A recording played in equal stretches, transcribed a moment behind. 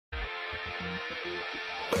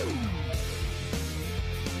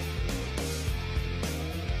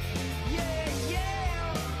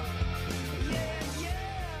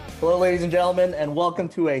Hello, ladies and gentlemen, and welcome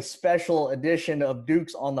to a special edition of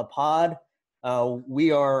Dukes on the Pod.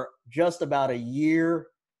 We are just about a year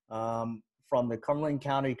from the Cumberland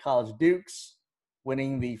County College Dukes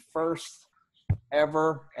winning the first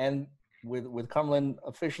ever, and with Cumberland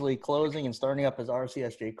officially closing and starting up as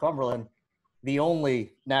RCSJ Cumberland, the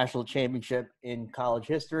only national championship in college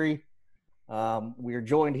history. We are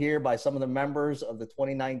joined here by some of the members of the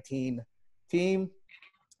 2019 team.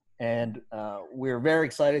 And we're very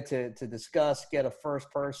excited to discuss, get a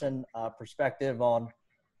first-person perspective on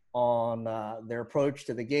their approach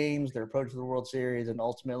to the games, their approach to the World Series, and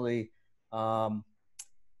ultimately how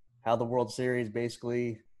the World Series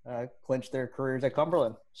basically clinched their careers at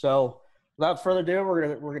Cumberland. So, without further ado,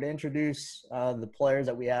 we're gonna introduce the players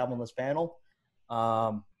that we have on this panel.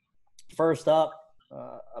 First up,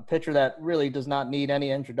 a pitcher that really does not need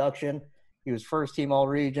any introduction. He was first-team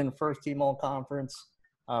All-Region, first-team All-Conference.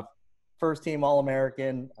 First-team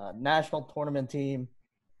All-American, national tournament team,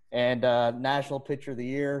 and National Pitcher of the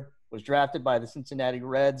Year. Was drafted by the Cincinnati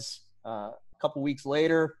Reds a couple weeks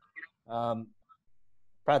later. Proud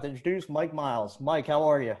to introduce Mike Miles. Mike, how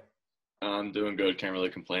are you? I'm doing good. Can't really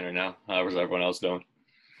complain right now. How's everyone else doing?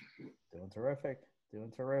 Doing terrific.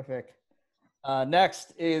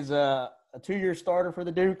 Next is a two-year starter for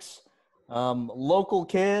the Dukes. Local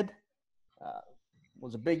kid.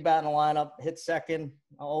 Was a big bat in the lineup, hit second,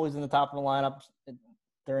 always in the top of the lineup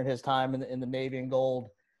during his time in the Navy and Gold.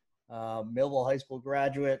 Millville High School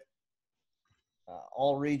graduate,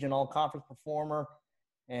 all-region, all-conference performer,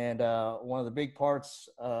 and one of the big parts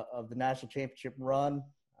of the national championship run.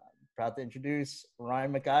 Proud to introduce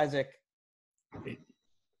Ryan McIsaac. Hey,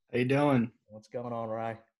 how you doing? What's going on,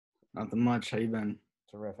 Ryan? Nothing much. How you been?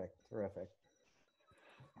 Terrific.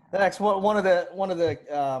 Next, one of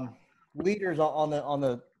the leaders on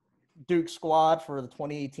the Duke squad for the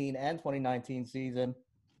 2018 and 2019 season.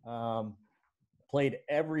 Played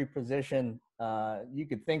every position you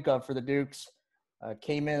could think of for the Dukes.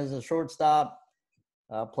 Came in as a shortstop,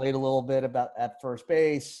 played a little bit at first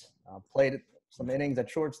base, played some innings at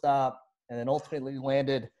shortstop, and then ultimately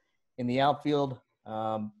landed in the outfield,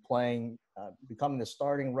 becoming the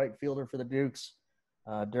starting right fielder for the Dukes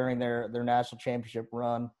during their national championship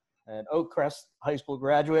run. An Oakcrest High School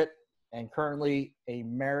graduate, and currently a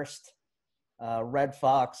Marist Red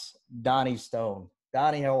Fox, Donnie Stone.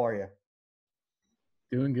 Donnie, how are you?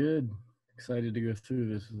 Doing good. Excited to go through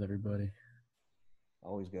this with everybody.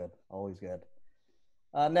 Always good.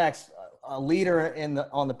 Next, a leader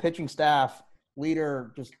on the pitching staff,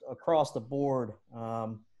 leader just across the board.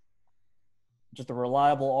 Just a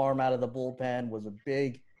reliable arm out of the bullpen, was a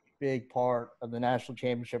big part of the national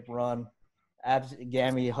championship run.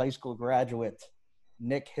 Abs-Gammy High School graduate,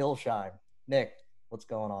 Nick Hillesheim. Nick, what's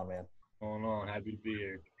going on, man? Going on? Happy to be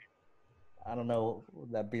here. I don't know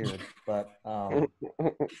that beard, but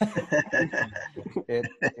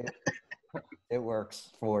it works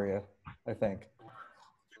for you, I think.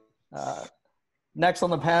 Next on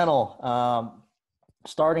the panel,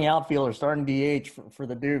 starting outfielder, starting DH for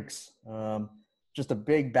the Dukes. Just a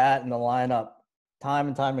big bat in the lineup. Time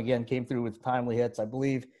and time again came through with timely hits. I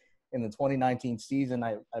believe in the 2019 season,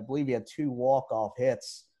 I believe he had 2 walk-off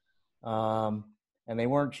hits. And they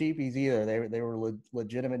weren't cheapies either. They were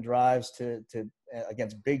legitimate drives to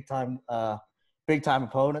against big time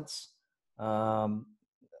opponents. Also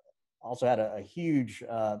had a huge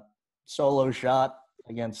solo shot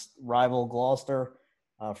against rival Gloucester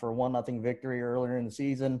for a 1-0 victory earlier in the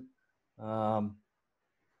season, and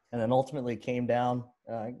then ultimately came down,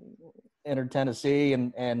 entered Tennessee,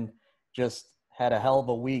 and just had a hell of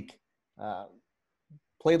a week.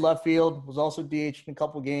 Played left field, was also DH in a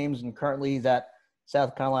couple games, and currently he's at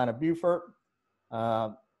South Carolina Beaufort.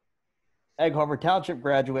 Egg Harbor Township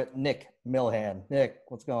graduate, Nick Milhan. Nick,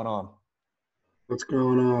 what's going on? What's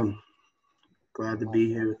going on? Glad to be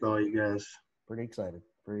here with all you guys. Pretty excited.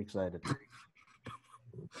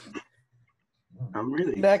 I'm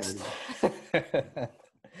really Next. excited.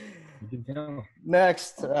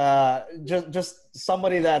 Next, just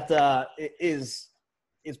somebody that is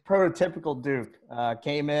prototypical Duke.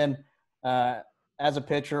 Came in as a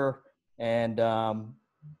pitcher and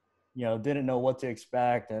didn't know what to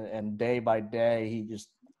expect, and day by day he just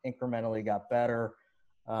incrementally got better.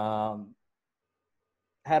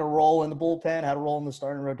 Had a role in the bullpen, had a role in the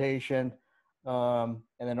starting rotation, and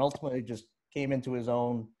then ultimately just came into his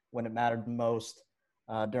own when it mattered the most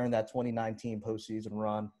during that 2019 postseason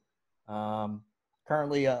run.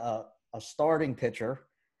 Currently a starting pitcher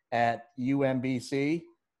at UMBC,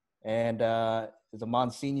 and is a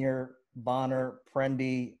Monsignor Bonner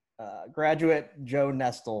Prendy graduate, Joe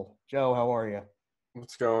Nestel. Joe, how are you?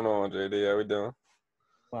 What's going on, JD? How we doing?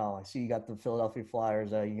 Well, I see you got the Philadelphia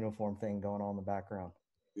Flyers uniform thing going on in the background.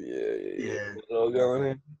 Yeah. What's all going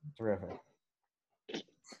here? Terrific.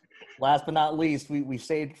 Last but not least, we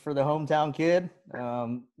saved for the hometown kid,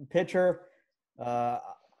 pitcher.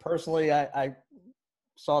 Personally, I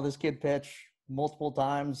saw this kid pitch multiple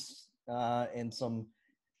times in some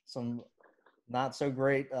not so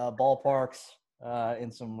great ballparks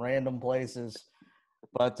in some random places,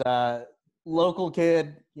 but local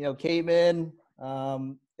kid, came in.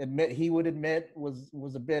 He would admit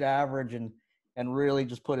was a bit average and really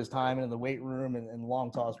just put his time into the weight room and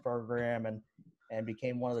long toss program and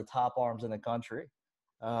became one of the top arms in the country.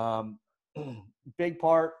 Big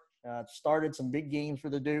part, started some big games for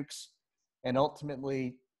the Dukes and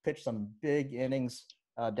ultimately pitched some big innings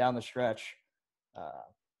down the stretch.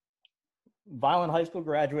 Violent high school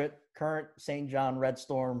graduate, current St. John Red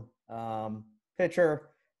Storm pitcher,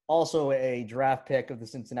 also a draft pick of the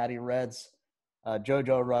Cincinnati Reds,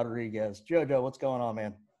 Jojo Rodriguez. Jojo, what's going on,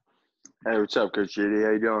 man? Hey, what's up, Coach JD?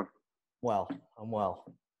 How you doing? Well, I'm well.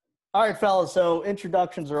 All right, fellas, so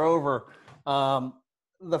introductions are over.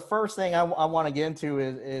 The first thing I want to get into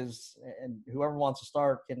is and whoever wants to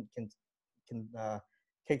start can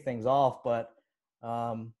kick things off, but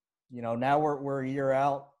now we're a year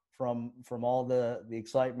out from all the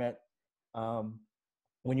excitement.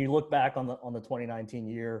 When you look back on the 2019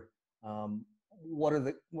 year, what are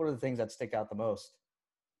the things that stick out the most?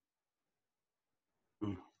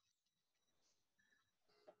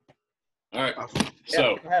 All right.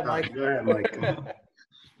 So, go ahead, Mike. Go ahead, Mike.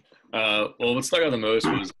 well, what stuck out the most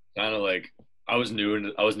was kind of like I was new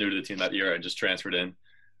to the team that year. I just transferred in,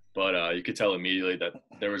 but you could tell immediately that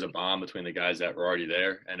there was a bond between the guys that were already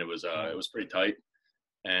there, and it was pretty tight.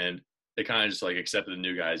 And they kind of just like accepted the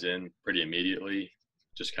new guys in pretty immediately,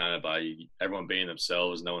 just kind of by everyone being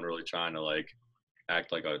themselves, no one really trying to like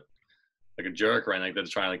act like a jerk or anything. Like they're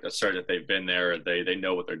trying to like assert that they've been there, they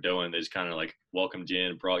know what they're doing. They just kind of like welcomed you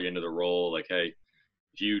in, brought you into the role. Like, hey,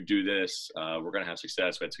 if you do this, we're gonna have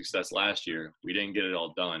success. We had success last year. We didn't get it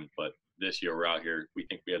all done, but this year we're out here. We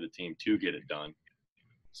think we have the team to get it done.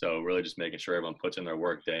 So really just making sure everyone puts in their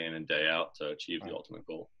work day in and day out to achieve the ultimate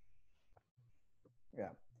goal. Yeah.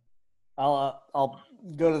 I'll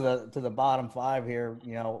go to the bottom five here.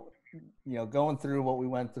 Going through what we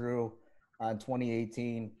went through in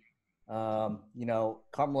 2018.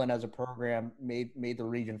 Cumberland as a program made the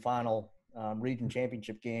region final, region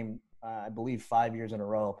championship game, I believe 5 years in a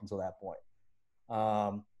row up until that point.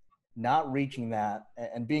 Not reaching that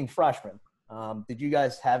and being freshmen. Did you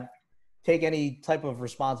guys take any type of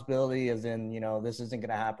responsibility as in, this isn't going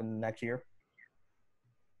to happen next year?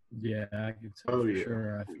 Yeah, I could say for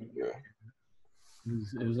sure. I think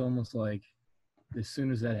it was almost like as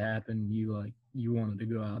soon as that happened, you wanted to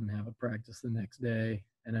go out and have a practice the next day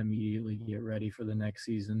and immediately get ready for the next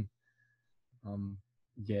season.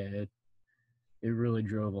 It really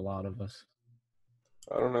drove a lot of us.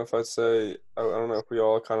 I don't know if I'd say – I don't know if we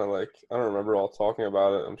all kind of like – I don't remember all talking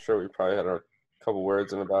about it. I'm sure we probably had our couple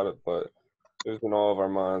words in about it, but it was in all of our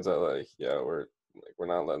minds that we're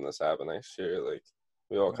not letting this happen next year. Like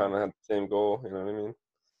we all kind of had the same goal, you know what I mean?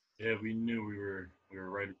 Yeah, we knew we were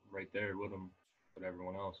right there with them, with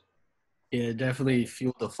everyone else. Yeah, it definitely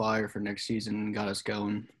fueled the fire for next season and got us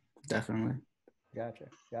going. Definitely. Gotcha.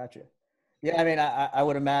 Yeah, I mean, I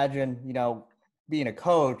would imagine, being a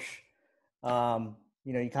coach, you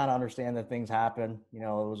kind of understand that things happen. It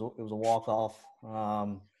was a walk-off.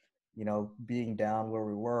 Being down where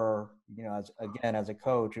we were, as a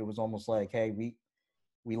coach, it was almost like, hey,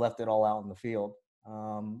 we left it all out in the field.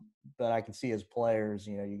 But I can see as players,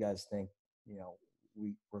 you guys think,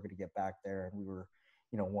 we're going to get back there, and we were,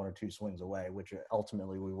 one or two swings away, which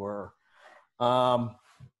ultimately we were.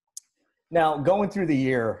 Now going through the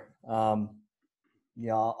year, I'll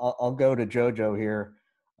go to JoJo here.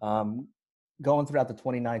 Going throughout the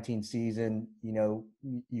 2019 season, you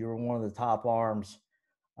were one of the top arms.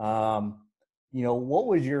 What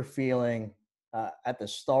was your feeling at the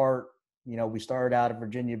start? We started out at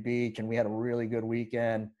Virginia Beach and we had a really good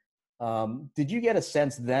weekend. Did you get a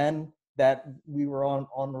sense then that we were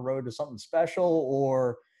on the road to something special,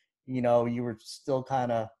 or, you were still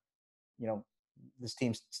kind of, this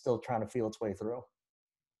team's still trying to feel its way through?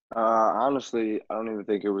 Honestly, I don't even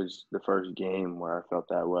think it was the first game where I felt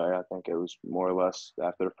that way. I think it was more or less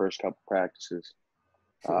after the first couple practices.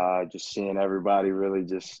 Just seeing everybody really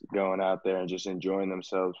just going out there and just enjoying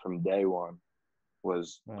themselves from day one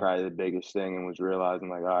was probably the biggest thing, and was realizing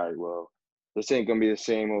like, all right, well, this ain't gonna be the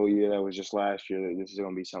same old year that was just last year. This is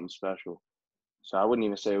gonna be something special. So I wouldn't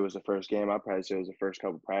even say it was the first game. I'd probably say it was the first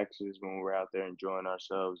couple practices when we were out there enjoying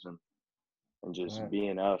ourselves and just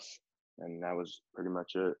being us. And that was pretty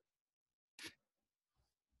much it.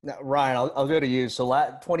 Now, Ryan, I'll go to you. So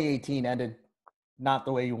 2018 ended not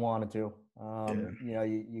the way you wanted to. You know,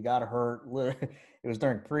 you got hurt. It was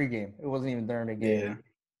during pregame. It wasn't even during the game.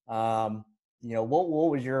 You know, what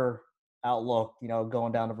was your outlook, you know,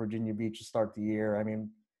 going down to Virginia Beach to start the year? I mean,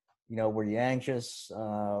 you know, were you anxious?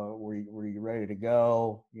 Were you ready to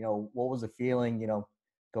go? You know, what was the feeling, you know,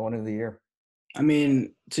 going into the year? I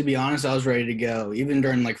mean, to be honest, I was ready to go. Even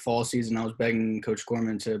during like fall season, I was begging Coach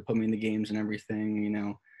Gorman to put me in the games and everything. You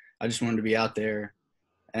know, I just wanted to be out there.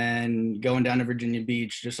 And going down to Virginia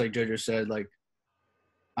Beach, just like JoJo said, like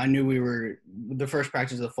I knew we were the first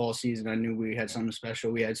practice of the fall season. I knew we had something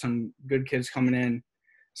special. We had some good kids coming in,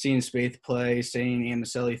 seeing Spaeth play, seeing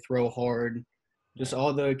Nestel throw hard, just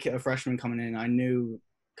all the freshmen coming in. I knew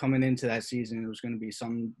coming into that season it was going to be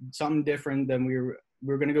something different than we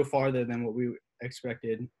were going to go farther than what we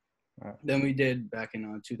expected than we did back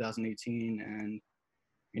in 2018. And,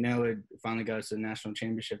 you know, it finally got us to the national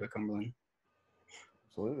championship at Cumberland.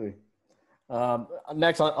 Absolutely.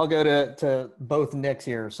 Next, I'll go to both Knicks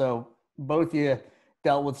here. So both of you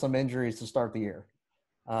dealt with some injuries to start the year.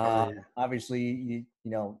 Obviously, you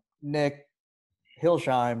know, Nick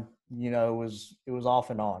Hillesheim, you know, it was off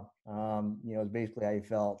and on. You know, it's basically how you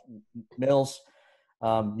felt. Mills,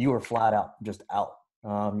 you were flat out just out.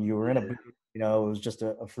 You were in a, you know, it was just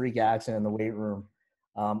a freak accident in the weight room.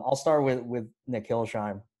 I'll start with Nick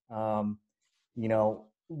Hillesheim. You know,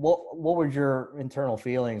 what were your internal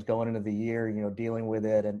feelings going into the year, you know, dealing with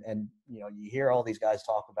it? And you know, you hear all these guys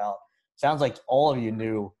talk about, sounds like all of you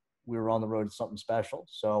knew we were on the road to something special.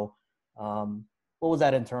 So what was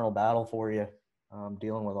that internal battle for you,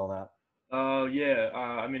 dealing with all that?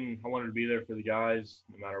 I mean, I wanted to be there for the guys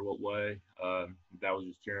no matter what way. That was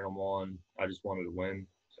just cheering them on. I just wanted to win.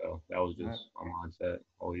 So that was just my mindset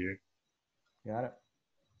all year. Got it.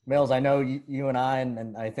 Mills, I know you and I,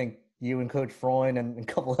 and I think you and Coach Freund and a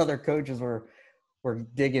couple other coaches were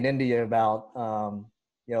digging into you about,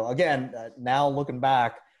 you know, again, now looking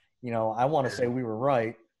back, you know, I want to say we were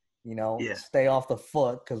right, you know, stay off the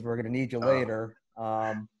foot because we're going to need you later.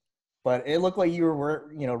 But it looked like you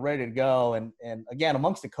were, you know, ready to go. And again,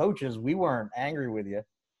 amongst the coaches, we weren't angry with you.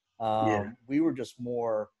 We were just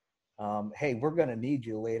more, hey, we're going to need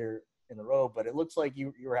you later in the road. But it looks like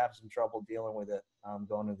you were having some trouble dealing with it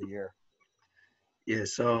going into the year. Yeah,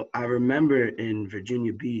 so I remember in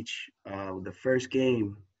Virginia Beach, the first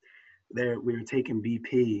game there, we were taking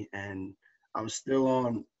BP, and I was still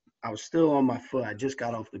on my foot. I just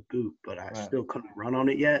got off the boot, but I still couldn't run on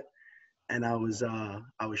it yet. And I was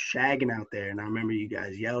shagging out there, and I remember you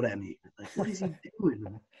guys yelled at me, like, "What is he doing?"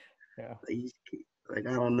 Like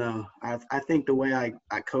I don't know. I think the way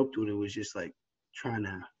I coped with it was just like trying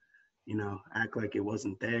to, you know, act like it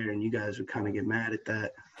wasn't there, and you guys would kind of get mad at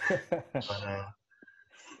that.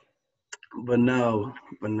 But no,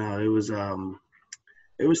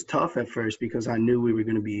 it was tough at first because I knew we were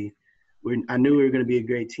going to be a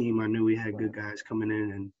great team. I knew we had good guys coming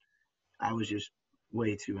in, and I was just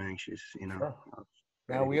way too anxious, you know. Sure.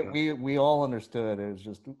 Now we all understood. It was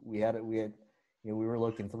just we had you know, we were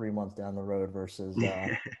looking 3 months down the road versus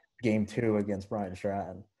game 2 against Brian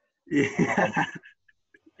Stratton. Yeah.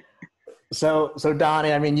 So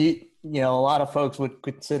Donnie, I mean, you know, a lot of folks would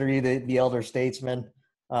consider you the elder statesman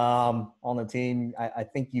on the team. I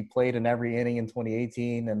think you played in every inning in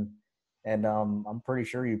 2018, and I'm pretty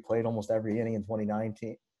sure you played almost every inning in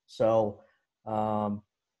 2019. So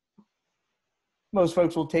most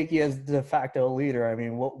folks will take you as de facto leader. I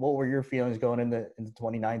mean, what were your feelings going into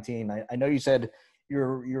 2019? I know you said you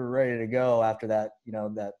were ready to go after that, you know,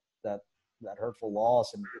 that hurtful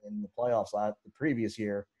loss in the playoffs the previous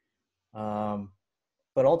year.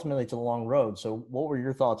 But ultimately it's a long road. So what were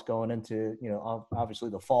your thoughts going into, you know, obviously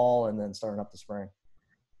the fall and then starting up the spring?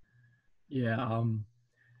 Yeah.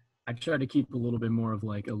 I try to keep a little bit more of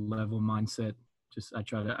like a level mindset. I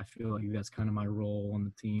feel like that's kind of my role on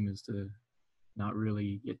the team, is to not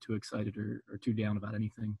really get too excited or too down about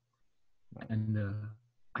anything. And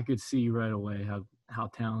I could see right away how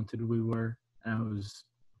talented we were. And I was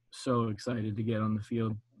so excited to get on the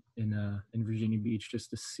field in Virginia Beach just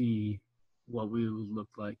to see what we would look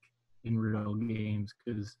like in real games,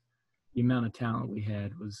 because the amount of talent we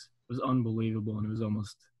had was unbelievable. And it was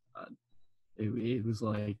almost it was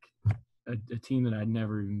like a team that I'd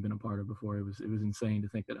never even been a part of before. It was insane to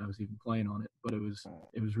think that I was even playing on it, but it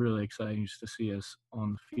was really exciting just to see us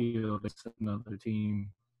on the field against another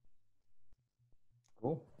team.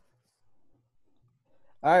 Cool.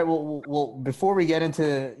 All right. Well, before we get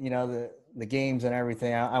into the games and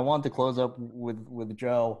everything, I want to close up with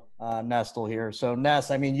Joe Nestel here. So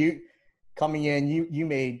Ness, I mean, you coming in, you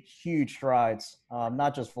made huge strides,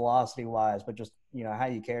 not just velocity wise, but just how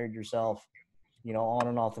you carried yourself, on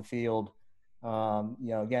and off the field.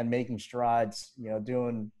 Again, making strides,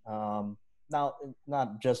 doing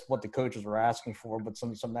not just what the coaches were asking for, but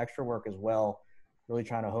some extra work as well. Really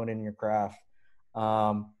trying to hone in your craft.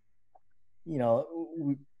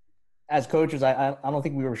 As coaches, I don't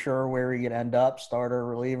think we were sure where you're going to end up, starter,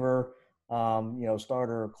 reliever,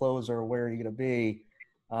 starter, closer, where you're going to be.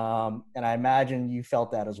 And I imagine you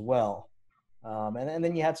felt that as well. And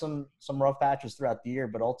then you had some rough patches throughout the year,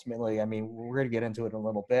 but ultimately, I mean, we're going to get into it in a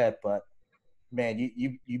little bit, but man,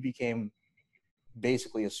 you became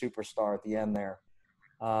basically a superstar at the end there.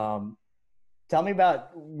 Tell me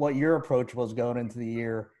about what your approach was going into the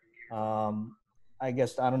year. I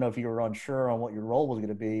guess I don't know if you were unsure on what your role was going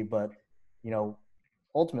to be, but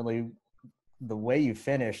ultimately the way you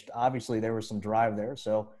finished, obviously there was some drive there.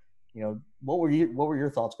 So, what were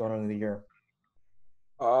your thoughts going into the year?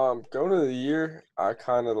 Going into the year, I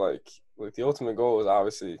kind of like the ultimate goal was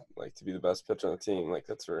obviously like to be the best pitcher on the team. Like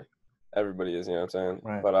that's where everybody is, you know what I'm saying?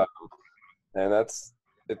 Right. But and it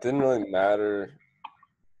didn't really matter.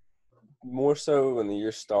 More so when the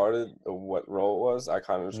year started, what role it was, I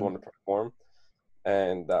kind of just wanted to perform.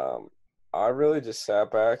 And I really just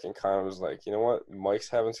sat back and kind of was like, you know what, Mike's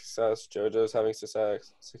having success, JoJo's having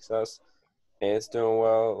success, and it's doing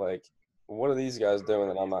well. Like, what are these guys doing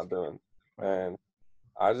that I'm not doing? And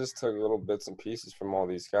I just took little bits and pieces from all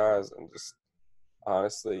these guys, and just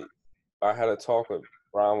honestly, I had a talk with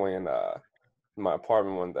Bromley in my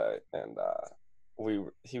apartment one day, and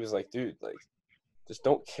he was like, dude, like, just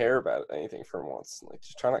don't care about anything for once. Like,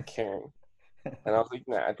 just try not caring. And I was like,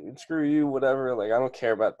 nah, dude, screw you, whatever. Like, I don't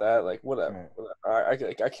care about that. Like, whatever. I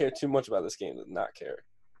care too much about this game to not care.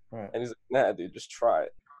 Right. And he's like, nah, dude, just try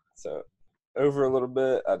it. So over a little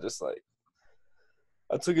bit, I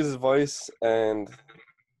took his advice, and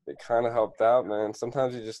it kind of helped out, man.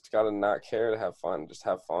 Sometimes you just got to not care to have fun. Just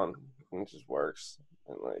have fun, and it just works.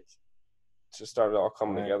 And, like, it just started all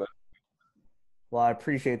coming together. Well, I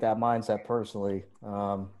appreciate that mindset personally,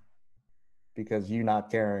 because you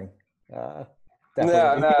not caring. No, you know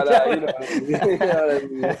what I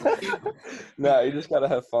mean. No, you just gotta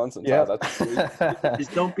have fun sometimes. Yep.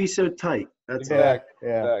 Just don't be so tight. That's exactly.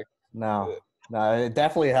 Yeah. Exactly. No, it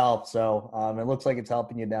definitely helps. So it looks like it's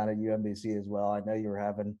helping you down at UMBC as well. I know you were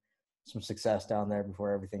having some success down there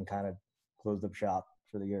before everything kind of closed up shop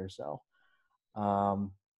for the year. So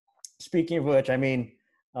speaking of which, I mean,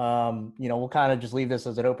 we'll kind of just leave this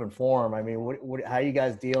as an open forum. I mean, how are you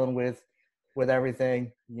guys dealing with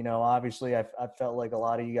everything? Obviously I felt like a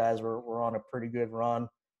lot of you guys were on a pretty good run,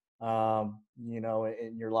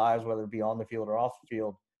 in your lives, whether it be on the field or off the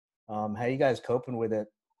field. How are you guys coping with it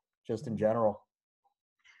just in general?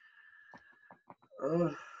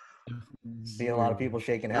 See a lot of people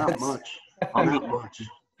shaking heads. Not much. Not much.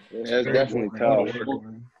 Yeah, it's definitely tough.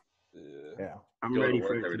 Yeah. I'm ready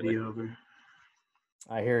for it to be over.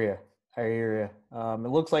 I hear you. It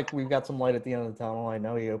looks like we've got some light at the end of the tunnel. I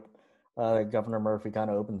know Governor Murphy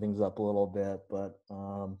kind of opened things up a little bit, but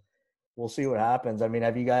we'll see what happens. I mean,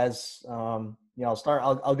 have you guys, I'll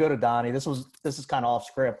go to Donnie. This is kind of off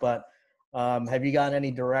script, but have you gotten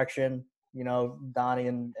any direction, Donnie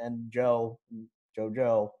and Joe, from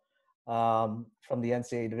the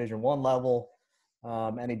NCAA Division I level,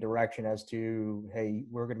 any direction as to, hey,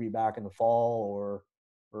 we're going to be back in the fall,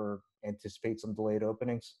 or anticipate some delayed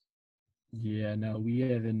openings? Yeah, no, we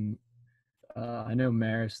haven't. I know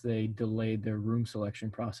Marist, they delayed their room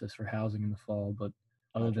selection process for housing in the fall, but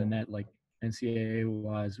other than that, like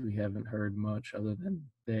NCAA-wise, we haven't heard much other than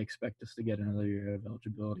they expect us to get another year of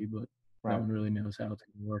eligibility, but no one really knows how it's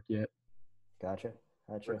going to work yet. Gotcha.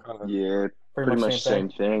 Yeah, pretty much same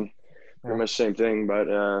thing. Pretty much same thing, but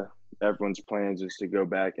everyone's plans is to go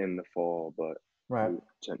back in the fall, but I'm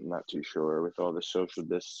not too sure with all the social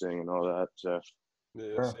distancing and all that. So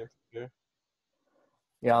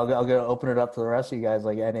yeah, I'll go open it up to the rest of you guys,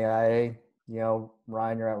 like NAIA.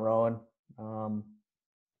 Ryan, you're at Rowan. Ryan,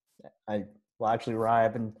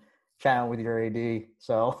 I've been chatting with your AD,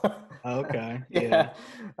 so okay, yeah.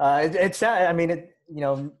 It's I mean,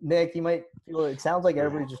 Nick, you might feel it sounds like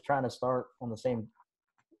everybody's just trying to start on the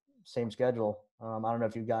same schedule. I don't know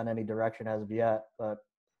if you've gotten any direction as of yet, but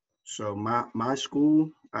so my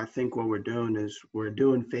school, I think what we're doing is we're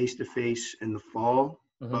doing face-to-face in the fall,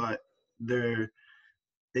 but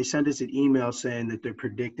they sent us an email saying that they're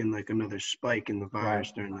predicting like another spike in the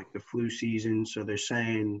virus during like the flu season. So they're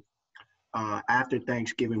saying after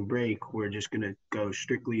Thanksgiving break, we're just going to go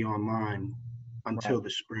strictly online until Right. the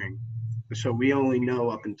spring. So we only know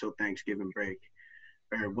up until Thanksgiving break,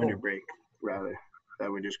 or winter break, rather, that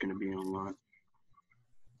we're just going to be online.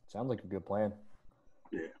 Sounds like a good plan.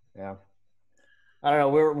 Yeah. Yeah. I don't know.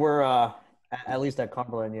 We're at least at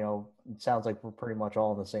Cumberland, you know, it sounds like we're pretty much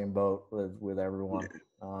all in the same boat with everyone.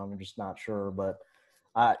 I'm just not sure, but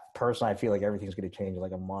personally, I feel like everything's going to change in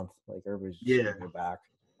like a month. Like everybody's just going to go back.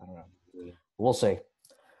 I don't know. We'll see.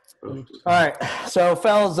 All right. So,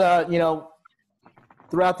 fellas, you know,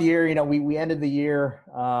 throughout the year, you know, we ended the year,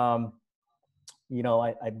 you know,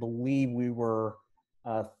 I believe we were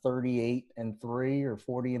 38-3 or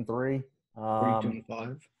 40-3.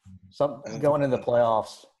 42-5. Some going into the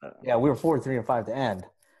playoffs. Yeah, we were 43-5 to end.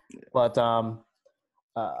 But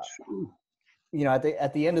you know,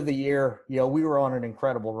 at the end of the year, you know, we were on an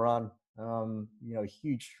incredible run. You know,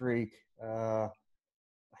 huge streak. I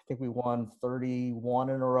think we won 31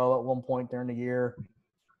 in a row at one point during the year.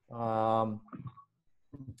 And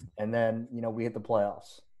then, you know, we hit the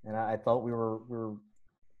playoffs. And I thought we were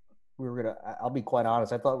gonna, I'll be quite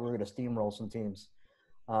honest, I thought we were gonna steamroll some teams.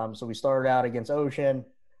 So we started out against Ocean.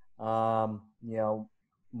 You know,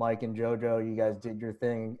 Mike and JoJo, you guys did your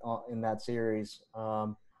thing in that series.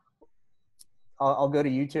 I'll go to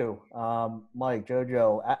you two. Mike,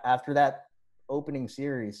 JoJo, after that opening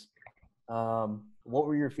series, what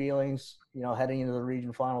were your feelings, you know, heading into the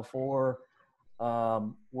region Final Four?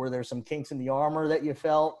 Were there some kinks in the armor that you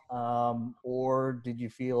felt? Or did you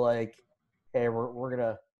feel like, hey, we're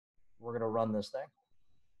gonna run this thing?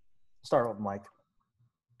 Start with Mike.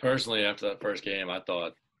 Personally, after that first game, I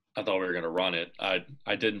thought we were going to run it. I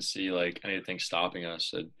didn't see like anything stopping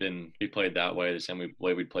us. We played that way, the same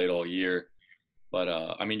way we played all year. But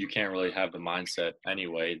I mean, you can't really have the mindset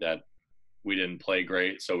anyway that we didn't play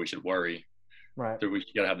great, so we should worry. Right. So we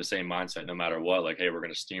got to have the same mindset no matter what. Like, hey, we're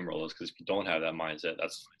going to steamroll us, because if you don't have that mindset,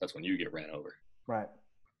 that's when you get ran over. Right.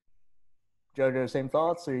 JoJo, same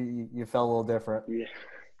thoughts, or you felt a little different?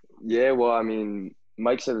 Yeah. Well, I mean,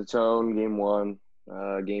 Mike set the tone. Game one.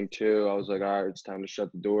 Game two, I was like, all right, it's time to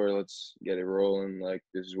shut the door. Let's get it rolling. Like,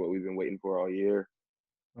 this is what we've been waiting for all year.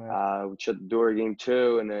 Right. We shut the door game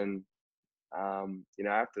two, and then, you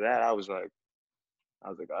know, after that, I was like,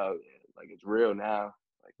 oh, yeah, like it's real now.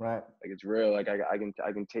 Like, right. Like it's real. Like I can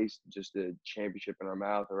taste just the championship in our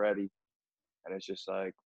mouth already, and it's just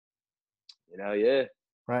like, you know, yeah.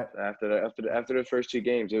 Right. After the first two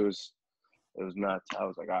games, it was nuts. I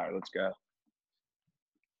was like, all right, let's go.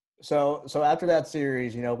 So after that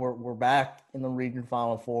series, you know, we're back in the region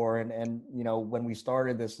Final Four, and you know, when we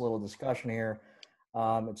started this little discussion here,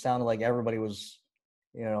 it sounded like everybody was,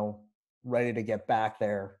 you know, ready to get back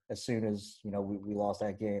there as soon as, you know, we lost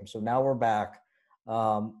that game. So now we're back.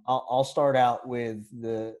 I'll start out with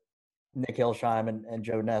the Nick Hillesheim and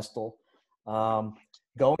Joe Nestel.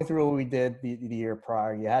 Going through what we did the year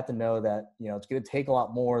prior, you had to know that, you know, it's going to take a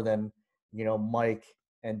lot more than, you know, Mike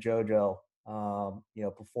and JoJo, you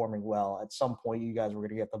know, performing well. At some point, you guys were going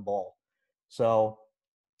to get the ball. So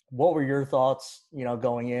what were your thoughts, you know,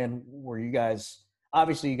 going in? Were you guys –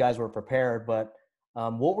 obviously you guys were prepared, but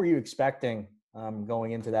what were you expecting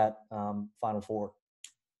going into that Final Four?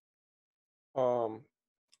 I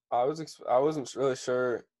wasn't really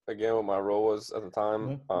sure, again, what my role was at the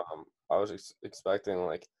time. Mm-hmm. I was expecting,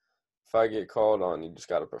 like, if I get called on, you just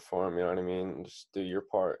got to perform, you know what I mean? And just do your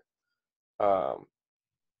part.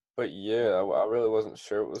 But yeah, I really wasn't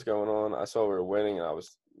sure what was going on. I saw we were winning, and I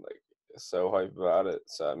was like so hyped about it.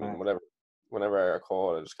 So I mean, whenever I got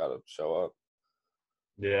called, I just got to show up.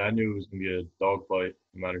 Yeah, I knew it was gonna be a dogfight,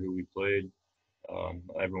 no matter who we played.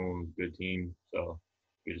 Everyone was a good team, so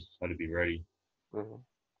we just had to be ready. Mm-hmm.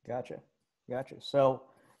 Gotcha. So,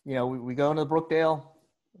 you know, we go into Brookdale.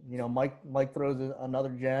 You know, Mike throws another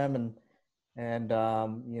gem, and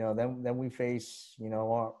you know, then we face, you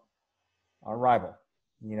know, our rival,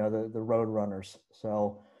 you know, the Road Runners.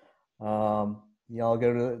 So, you know, I'll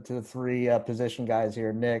go to the three position guys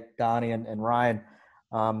here: Nick, Donnie, and Ryan.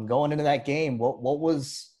 Going into that game, what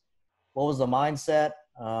was the mindset?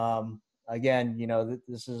 Again, you know,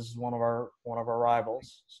 this is one of our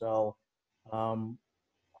rivals. So,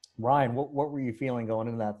 Ryan, what were you feeling going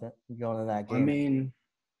into that game? I mean,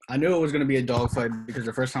 I knew it was going to be a dogfight because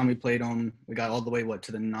the first time we played them, we got all the way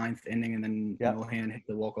to the 9th inning, and then Milhan hit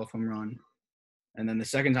the walk-off home run. And then the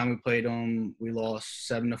second time we played them, we lost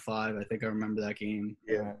 7-5. I think I remember that game.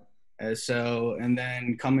 Yeah. And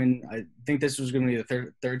then I think this was going to be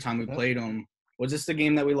the third time we played them. Was this the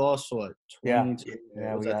game that we lost? What? 22?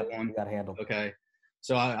 Yeah. Was that the one? We got handled. Okay.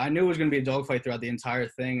 So I knew it was going to be a dogfight throughout the entire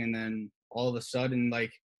thing, and then all of a sudden,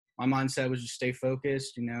 like, my mindset was just stay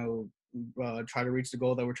focused. You know, try to reach the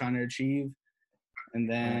goal that we're trying to achieve. And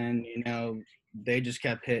then, they just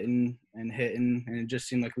kept hitting, and it just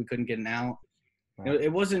seemed like we couldn't get an out. Right.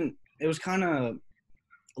 It was kind of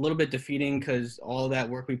a little bit defeating because all that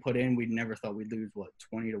work we put in, we never thought we'd lose,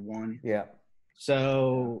 20-1. Yeah.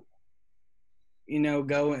 So,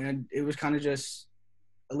 and it was kind of just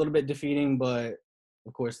a little bit defeating, but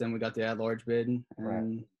of course then we got the at-large bid,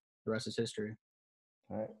 and the rest is history.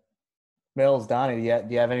 All right. Mills, Donnie, do you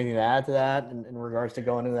have anything to add to that in regards to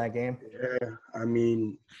going into that game? Yeah, I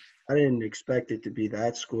mean, I didn't expect it to be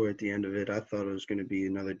that score at the end of it. I thought it was going to be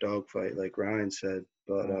another dogfight, like Ryan said.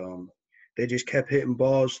 But they just kept hitting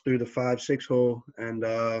balls through the 5-6 hole, and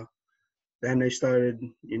then they started,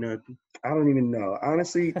 I don't even know.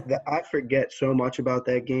 Honestly, I forget so much about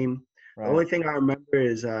that game. Right. The only thing I remember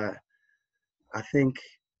is I think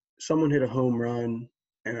someone hit a home run,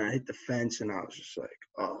 and I hit the fence, and I was just like,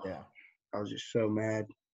 oh. Yeah. I was just so mad.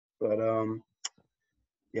 But,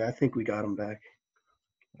 yeah, I think we got him back.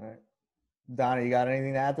 All right. Donnie, you got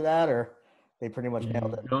anything to add to that, or they pretty much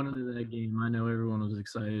nailed it? Going into that game, I know everyone was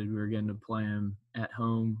excited. We were getting to play them at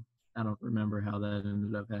home. I don't remember how that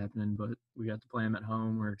ended up happening, but we got to play them at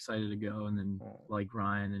home. We're excited to go. And then, like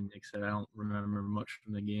Ryan and Nick said, I don't remember much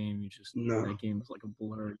from the game. That game was like a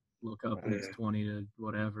blur. Look up and it's 20 to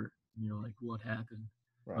whatever. And you're like, what happened?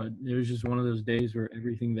 But it was just one of those days where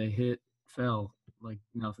everything they hit fell. Like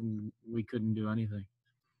nothing. We couldn't do anything.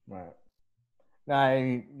 Right.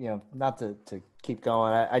 No, not to keep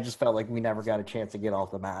going. I just felt like we never got a chance to get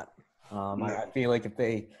off the mat. I feel like if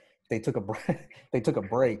they took a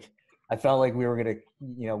break, I felt like we were gonna,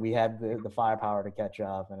 we had the firepower to catch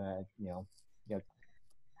up, and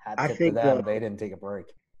had tipped to them. They didn't take a break.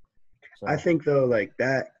 So. I think though, like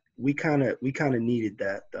that, we kind of needed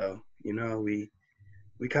that though.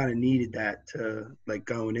 We kind of needed that to like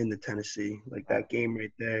going into Tennessee, like that game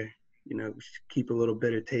right there. Keep a little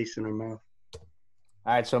bitter taste in our mouth.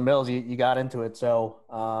 All right, so Mills, you got into it. So,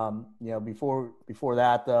 before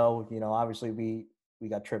that though, obviously we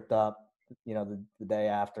got tripped up, the day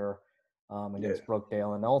after against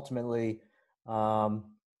Brookdale, and ultimately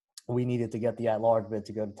we needed to get the at-large bid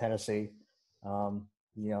to go to Tennessee, so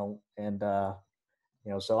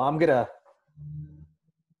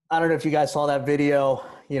I don't know if you guys saw that video,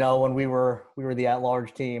 when we were the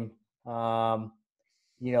at-large team,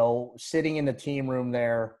 sitting in the team room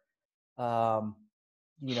there, what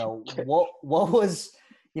was,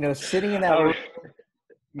 sitting in that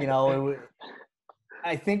room,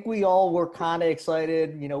 I think we all were kind of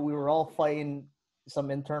excited. We were all fighting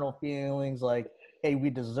some internal feelings like, hey, we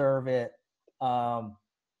deserve it.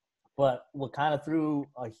 But what kind of threw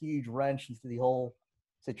a huge wrench into the whole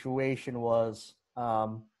situation was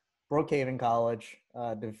Brookhaven College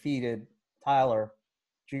defeated Tyler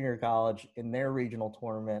Junior College in their regional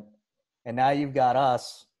tournament. And now you've got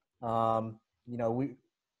us. We've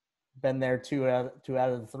been there two out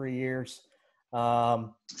of the 3 years.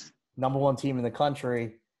 Number one team in the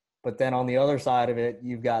country. But then on the other side of it,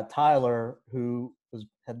 you've got Tyler, who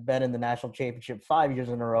had been in the national championship 5 years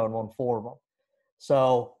in a row and won 4 of them.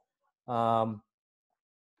 So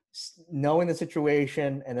knowing the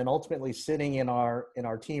situation and then ultimately sitting in our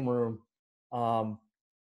team room, I'll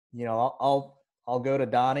go to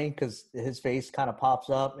Donnie because his face kind of pops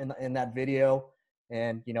up in that video,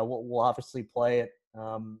 and we'll obviously play it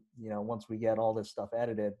once we get all this stuff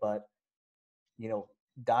edited. But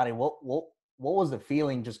Donnie, what was the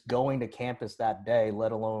feeling just going to campus that day,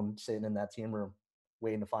 let alone sitting in that team room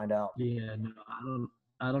waiting to find out? Yeah, no,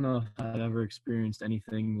 I don't know if I've ever experienced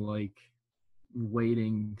anything like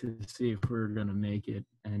waiting to see if we're gonna make it.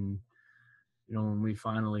 And when we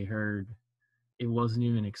finally heard, it wasn't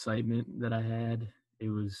even excitement that I had. It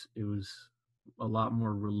was a lot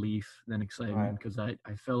more relief than excitement, because I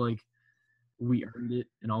felt like we earned it,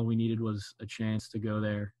 and all we needed was a chance to go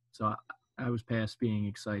there. So I was past being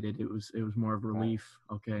excited. It was more of relief.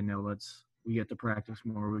 Okay, now we get to practice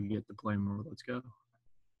more, we get to play more. Let's go.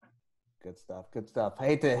 Good stuff. I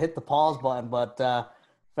hate to hit the pause button, but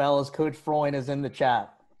fellas, Coach Freund is in the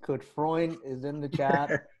chat. Coach Freund is in the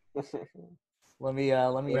chat. Let me.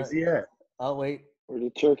 Where's he at? Oh wait. Where the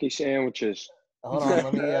turkey sandwiches? Hold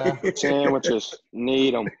on. Let me. Sandwiches.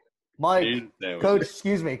 Need them. Mike, Coach.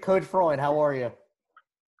 Excuse me, Coach Freund. How are you?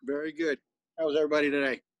 Very good. How's everybody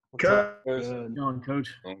today? Good. Going, Coach.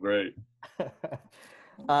 I'm great.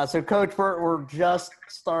 So, Coach, we're just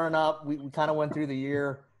starting up. We kind of went through the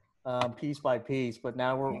year piece by piece, but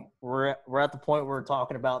now we're at the point where we're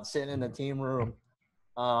talking about sitting in the team room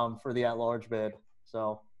for the at-large bid.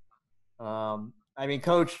 So,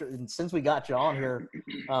 Coach, since we got you on here,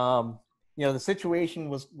 the situation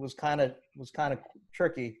was kind of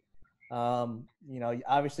tricky. You know,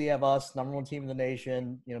 obviously you have us, number one team in the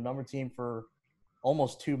nation, you know, number one team for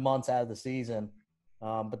almost 2 months out of the season.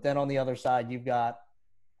 But then on the other side, you've got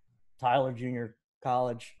Tyler Junior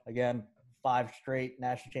College, again, 5 straight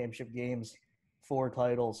national championship games, 4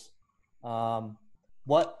 titles.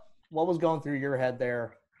 What was going through your head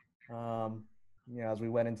there, you know, as we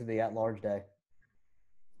went into the at-large day?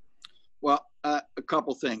 Well, a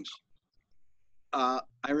couple things. I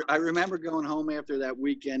remember going home after that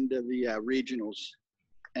weekend of the regionals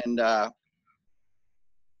and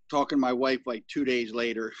talking to my wife like 2 days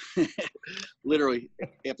later, literally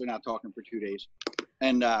after not talking for 2 days.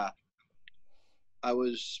 And I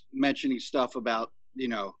was mentioning stuff about, you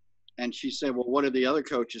know, and she said, well, what have the other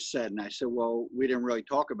coaches said? And I said, well, we didn't really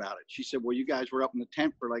talk about it. She said, well, you guys were up in the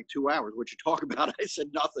tent for like 2 hours. What'd you talk about? I said,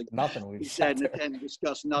 nothing. Nothing. We sat in the tent and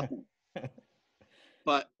discussed nothing.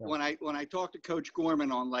 But when I talked to Coach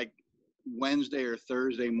Gorman on like Wednesday or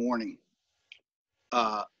Thursday morning,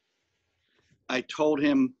 I told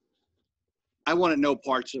him I wanted no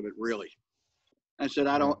parts of it, really. I said,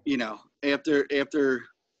 I don't, you know, after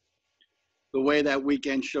the way that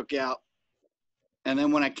weekend shook out. And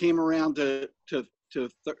then when I came around to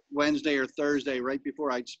Wednesday or Thursday, right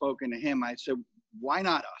before I'd spoken to him, I said, why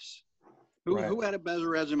not us? Who had a better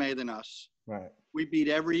resume than us? Right. We beat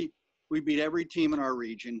every team in our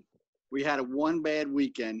region. We had one bad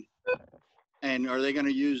weekend, and are they going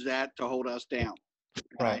to use that to hold us down?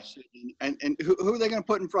 Right. I said, and who are they going to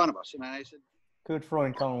put in front of us? And I said, Coach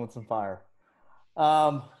Freund coming with some fire.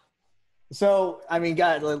 So I mean,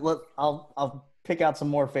 guys, I'll pick out some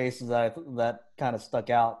more faces that kind of stuck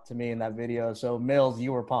out to me in that video. So Mills,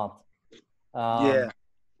 you were pumped. Yeah.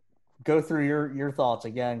 Go through your thoughts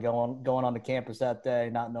again, going on the campus that day,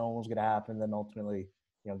 not knowing what was going to happen, then ultimately,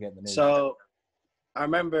 you know, getting the news. So I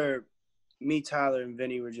remember me, Tyler, and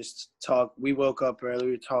Vinny were just we woke up early,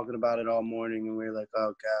 we were talking about it all morning, and we were like, oh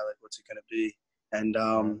God, like what's it gonna be? And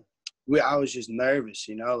I was just nervous,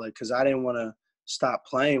 you know, like because I didn't want to stop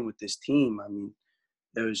playing with this team. I mean,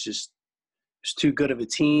 it's too good of a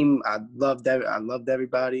team. I loved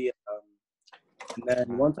everybody. And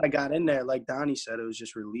then once I got in there, like Donnie said, it was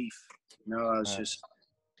just relief. You know, I was just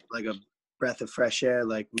like a breath of fresh air.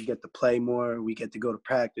 Like we get to play more. We get to go to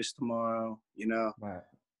practice tomorrow, you know. Right.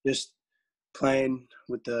 Just playing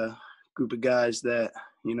with the group of guys that,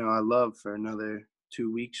 you know, I love for another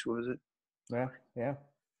 2 weeks, was it? Yeah.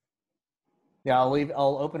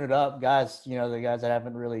 I'll open it up, guys. You know, the guys that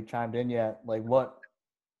haven't really chimed in yet. Like, what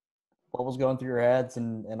was going through your heads,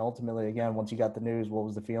 and ultimately, again, once you got the news, what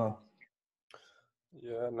was the feeling?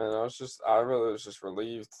 Yeah, man, I really was just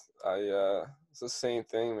relieved. It's the same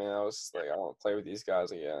thing, man. I was just like, I want to play with these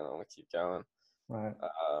guys again. I want to keep going. Right.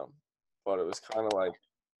 But it was kind of like,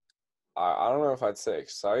 I don't know if I'd say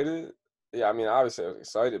excited. Yeah, I mean, obviously I was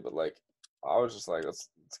excited, but like, I was just like, let's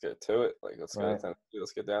get to it. Like, let's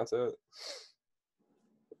get down to it.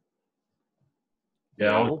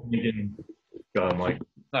 Yeah, I was thinking, go ahead, Mike.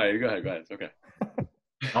 All right, go ahead. It's okay.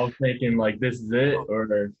 I was thinking, like, this is it,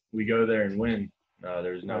 or we go there and win.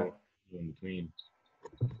 There's no in between.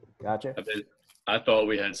 Gotcha. I thought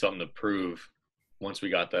we had something to prove once we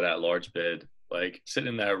got that at-large bid. Like, sitting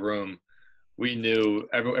in that room, we knew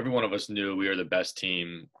every one of us knew we were the best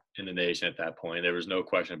team in the nation at that point. There was no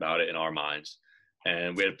question about it in our minds,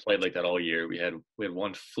 and we had played like that all year. We had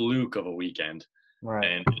one fluke of a weekend,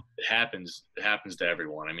 and it happens to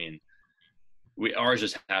everyone. I mean, ours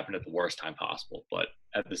just happened at the worst time possible, but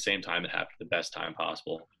at the same time, it happened at the best time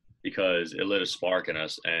possible because it lit a spark in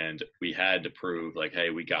us, and we had to prove like,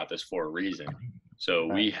 hey, we got this for a reason. So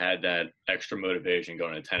we had that extra motivation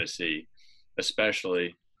going to Tennessee,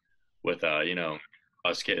 especially with you know,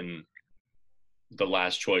 us getting the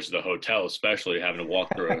last choice of the hotel, especially having to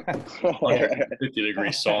walk through a 150-degree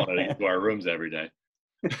sauna to get to our rooms every day.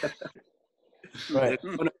 Right.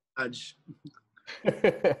 Kona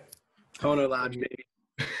Lodge, baby.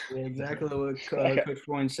 Yeah, exactly what Coach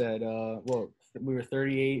Freund said. We were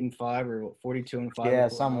 38-5 or 42-5. Yeah,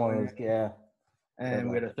 someone was, yeah. And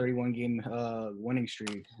we had a 31-game winning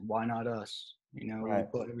streak. Why not us? You know, we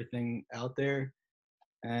put everything out there.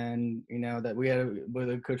 And, you know, that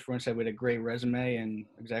what Coach Freund said, we had a great resume, and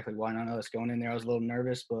exactly why not us? Going in there, I was a little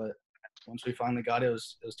nervous, but once we finally got it, it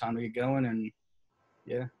was time to get going, and,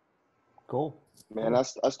 yeah. Cool. Man, I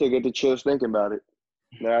still get the chills thinking about it.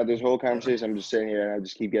 Now, this whole conversation, I'm just sitting here, and I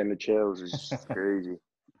just keep getting the chills. It's just crazy.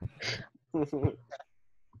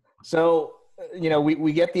 So, you know,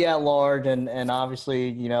 we get the at-large, and obviously,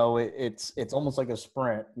 you know, it's almost like a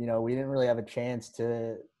sprint. You know, we didn't really have a chance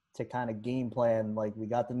to kind of game plan. Like, we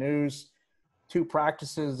got the news, 2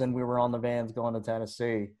 practices, and we were on the vans going to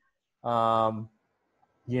Tennessee. You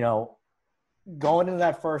know, going into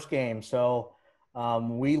that first game, so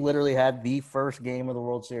we literally had the first game of the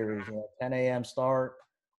World Series, 10 a.m. start.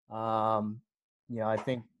 I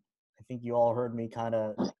think you all heard me kind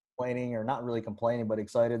of complaining, or not really complaining, but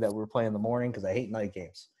excited that we were playing in the morning because I hate night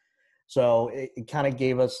games. So it kind of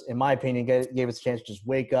gave us, in my opinion, gave us a chance to just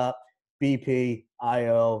wake up, BP,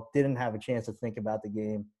 IO, didn't have a chance to think about the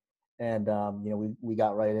game. And, we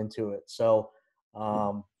got right into it. So,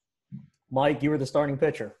 Mike, you were the starting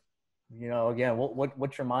pitcher. Again,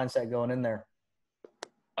 what's your mindset going in there?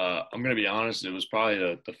 I'm going to be honest. It was probably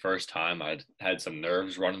the first time I'd had some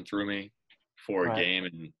nerves running through me for a game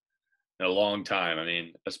in a long time. I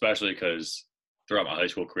mean, especially because throughout my high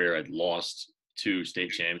school career, I'd lost 2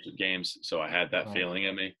 state championship games. So I had that feeling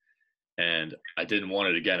in me. And I didn't want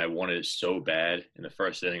it again. I wanted it so bad. In the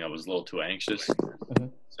first inning, I was a little too anxious. Mm-hmm.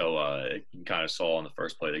 So you kind of saw on the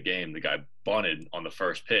first play of the game, the guy bunted on the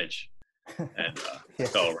first pitch. And I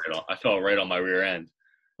fell right on my rear end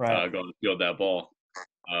going to field that ball.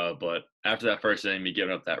 But after that first inning, me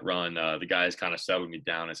giving up that run, the guys kind of settled me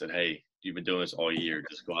down and said, hey, you've been doing this all year.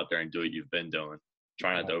 Just go out there and do what you've been doing.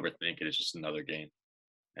 Try not to overthink it. It's just another game.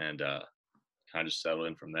 And kind of just settled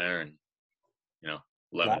in from there and,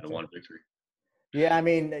 11-1 victory. Yeah, I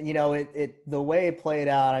mean, it the way it played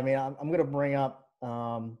out, I mean, I'm going to bring up,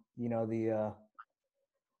 the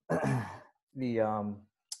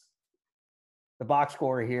box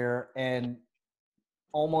score here, and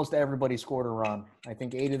almost everybody scored a run. I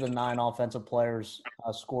think 8 of the 9 offensive players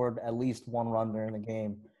scored at least 1 run during the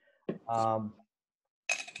game.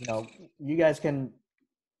 You guys can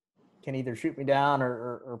either shoot me down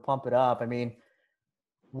or pump it up. I mean,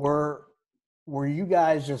 were you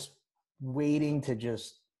guys just waiting to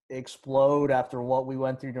just explode after what we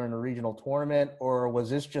went through during the regional tournament, or was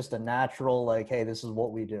this just a natural, like, hey, this is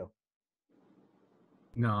what we do?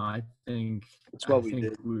 No, I think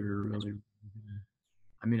we were really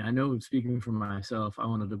 – I mean, I know speaking for myself, I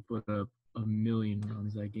wanted to put up 1,000,000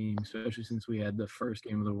 runs that game, especially since we had the first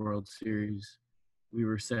game of the World Series. We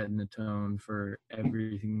were setting the tone for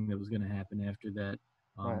everything that was going to happen after that.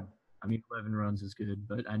 I mean, 11 runs is good,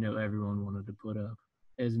 but I know everyone wanted to put up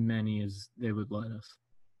as many as they would let us.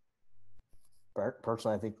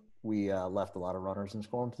 Personally, I think we left a lot of runners in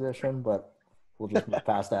scoring position, but we'll just move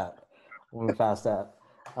past that.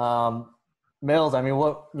 Mills, I mean,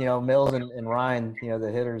 Mills and Ryan,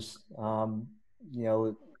 the hitters,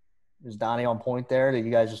 is Donnie on point there? Did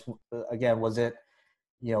you guys just, again, was it,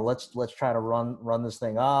 let's try to run this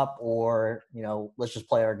thing up, or, let's just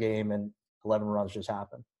play our game and 11 runs just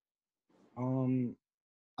happen?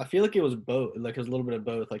 I feel like it was both. Like, it was a little bit of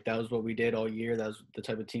both. Like, that was what we did all year. That was the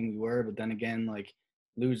type of team we were. But then again, like,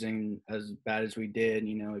 losing as bad as we did,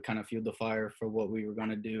 it kind of fueled the fire for what we were going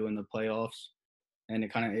to do in the playoffs. And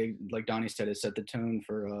it kind of, like Donnie said, it set the tone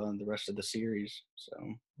for the rest of the series.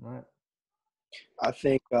 So, right. I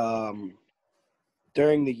think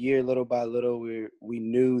during the year, little by little, we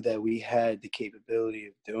knew that we had the capability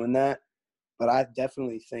of doing that. But I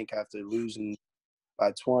definitely think after losing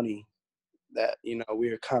by 20, that we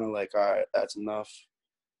were kind of like, all right, that's enough.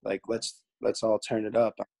 Like, let's all turn it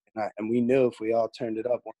up. And we knew if we all turned it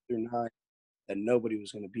up 1 through 9, that nobody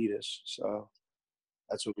was going to beat us. So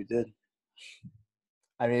that's what we did.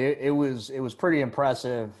 I mean, it was pretty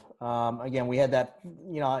impressive. Again, we had that,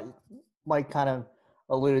 Mike kind of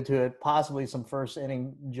alluded to it, possibly some first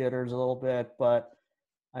inning jitters a little bit, but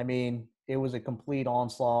I mean, it was a complete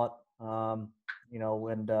onslaught.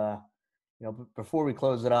 Before we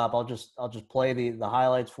close it up, I'll just play the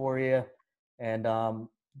highlights for you, and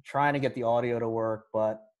trying to get the audio to work,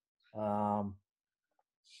 but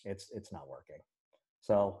it's not working.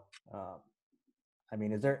 So, I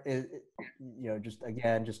mean,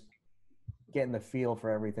 just getting the feel for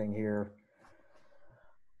everything here.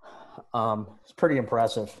 It's pretty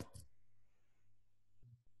impressive.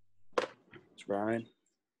 It's Ryan.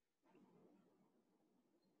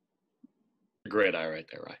 Great eye right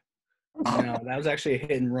there, Ryan. No, that was actually a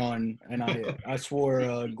hit and run, and I swore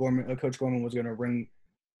Coach Gorman was gonna ring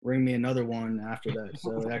me another one after that,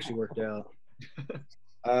 so it actually worked out.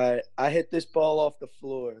 I hit this ball off the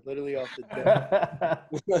floor, literally off the deck.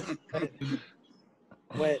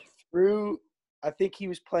 Went through. I think he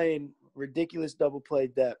was playing ridiculous double play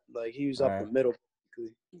depth, like he was up the middle.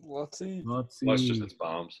 Let's see. Lutz just hits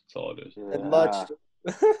bombs. That's all it is. And Lutz,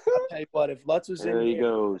 I'll tell you what, if Lutz was in here, he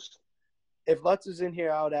goes. If Lutz was in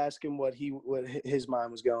here, I would ask him what his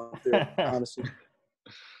mind was going through, honestly,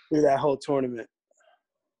 through that whole tournament.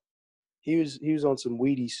 He was on some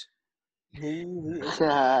Wheaties.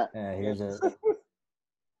 Yeah, here's it.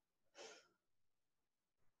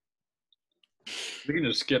 We can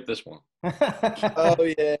just skip this one. Oh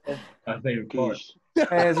yeah. My favorite part.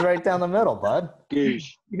 And it's right down the middle, bud.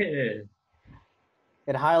 Goose. Yeah.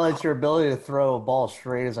 It highlights your ability to throw a ball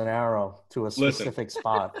straight as an arrow to a specific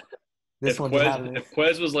spot. This If one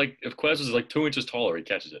Quez was like 2 inches taller, he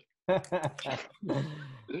catches it.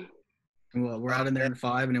 Well, we're out in there in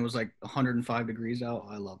 5, and it was like 105 degrees out.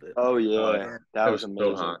 I love it. Oh yeah, that was so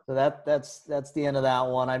amazing. hot. So that's the end of that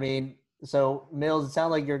one. I mean, so Mills, it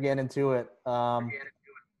sounds like you're getting into it.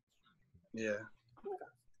 Yeah.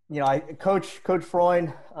 Coach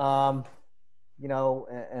Freund, you know,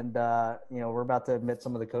 and you know, we're about to admit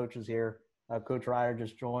some of the coaches here. Coach Ryder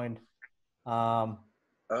just joined.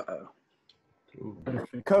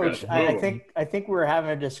 Coach, I think we were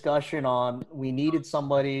having a discussion on we needed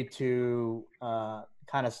somebody to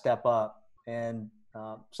kind of step up, and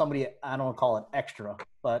somebody, I don't call it extra,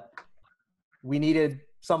 but we needed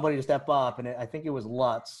somebody to step up, and I think it was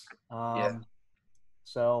Lutz.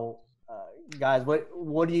 So, guys,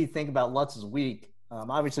 what do you think about Lutz's week?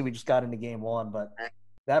 Obviously, we just got into game 1, but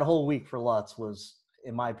that whole week for Lutz was,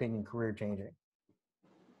 in my opinion, career changing.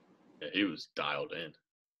 Yeah, he was dialed in.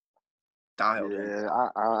 Yeah,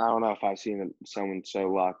 I don't know if I've seen someone so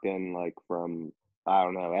locked in, like from, I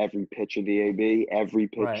don't know, every pitch of the AB, every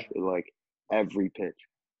pitch, Right. like every pitch,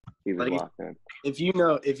 he was Like, locked in. If you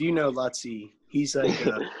know Lutzy, he's like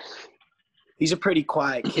he's a pretty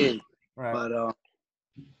quiet kid, Right. but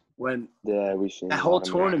when We've seen that whole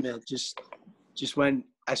tournament just went,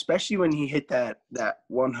 especially when he hit that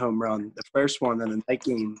one home run, the first one in the night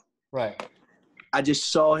game. Right. I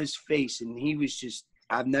just saw his face, and he was just,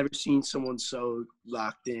 I've never seen someone so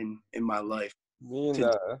locked in my life. Me and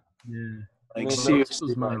Yeah. Like, Well, seriously, This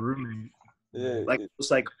was my roommate. yeah, like, it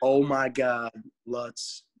was like, oh my God,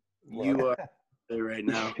 Lutz, you are there right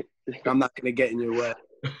now. I'm not gonna get in your way.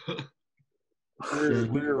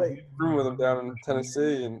 we were rooming with him down in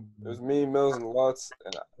Tennessee, and it was me, Mills, and Lutz,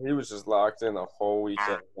 and he was just locked in the whole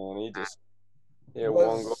weekend, man. He had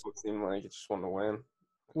one goal. It seemed like he just wanted to win.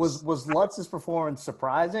 Was Lutz's performance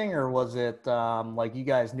surprising, or was it like you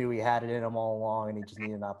guys knew he had it in him all along and he just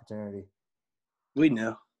needed an opportunity? We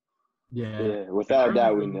knew. Yeah, without a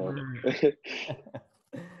doubt, we know.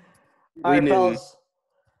 All right, fellas.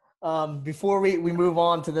 Before we move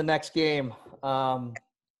on to the next game,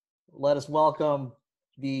 let us welcome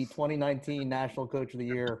the 2019 National Coach of the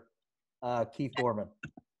Year, Keith Gorman.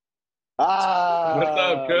 What's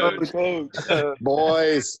up, Coach?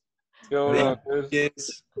 Boys, What's going on, dude?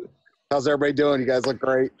 Yes. how's everybody doing? You guys look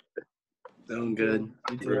great. Doing good.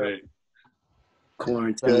 Great.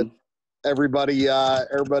 Quarantine. Good. Everybody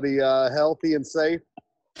healthy and safe?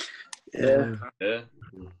 Yeah. Yeah.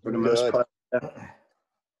 For the most Good.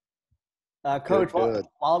 part. Coach, Good.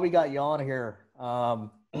 while we got you on here,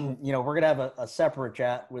 you know, we're gonna have a separate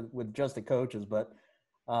chat with just the coaches, but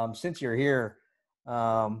since you're here, you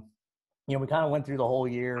know, we kind of went through the whole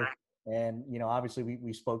year, and you know, obviously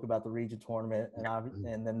we spoke about the region tournament,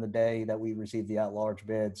 and then the day that we received the at-large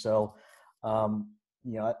bid. So,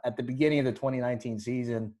 you know, at the beginning of the 2019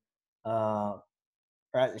 season,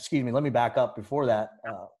 excuse me, let me back up. Before that,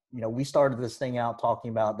 you know, we started this thing out talking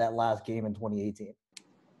about that last game in 2018.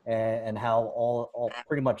 And how all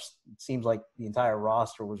pretty much seems like the entire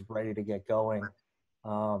roster was ready to get going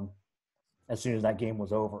as soon as that game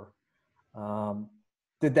was over.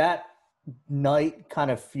 Did that night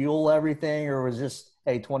kind of fuel everything, or was this,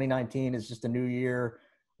 hey, 2019 is just a new year,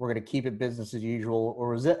 we're going to keep it business as usual, or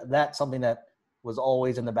was that something that was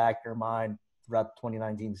always in the back of your mind throughout the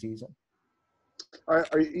 2019 season? Are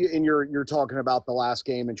you, and you're talking about the last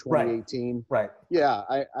game in 2018? Right. Yeah.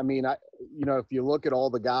 I mean, you know, if you look at all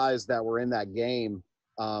the guys that were in that game,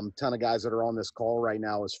 ton of guys that are on this call right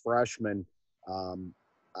now as freshmen,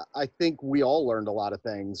 I think we all learned a lot of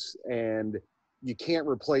things, and you can't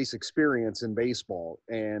replace experience in baseball.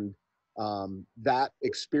 And that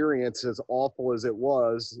experience, as awful as it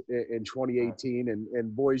was in 2018,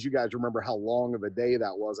 and boys, you guys remember how long of a day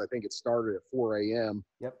that was. I think it started at 4 a.m.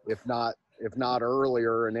 Yep. if not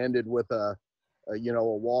earlier, and ended with a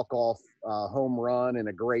walk-off home run and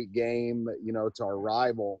a great game, you know, to our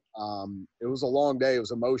rival. It was a long day. It was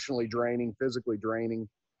emotionally draining, physically draining.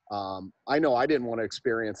 I know I didn't want to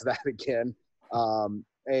experience that again.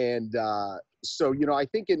 So, you know, I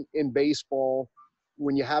think in baseball,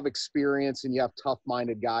 when you have experience and you have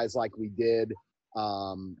tough-minded guys like we did,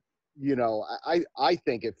 you know, I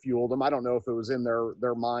think it fueled them. I don't know if it was in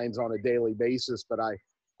their minds on a daily basis, but I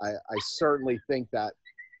certainly think that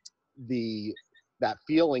that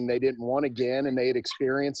feeling they didn't want again, and they had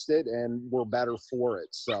experienced it and were better for it.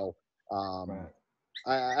 So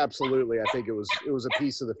I think it was a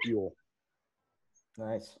piece of the fuel.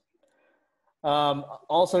 Nice.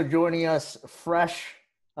 Also joining us freshly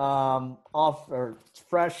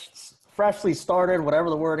started, whatever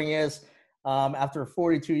the wording is, after a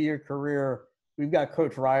 42-year career, we've got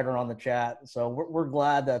Coach Ryder on the chat. So we're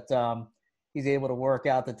glad that he's able to work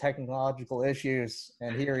out the technological issues,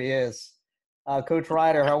 and here he is. Coach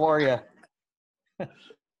Ryder, how are you?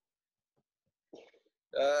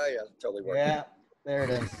 Yeah, totally working. Yeah, there it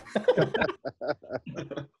is.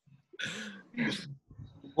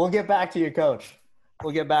 We'll get back to you, Coach.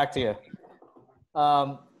 We'll get back to you.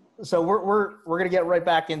 So we're gonna get right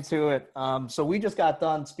back into it. So we just got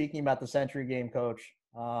done speaking about the Century game, Coach.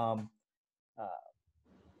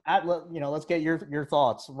 Let's get your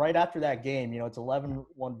thoughts right after that game. It's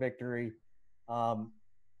 11-1 victory. A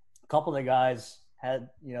couple of the guys had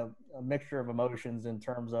a mixture of emotions in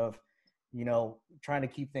terms of trying to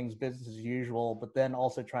keep things business as usual, but then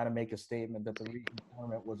also trying to make a statement that the region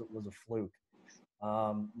tournament was a fluke.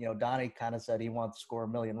 Donnie kind of said he wants to score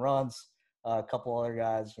 1 million runs. A couple other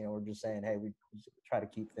guys, were just saying, hey, we try to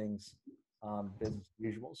keep things business as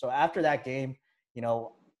usual. So after that game,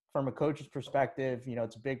 from a coach's perspective,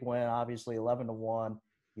 it's a big win, obviously 11-1.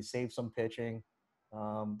 You saved some pitching.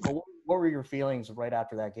 But what were your feelings right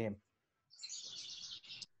after that game?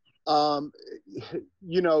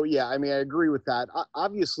 Yeah, I mean, I agree with that.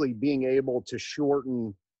 Obviously, being able to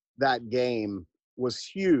shorten that game was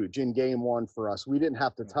huge in game one for us. We didn't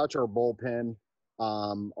have to touch our bullpen.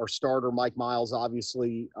 Our starter, Mike Miles,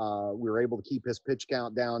 obviously, we were able to keep his pitch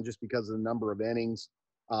count down just because of the number of innings.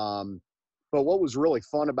 But what was really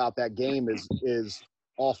fun about that game is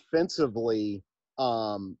offensively,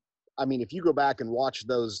 I mean, if you go back and watch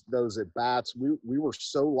those at-bats, we were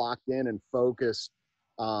so locked in and focused,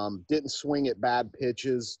 didn't swing at bad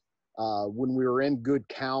pitches. When we were in good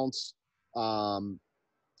counts,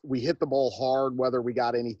 we hit the ball hard, whether we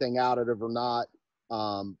got anything out of it or not.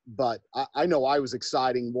 But I know I was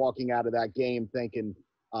excited walking out of that game thinking,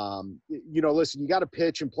 listen, you got to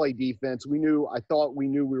pitch and play defense. I thought we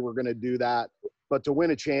knew we were going to do that, but to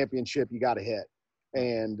win a championship, you got to hit.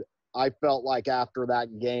 And I felt like after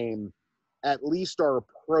that game, at least our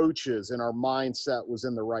approaches and our mindset was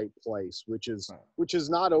in the right place, which is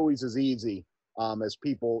not always as easy as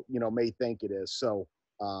people, may think it is. So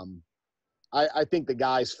I think the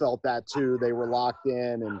guys felt that too. They were locked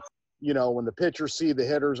in, and, when the pitchers see the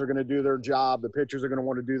hitters are going to do their job, the pitchers are going to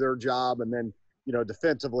want to do their job. And then,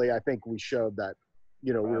 defensively, I think we showed that,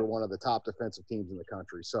 we were one of the top defensive teams in the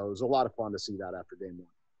country. So it was a lot of fun to see that after game one.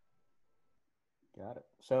 Got it.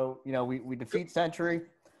 So, we defeat Century.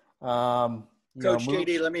 Coach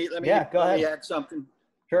JD, let me add something.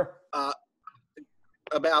 Sure.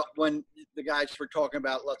 About when the guys were talking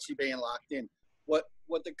about Lutzy being locked in. What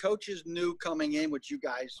the coaches knew coming in, which you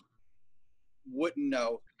guys wouldn't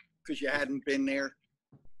know because you hadn't been there,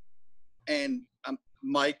 and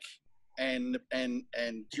Mike and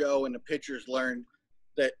Joe and the pitchers learned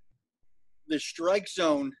that the strike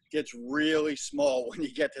zone gets really small when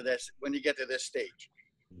you get to this stage.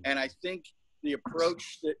 And I think the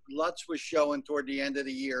approach that Lutz was showing toward the end of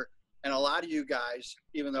the year, and a lot of you guys,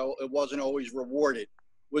 even though it wasn't always rewarded,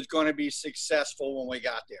 was going to be successful when we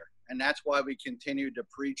got there. And that's why we continued to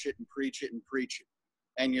preach it and preach it and preach it.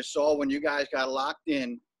 And you saw when you guys got locked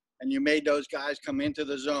in and you made those guys come into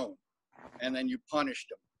the zone and then you punished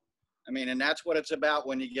them. I mean, and that's what it's about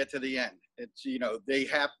when you get to the end. It's,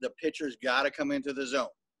 the pitchers got to come into the zone.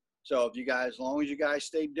 So if you guys, as long as you guys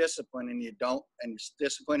stay disciplined and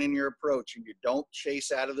disciplined in your approach and you don't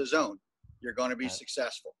chase out of the zone, you're going to be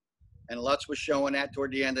successful. And Lutz was showing that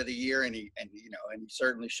toward the end of the year, and he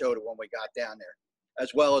certainly showed it when we got down there,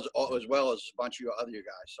 as well as a bunch of other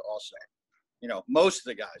guys also. Most of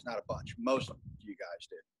the guys, not a bunch, most of you guys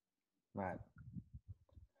did. Right.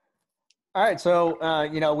 All right, so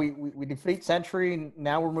we defeat Century.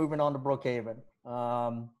 Now we're moving on to Brookhaven.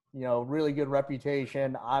 Really good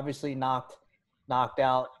reputation. Obviously knocked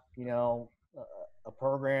out a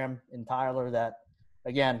program in Tyler that,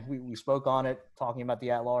 again, we spoke on it, talking about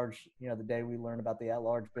the at-large. The day we learned about the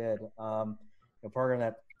at-large bid. A program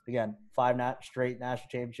that, again, 5 straight national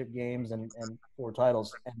championship games and 4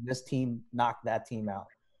 titles, and this team knocked that team out.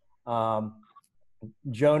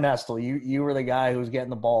 Joe Nestel, you were the guy who was getting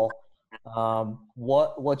the ball.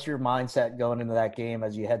 What's your mindset going into that game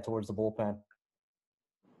as you head towards the bullpen?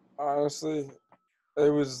 Honestly, it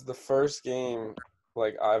was the first game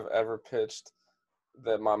I've ever pitched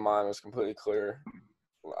that my mind was completely clear.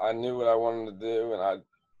 I knew what I wanted to do, and I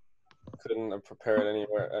couldn't have prepared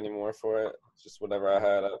anymore for it. Just whatever I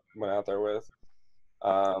had, I went out there with.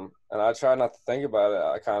 And I tried not to think about it.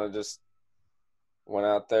 I kind of just went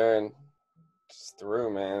out there and just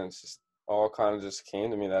threw, man. It's just all kind of just came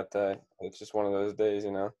to me that day. It's just one of those days,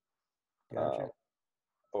 you know. Gotcha.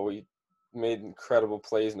 But we made incredible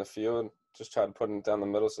plays in the field, just tried to put it down the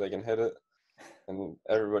middle so they can hit it. And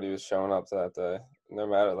everybody was showing up to that day. No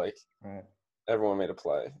matter, like, everyone made a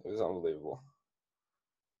play. It was unbelievable.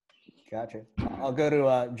 Gotcha. I'll go to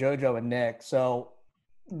JoJo and Nick. So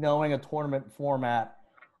knowing a tournament format,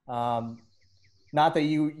 not that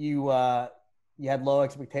you had low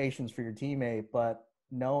expectations for your teammate, but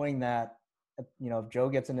knowing that, you know, if Joe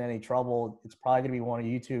gets into any trouble, it's probably going to be one of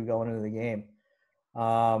you two going into the game.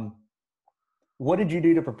 What did you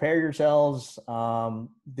do to prepare yourselves?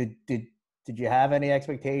 Did you have any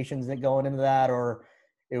expectations that going into that, or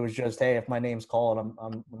it was just, hey, if my name's called, I'm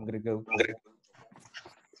going to go?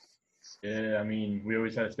 Yeah, I mean, we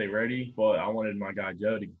always had to stay ready, but I wanted my guy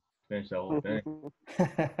Joe to finish the whole thing.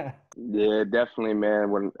 Yeah, definitely,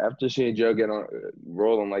 man. After seeing Joe get on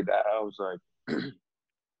rolling like that, I was like,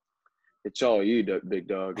 "It's all you, big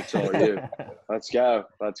dog. It's all you. Let's go.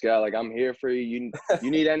 Like, I'm here for you.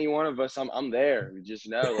 You need any one of us, I'm there. Just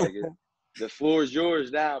know, like, the floor is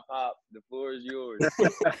yours now, Pop. The floor is yours.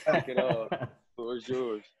 Take it off. The floor is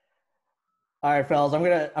yours." All right, fellas, I'm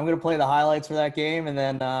gonna play the highlights for that game, and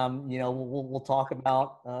then you know, we'll talk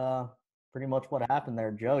about pretty much what happened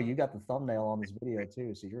there. Joe, you got the thumbnail on this video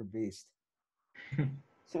too, so you're a beast.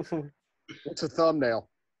 It's a thumbnail.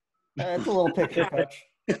 It's a little picture touch.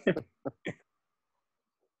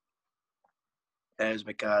 There's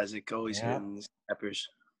McIsaac always hitting the snappers.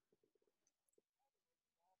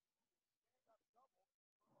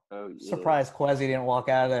 Oh, yeah. Surprised Quezzy didn't walk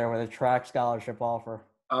out of there with a track scholarship offer.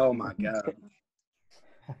 Oh my God.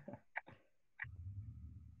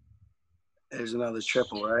 There's another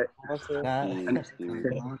triple, right?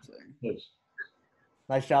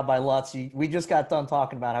 Nice job by Lutz. We just got done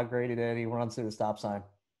talking about how great he did. He runs through the stop sign.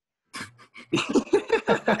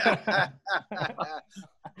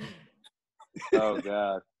 Oh,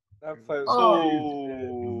 God. That play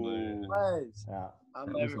was Yeah. I'll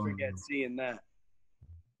never forget seeing that.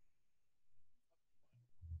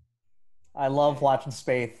 I love watching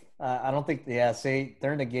Spaeth. I don't think, see,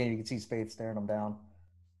 during the game, you can see Spaeth staring him down.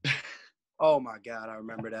 Oh, my God. I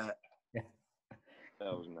remember that. Yeah.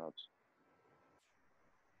 That was nuts.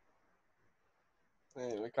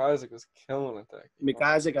 Hey, McIsaac was killing it that game.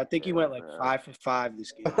 McIsaac, I think he went like 5 for 5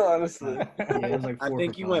 this game. Honestly. Yeah, it was like 4 I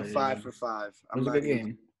think for he 5, went 5 for 5. It was a good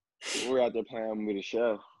game. We're out there playing with a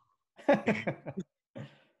show.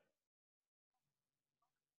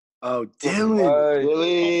 Oh, Dylan.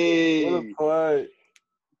 Billy. What a play.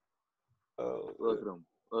 Oh, look at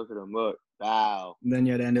him. Look. Wow. And then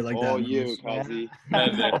you had to end it like that. All you, Cuzzy.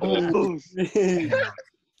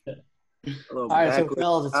 All right, so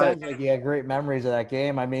fellas, it sounds like you had great memories of that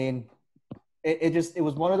game. I mean, it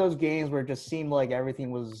was one of those games where it just seemed like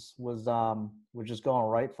everything was just going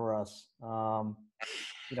right for us. You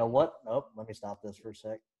know what? Oh, let me stop this for a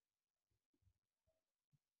sec.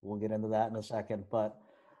 We'll get into that in a second, but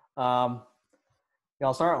I'll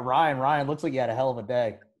start with Ryan. Ryan, looks like you had a hell of a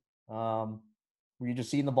day. Were you just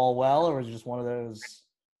seeing the ball well, or was it just one of those?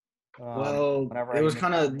 Well, it was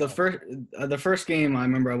kind of the first game. I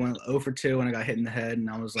remember I went 0 for 2 and I got hit in the head, and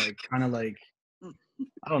I was like, kind of like,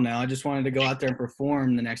 I don't know. I just wanted to go out there and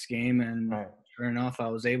perform the next game, and sure enough, I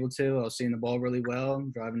was able to. I was seeing the ball really well,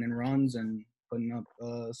 driving in runs and putting up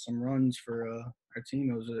some runs for our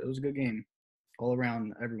team. It was a good game, all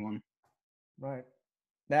around everyone. Right.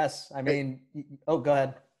 Ness, I mean, go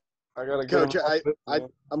ahead. I gotta Coach,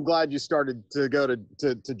 I'm glad you started to go to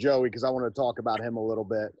Joey because I want to talk about him a little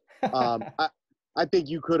bit. I think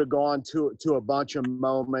you could have gone to a bunch of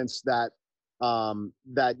moments that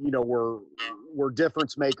you know were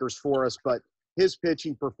difference makers for us, but his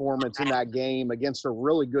pitching performance in that game against a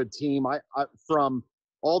really good team, I from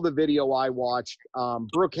all the video I watched,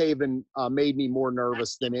 Brookhaven made me more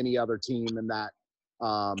nervous than any other team in that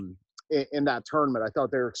tournament. I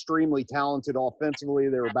thought they were extremely talented offensively.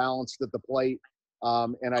 They were balanced at the plate,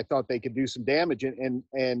 and I thought they could do some damage.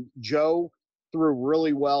 And Joe threw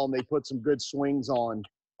really well, and they put some good swings on.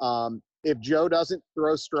 If Joe doesn't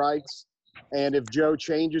throw strikes, and if Joe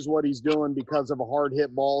changes what he's doing because of a hard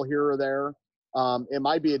hit ball here or there, it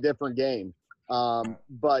might be a different game.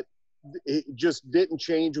 But it just didn't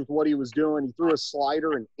change with what he was doing. He threw a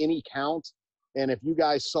slider in any count, and if you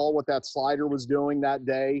guys saw what that slider was doing that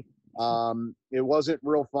day, it wasn't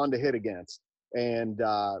real fun to hit against. And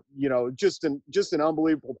you know, just an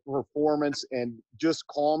unbelievable performance, and just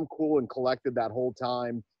calm, cool, and collected that whole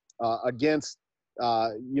time against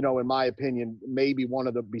you know, in my opinion, maybe one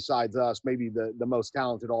of the, besides us, maybe the most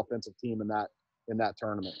talented offensive team in that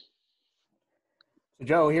tournament. So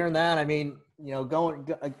Joe, hearing that, I mean, you know,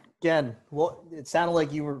 again, well, it sounded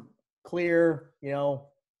like you were clear,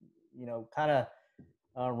 kind of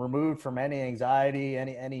removed from any anxiety,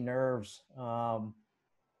 any nerves. What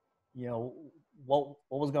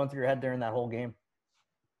was going through your head during that whole game?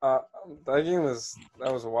 That game was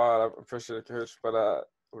wild. I appreciate it, Coach. But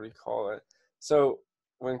what do you call it? So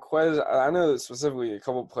when Quez, I know specifically a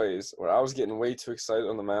couple plays where I was getting way too excited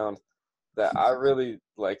on the mound that I really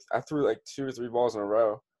I threw like 2 or 3 balls in a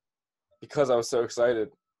row because I was so excited,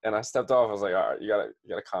 and I stepped off. I was like, all right, you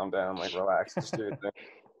gotta calm down, like relax, just do your thing.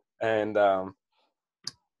 And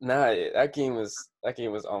that game was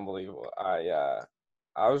unbelievable. I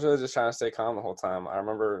was really just trying to stay calm the whole time. I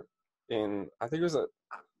remember I think it was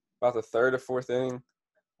about the 3rd or 4th inning,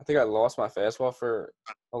 I think I lost my fastball for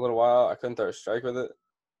a little while. I couldn't throw a strike with it,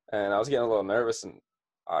 and I was getting a little nervous. And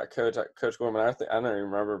Coach Gorman, I don't even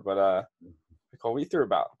remember, but we threw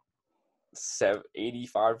about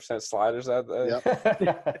 85% sliders that day.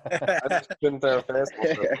 I just couldn't throw a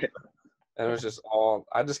fastball, and it was just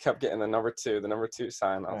I just kept getting the number two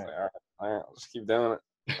sign. I was like, all right, I'll just keep doing it,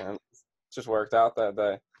 and it just worked out that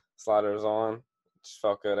day. Slider was on, just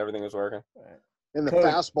felt good. Everything was working. And the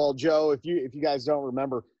fastball, Joe, if you guys don't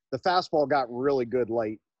remember, the fastball got really good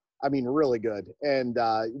late. I mean, really good. And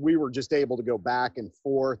we were just able to go back and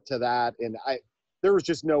forth to that. And there was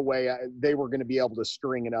just no way they were going to be able to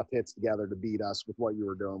string enough hits together to beat us with what you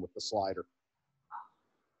were doing with the slider.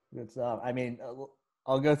 Good stuff. I mean,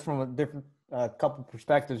 I'll go from a different couple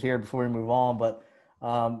perspectives here before we move on. But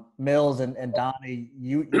Mills and Donnie,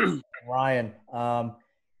 you Ryan,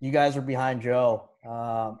 you guys are behind Joe.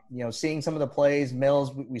 Seeing some of the plays,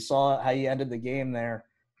 Mills, we saw how you ended the game there.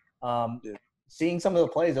 Seeing some of the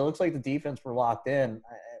plays, it looks like the defense were locked in.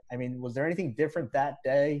 I mean, was there anything different that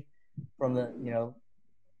day from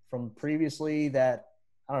from previously that,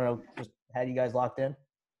 I don't know, just had you guys locked in?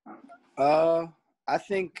 I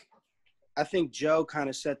think Joe kind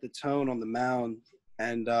of set the tone on the mound,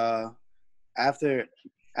 and after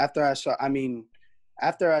I saw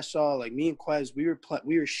like me and Quez,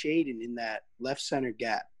 we were shading in that left center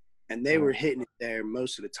gap, and they were hitting it there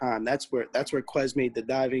most of the time. That's where Quez made the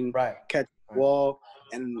diving catch the wall,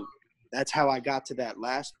 and that's how I got to that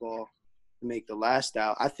last ball to make the last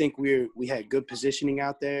out. I think we had good positioning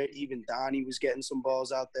out there. Even Donnie was getting some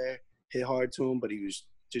balls out there, hit hard to him, but he was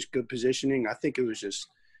just good positioning. I think it was just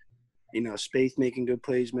Spaeth making good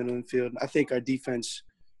plays, middle infield. I think our defense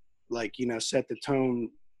set the tone.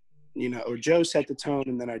 Or Joe set the tone,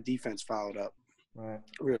 and then our defense followed up. Right.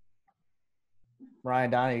 Really.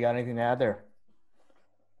 Ryan, Donnie, you got anything to add there?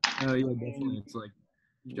 Oh, yeah, definitely. It's like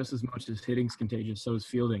just as much as hitting's contagious, so is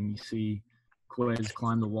fielding. You see Quez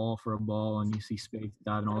climb the wall for a ball, and you see Spaeth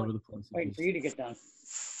diving all over the place. Waiting for you to get done.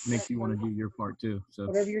 Makes you want to do your part, too. So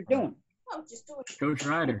whatever you're doing. Coach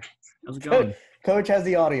Ryder, how's it going? Coach has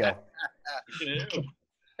the audio.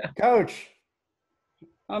 Coach.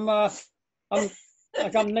 I'm not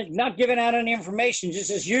giving out any information,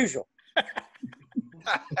 just as usual.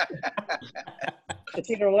 It's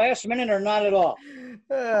either last minute or not at all.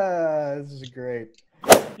 This is great.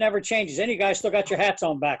 Never changes. And you guys still got your hats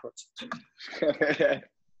on backwards.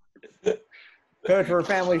 Coach, we're a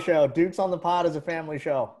family show. Dukes on the Pod is a family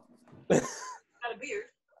show. Got a beard.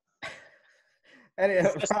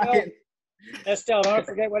 Nestel, don't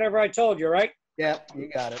forget whatever I told you, right? Yeah, you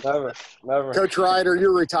got it. Never. Coach Ryder,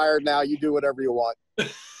 you're retired now. You do whatever you want.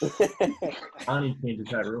 Donnie changed his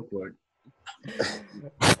hat real quick.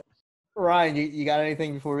 Ryan, you got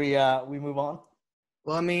anything before we move on?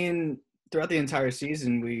 Well, I mean, throughout the entire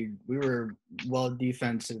season, we were well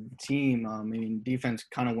defensive team. I mean, defense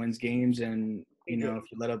kind of wins games, and if you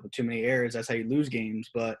let up too many errors, that's how you lose games.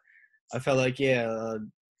 But I felt like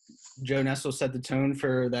Joe Nestel set the tone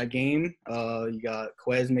for that game. You got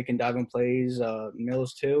Quez making diving plays,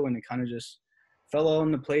 Mills too, and it kind of just fell all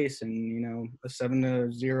into place. And a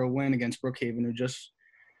 7-0 win against Brookhaven, who just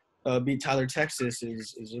beat Tyler, Texas,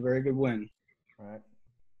 is a very good win. Right.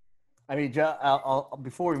 I mean, Joe,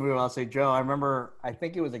 before we move on, I'll say, Joe, I remember, I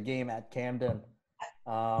think it was a game at Camden.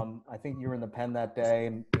 I think you were in the pen that day,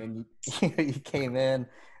 and you came in,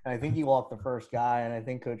 and I think you walked the first guy, and I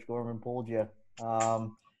think Coach Gorman pulled you.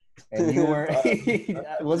 And you were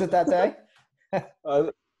was it that day? I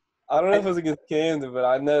don't know if it was against Camden, but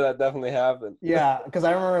I know that definitely happened. Yeah, because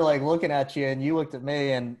I remember looking at you, and you looked at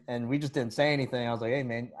me, and we just didn't say anything. I was like, hey,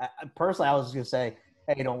 man, personally, I was just going to say,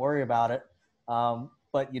 hey, don't worry about it.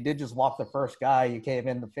 But you did just walk the first guy. You came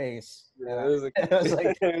in the face. Yeah, it was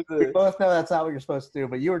we both know that's not what you're supposed to do,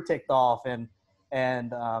 but you were ticked off. And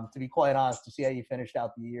to be quite honest, to see how you finished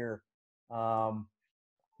out the year, I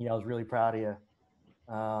was really proud of you.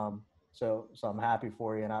 So I'm happy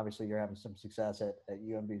for you, and obviously you're having some success at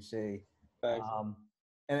UMBC. Thanks.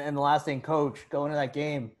 And the last thing, Coach, going into that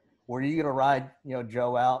game, were you going to ride,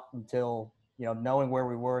 Joe out until, knowing where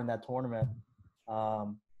we were in that tournament?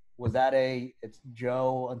 Was that it's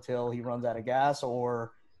Joe until he runs out of gas,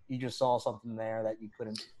 or you just saw something there that you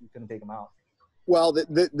couldn't take him out? Well,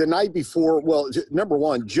 the night before, number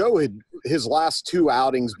one, Joe his last 2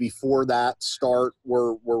 outings before that start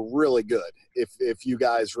were really good. If you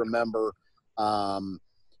guys remember,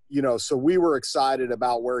 so we were excited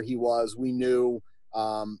about where he was. We knew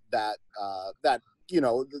that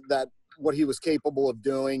what he was capable of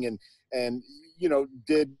doing, and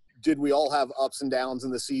did we all have ups and downs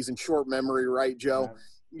in the season? Short memory, right, Joe?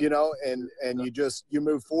 And you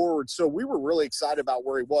move forward. So we were really excited about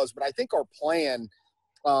where he was. But I think our plan,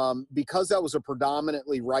 because that was a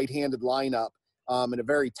predominantly right-handed lineup and a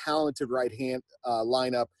very talented right-hand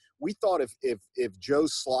lineup, we thought if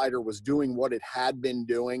Joe's slider was doing what it had been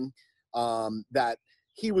doing, that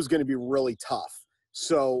he was going to be really tough.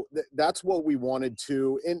 So that's what we wanted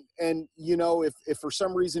to. And if for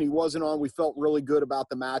some reason he wasn't on, we felt really good about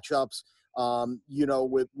the matchups,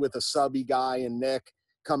 with a subby guy and Nick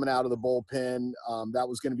coming out of the bullpen. That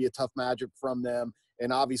was going to be a tough matchup from them.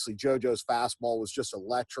 And obviously JoJo's fastball was just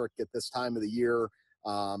electric at this time of the year.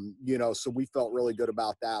 So we felt really good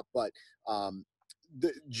about that. But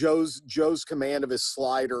Joe's command of his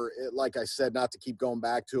slider, like I said, not to keep going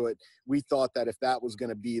back to it, we thought that if that was going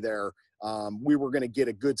to be there, we were going to get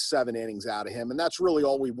a good 7 innings out of him. And that's really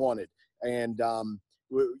all we wanted. And,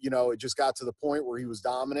 it just got to the point where he was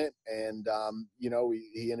dominant, and,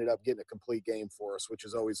 he ended up getting a complete game for us, which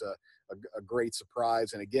is always a great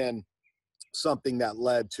surprise. And again, something that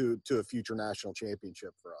led to a future national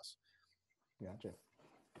championship for us. Gotcha.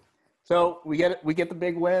 So we get the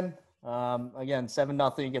big win. Again,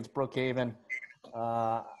 7-0 against Brookhaven.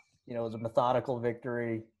 It was a methodical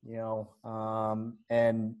victory,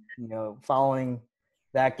 and, following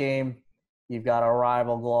that game, you've got our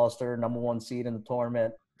rival Gloucester, number 1 seed in the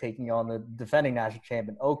tournament, taking on the defending national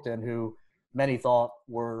champion Oakton, who many thought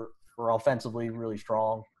were offensively really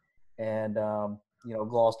strong, and,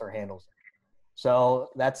 Gloucester handles it. So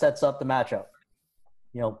that sets up the matchup.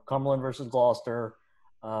 Cumberland versus Gloucester.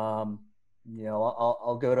 I'll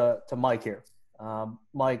go to Mike here.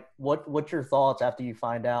 Mike, what's your thoughts after you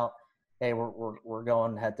find out, hey, we're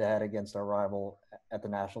going head to head against our rival at the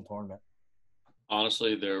national tournament?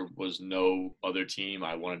 Honestly, there was no other team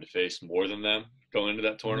I wanted to face more than them going into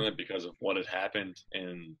that tournament because of what had happened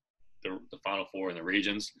in the Final Four in the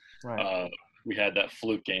regions. Right. We had that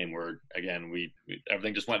fluke game where, again, we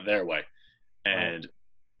everything just went their way. And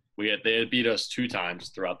they had beat us 2 times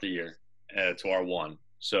throughout the year to our 1.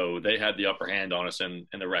 So they had the upper hand on us in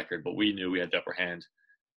the record, but we knew we had the upper hand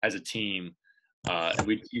as a team. And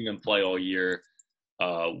we'd seen them play all year.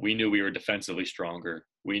 We knew we were defensively stronger.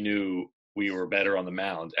 We knew we were better on the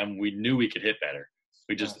mound, and we knew we could hit better.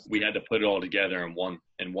 We had to put it all together in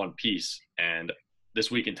one piece. And this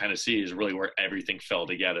week in Tennessee is really where everything fell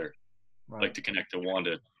together, like to connect to one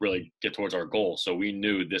to really get towards our goal. So we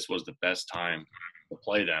knew this was the best time to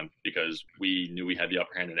play them because we knew we had the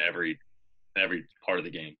upper hand in every part of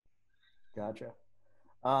the game. Gotcha.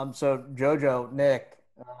 So JoJo, Nick,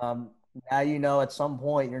 now at some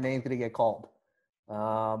point your name's going to get called.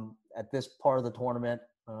 At this part of the tournament,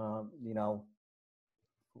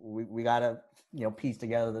 we got to piece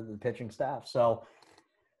together the pitching staff. So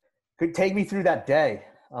could take me through that day.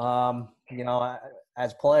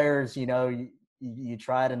 As players, you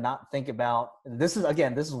try to not think about – this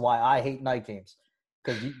is why I hate night games,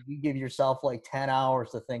 because you give yourself like 10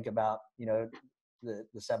 hours to think about, the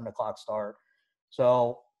 7 o'clock start.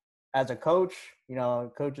 So as a coach,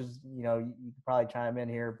 coaches, you can probably chime in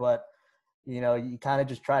here, but, you kind of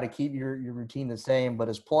just try to keep your routine the same. But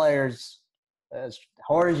as players, as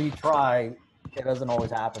hard as you try, it doesn't always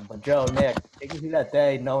happen. But Joe, Nick, take me through that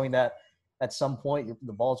day knowing that at some point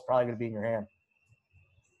the ball's probably going to be in your hand.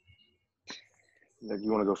 Nick,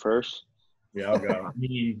 you want to go first? Yeah, I'll go.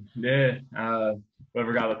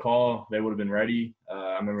 Whoever got the call, they would have been ready.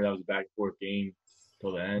 I remember that was a back-and-forth game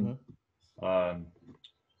till the end.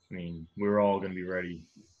 We were all going to be ready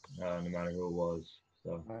no matter who it was.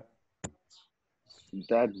 So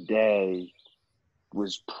that day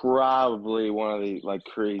was probably one of the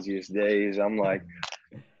craziest days.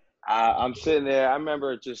 I'm sitting there. I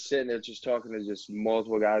remember just sitting there, just talking to just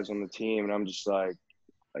multiple guys on the team, and I'm just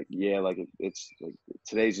it's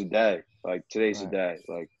today's the day. Today's the day.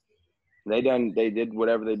 They did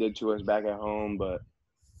whatever they did to us back at home, but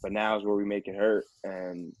now is where we make it hurt.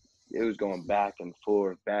 And it was going back and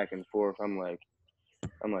forth. I'm like,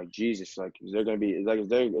 I'm like, Jesus, like, is there gonna be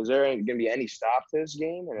any stop to this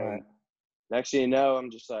game? And then next thing you know,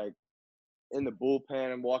 I'm just like in the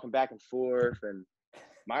bullpen. I'm walking back and forth, and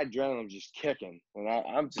my adrenaline's just kicking. And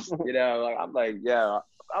I'm just, like, I'm like, yeah,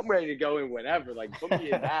 I'm ready to go in whenever. Like, put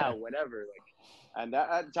me in now, whenever. Like, and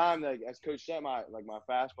at the time, like, as Coach said, my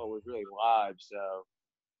fastball was really live, so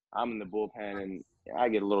I'm in the bullpen, and I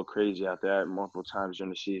get a little crazy out there multiple times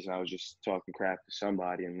during the season. I was just talking crap to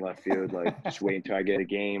somebody in left field, like, just wait until I get a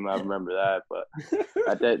game. I remember that, but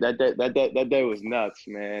that day was nuts,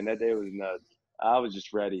 man. That day was nuts. I was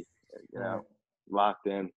just ready, locked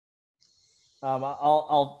in.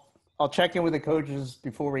 I'll check in with the coaches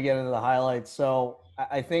before we get into the highlights. So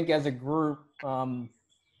I think as a group,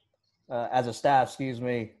 as a staff, excuse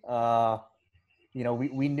me,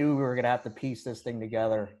 we knew we were going to have to piece this thing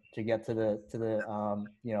together to get to the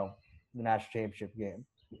the national championship game.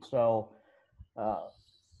 So,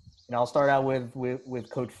 I'll start out with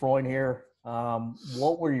Coach Freund here.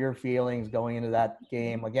 What were your feelings going into that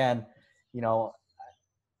game? Again,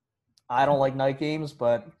 I don't like night games,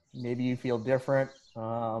 but maybe you feel different.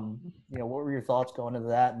 What were your thoughts going into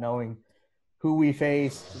that, knowing who we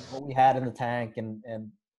faced, what we had in the tank,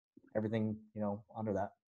 and everything, under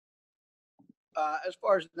that? As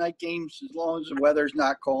far as night games, as long as the weather's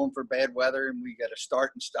not calling for bad weather and we got to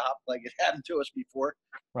start and stop like it happened to us before,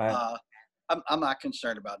 right. I'm not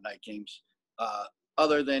concerned about night games,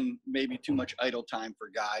 other than maybe too much idle time for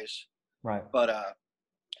guys. Right. But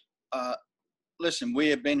listen, we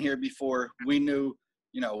had been here before. We knew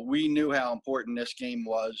how important this game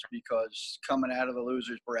was because coming out of the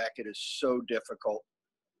losers bracket is so difficult.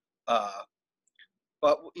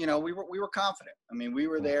 But we were confident. I mean, we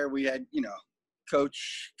were there. We had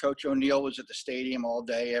Coach O'Neill was at the stadium all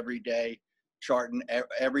day, every day, charting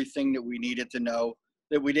everything that we needed to know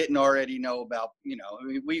that we didn't already know about. We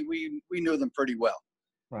knew them pretty well.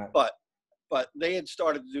 Right. But they had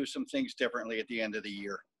started to do some things differently at the end of the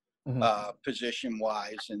year, position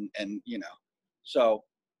wise, and so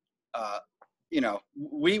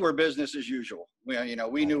we were business as usual.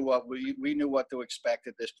 We knew what to expect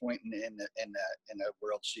at this point in the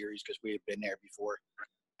World Series because we had been there before.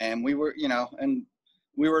 And we were, and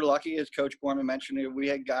we were lucky, as Coach Gorman mentioned, we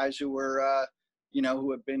had guys who were,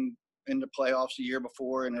 who had been in the playoffs the year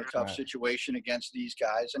before in a tough situation against these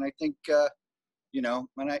guys. And I think,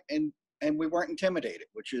 and we weren't intimidated,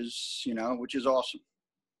 which is awesome.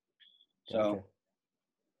 So, gotcha.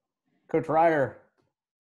 Coach Ryder,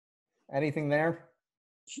 anything there?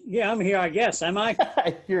 Yeah, I'm here, I guess. Am I?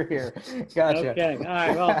 You're here. Gotcha. Okay. All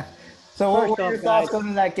right. Well, so what were your thoughts going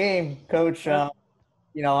into that game, Coach?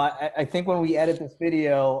 I think when we edit this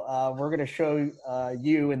video, we're going to show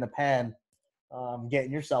you in the pen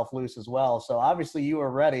getting yourself loose as well. So obviously you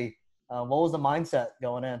were ready. What was the mindset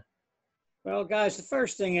going in? Well, guys, the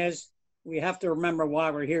first thing is we have to remember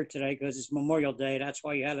why we're here today because it's Memorial Day. That's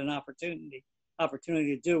why you had an opportunity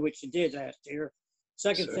to do what you did last year.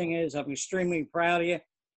 Second thing is I'm extremely proud of you.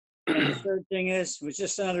 And the third thing is it was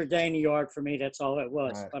just another day in the yard for me. That's all it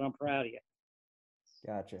was. But I'm proud of you.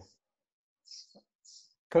 Gotcha.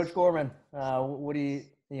 Coach Gorman, what do you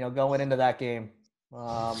going into that game?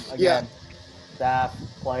 Again, staff,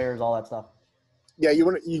 players, all that stuff. Yeah,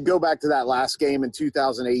 you go back to that last game in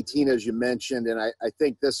 2018, as you mentioned, and I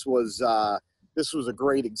think this was a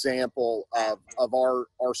great example of our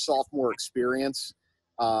sophomore experience,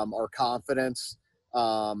 our confidence,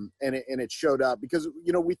 and it showed up because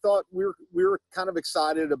we thought we were kind of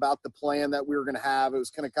excited about the plan that we were going to have. It was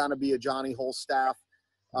going to kind of be a Johnny Holstaff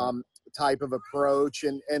type of approach,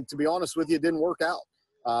 and to be honest with you, it didn't work out.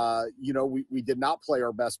 We did not play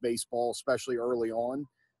our best baseball, especially early on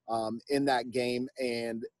in that game,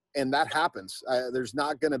 and that happens. There's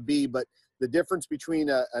not going to be, but the difference between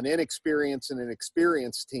an inexperienced and an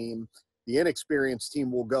experienced team, the inexperienced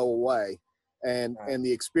team will go away, and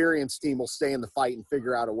the experienced team will stay in the fight and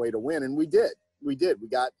figure out a way to win. And we did. We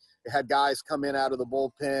had guys come in out of the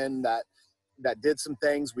bullpen that did some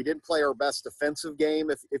things. We didn't play our best defensive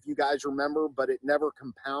game, if you guys remember, but it never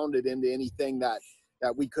compounded into anything that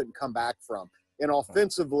we couldn't come back from. And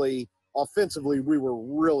offensively, we were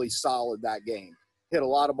really solid that game. Hit a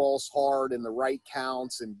lot of balls hard in the right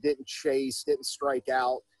counts and didn't chase, didn't strike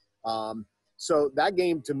out. So that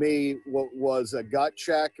game to me was a gut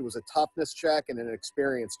check. It was a toughness check and an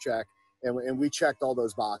experience check. And we checked all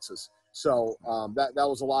those boxes. So that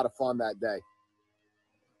was a lot of fun that day.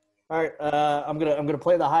 All right, I'm gonna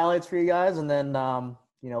play the highlights for you guys, and then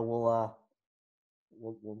we'll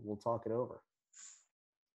talk it over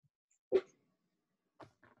if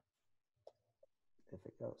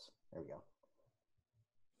it goes. There we go.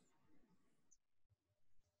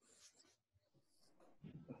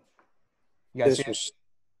 You guys see it?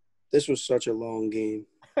 This was such a long game.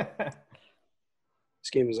 This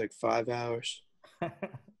game was like 5 hours.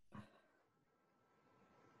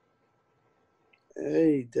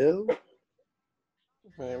 Hey, Dill.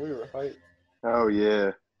 Man, we were hyped. Oh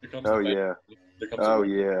yeah. Oh yeah. Oh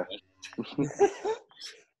yeah.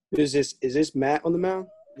 Is this Matt on the mound?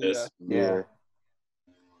 Yes. Yeah.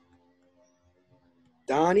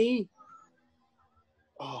 Donnie.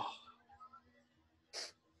 Oh.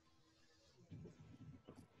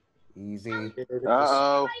 Easy.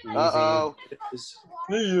 Uh-oh. Uh-oh. See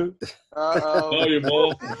you. Uh-oh. Oh, you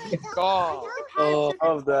ball. Oh,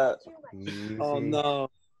 Love that. Easy. oh no.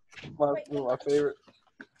 My favorite.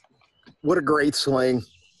 What a great swing.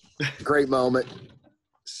 Great moment.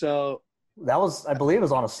 So That was, I believe, it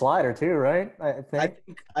was on a slider too, right?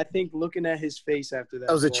 I think looking at his face after that.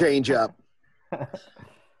 That was a ball- change-up.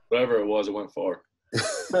 Whatever it was, it went far.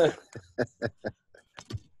 Like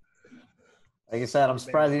I said, I'm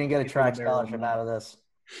surprised he didn't get a track scholarship out of this.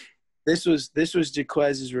 This was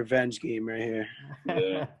Jaquez's revenge game right here.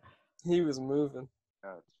 Yeah. He was moving.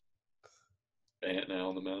 Ant now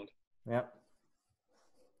on the mound. Yep.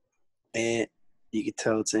 Ant. You can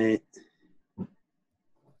tell it's Ant.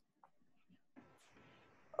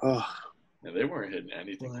 Oh. Yeah, they weren't hitting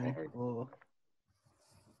anything hard.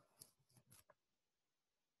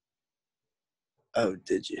 Oh,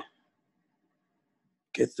 did you?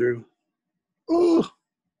 Get through. Oh.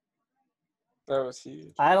 That was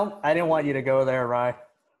huge. I didn't want you to go there, Rye.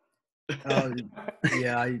 Oh,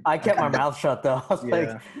 yeah. I kept my mouth shut though. I was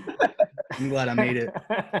Yeah. I'm glad I made it.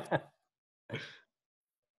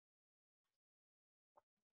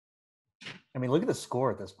 I mean, look at the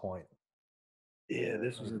score at this point. Yeah,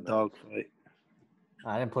 this was a dogfight.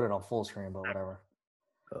 I didn't put it on full screen, but whatever.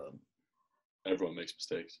 Everyone makes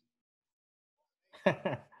mistakes.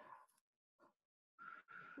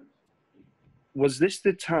 Was this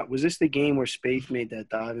the time? Was this the game where Spaeth made that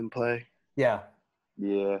diving play? Yeah.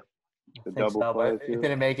 Yeah. I The think double so, play but it too.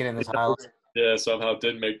 didn't make it in this highlight. Yeah, somehow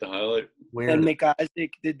didn't make the highlight. Weird. And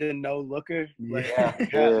McIsaac did the no looker. Like, Yeah.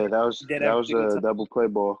 Yeah, that was Did a everything double play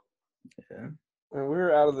ball. And we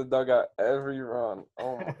were out of the dugout every run.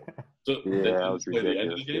 Oh my. So Yeah, they that was play the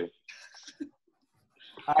end of ridiculous. the game? Too.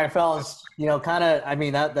 All right, fellas, kind of, I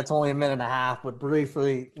mean, that's only a minute and a half, but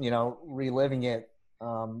briefly, reliving it.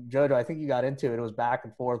 Jojo, I think you got into it. It was back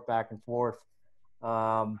and forth.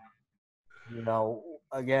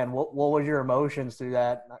 Again, what was your emotions through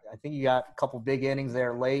that? I think you got a couple big innings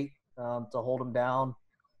there late to hold them down.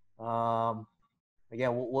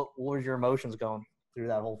 Again, what was your emotions going through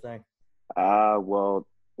that whole thing? Well,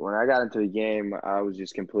 when I got into the game, I was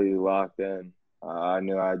just completely locked in. I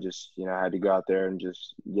knew I just, had to go out there and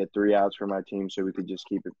just get 3 outs for my team so we could just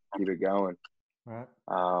keep it going. All right.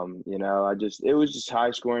 It was just high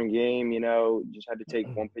scoring game, just had to take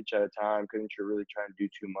one pitch at a time. Couldn't really try to do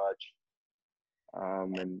too much.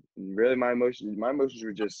 And really my emotions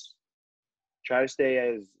were just try to stay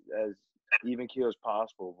as even keel as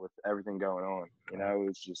possible with everything going on. It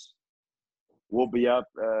was just, we'll be up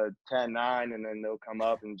 10-9 and then they'll come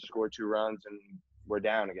up and score 2 runs and we're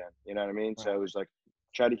down again. You know what I mean? So it was like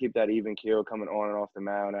try to keep that even keel coming on and off the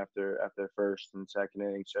mound after first and second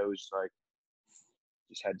inning. So it was like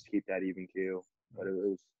just had to keep that even keel. But it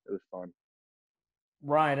was fun.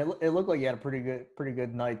 Ryan, it looked like you had a pretty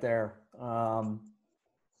good night there.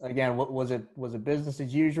 Again, what was it business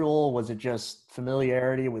as usual? Was it just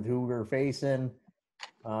familiarity with who we were facing?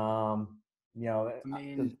 The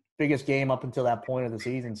biggest game up until that point of the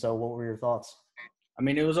season. So what were your thoughts? I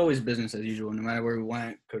mean, it was always business as usual. No matter where we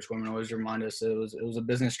went, Coach Gorman always reminded us it was a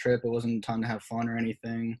business trip. It wasn't time to have fun or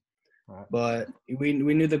anything. Right. But we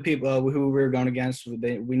knew the people who we were going against. We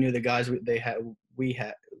knew the guys they had.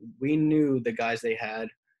 We knew the guys they had.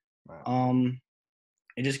 Right.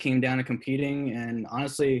 It just came down to competing. And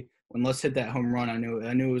honestly, when Les hit that home run, I knew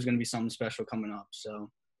it was going to be something special coming up. So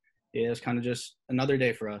yeah, it was kind of just another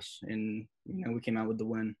day for us, and we came out with the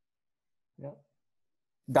win. Yeah.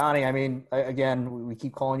 Donnie, I mean, again, we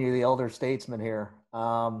keep calling you the elder statesman here.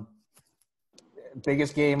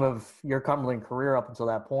 Biggest game of your Cumberland career up until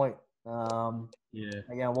that point. Yeah.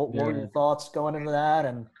 Again, what were your thoughts going into that?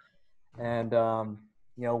 And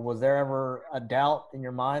was there ever a doubt in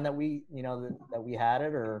your mind that we had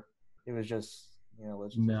it, or it was just,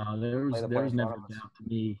 let's just No, there was never a doubt to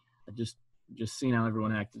me. I just seeing how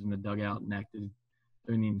everyone acted in the dugout and acted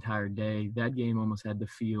during the entire day. That game almost had the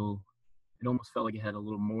feel. It almost felt like it had a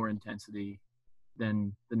little more intensity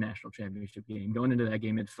than the national championship game. Going into that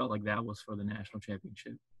game, it felt like that was for the national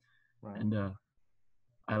championship. Right. And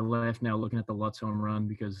I laugh now looking at the Lutz home run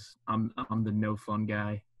because I'm the no fun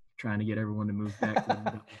guy trying to get everyone to move back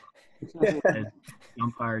to the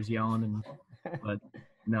umpires yelling, but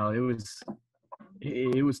no, it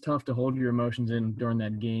was tough to hold your emotions in during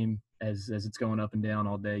that game as it's going up and down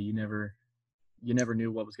all day. You never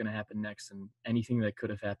knew what was going to happen next, and anything that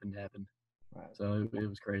could have happened happened. Right. So it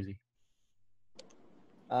was crazy.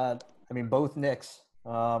 I mean, both Knicks.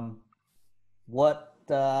 What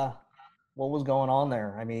was going on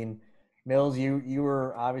there? I mean, Mills, you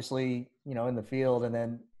were obviously, in the field, and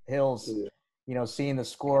then Hills, seeing the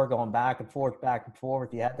score going back and forth.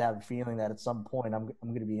 You had to have a feeling that at some point I'm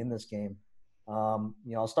going to be in this game.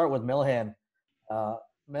 I'll start with Milhan.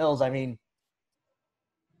 Mills, I mean,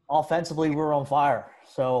 offensively we're on fire.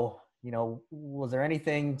 So, was there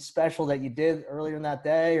anything special that you did earlier in that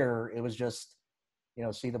day, or it was just,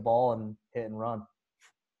 see the ball and hit and run?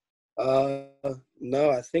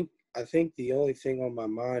 No, I think the only thing on my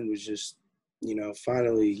mind was just,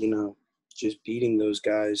 finally, just beating those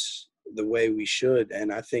guys the way we should.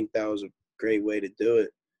 And I think that was a great way to do it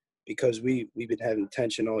because we've been having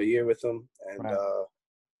tension all year with them. And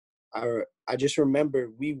right. I just remember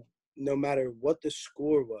no matter what the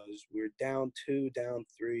score was, we were down 2, down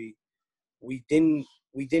 3. We didn't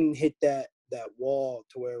hit that wall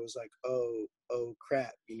to where it was like, oh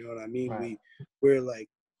crap, you know what I mean? Right. We're like,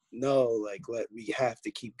 no, like we have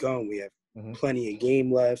to keep going. We have plenty of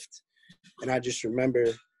game left. And I just remember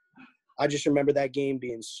that game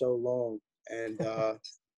being so long, and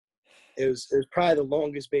it was probably the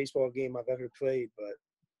longest baseball game I've ever played,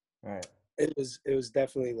 but right. It was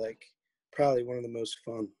definitely like probably one of the most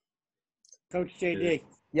fun. Coach JD.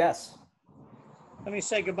 Yes. Let me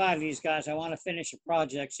say goodbye to these guys. I want to finish a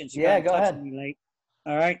project since you got in touch with me late.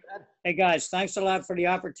 All right. Hey, guys, thanks a lot for the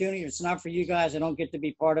opportunity. If it's not for you guys, I don't get to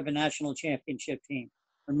be part of a national championship team.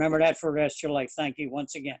 Remember that for the rest of your life. Thank you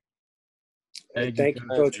once again. Hey, thank you,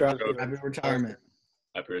 Coach Ryder. Happy retirement.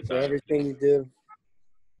 Happy retirement. For everything you do.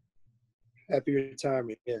 Happy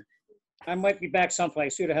retirement, yeah. I might be back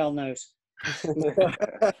someplace. Who the hell knows?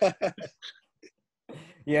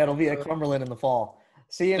 Yeah, it'll be at Cumberland in the fall.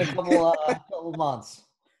 See you in a couple months.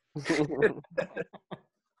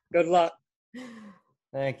 Good luck.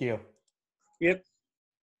 Thank you. Yep.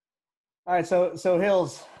 All right, so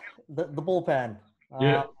Hills, the bullpen.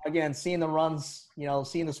 Yeah. Again, seeing the runs,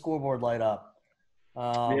 seeing the scoreboard light up.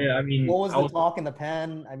 Yeah, I mean, what was the talk in the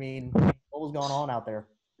pen? I mean, what was going on out there?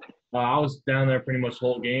 I was down there pretty much the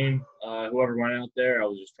whole game. Whoever went out there, I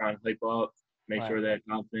was just trying to hype up, make sure they had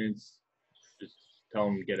confidence, just tell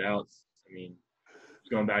them to get out. I mean, it was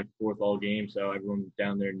going back and forth all game, so everyone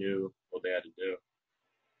down there knew what they had to do.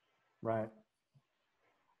 Right.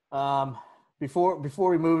 Before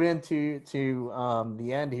we move into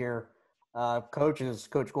the end here, coaches,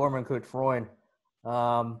 Coach Gorman, Coach Freund.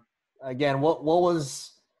 Again, what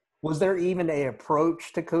was there even a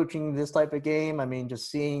approach to coaching this type of game? I mean, just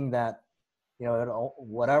seeing that,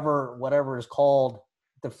 whatever is called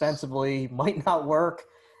defensively might not work,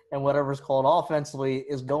 and whatever is called offensively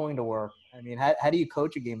is going to work. I mean, how do you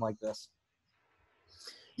coach a game like this?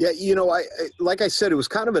 Yeah, I like I said, it was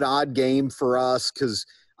kind of an odd game for us because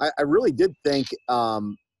I really did think,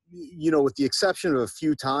 with the exception of a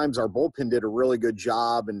few times, our bullpen did a really good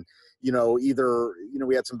job. And, either,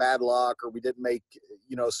 we had some bad luck or we didn't make,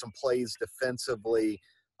 some plays defensively.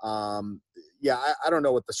 I don't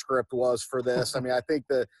know what the script was for this. I mean, I think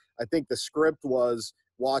the script was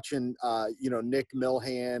watching, Nick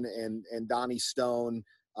Milhan and Donnie Stone,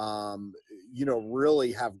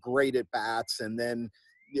 really have great at-bats. And then,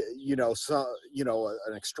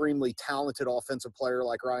 an extremely talented offensive player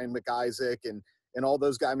like Ryan McIsaac and all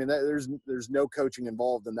those guys. I mean, there's no coaching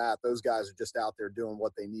involved in that. Those guys are just out there doing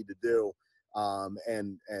what they need to do,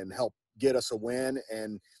 and help get us a win.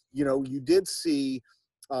 And, you did see,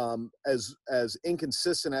 as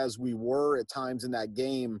inconsistent as we were at times in that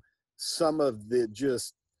game, some of the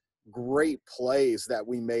just great plays that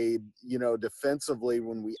we made, defensively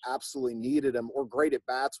when we absolutely needed them, or great at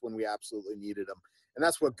bats when we absolutely needed them. And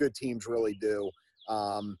that's what good teams really do.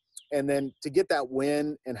 And then to get that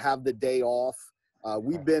win and have the day off,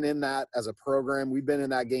 we've been in that as a program. We've been in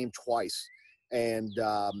that game twice, and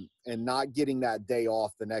not getting that day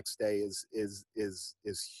off the next day is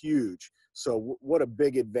huge. So what a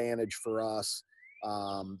big advantage for us.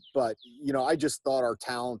 But I just thought our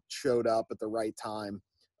talent showed up at the right time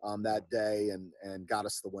that day and got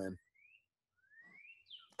us the win.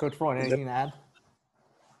 Coach Freund, anything to add?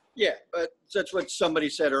 Yeah, but that's what somebody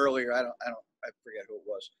said earlier. I forget who it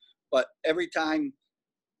was, but every time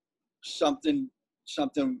something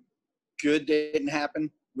good didn't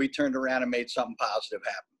happen, we turned around and made something positive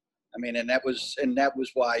happen. I mean, and that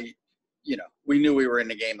was why, we knew we were in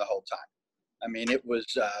the game the whole time. I mean, it was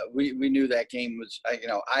we knew that game was.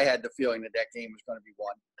 I had the feeling that game was going to be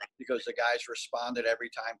won because the guys responded every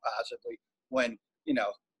time positively when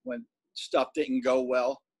when stuff didn't go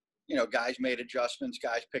well. Guys made adjustments.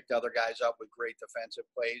 Guys picked other guys up with great defensive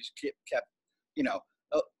plays. Kept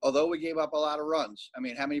although we gave up a lot of runs. I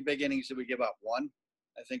mean, how many big innings did we give up? One.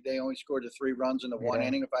 I think they only scored the 3 runs in the one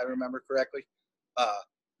inning, if I remember correctly.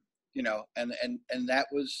 And that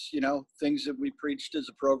was, things that we preached as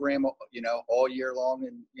a program, all year long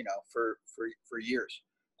and, for years.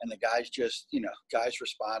 And the guys just, guys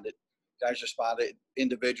responded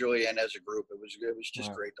individually and as a group. It was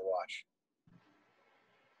just great to watch.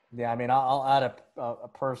 Yeah. I mean, I'll add a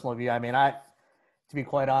personal view. I mean, to be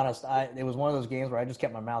quite honest, it was one of those games where I just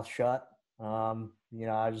kept my mouth shut.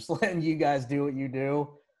 I was just letting you guys do what you do.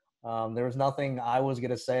 There was nothing I was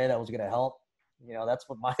going to say that was going to help. That's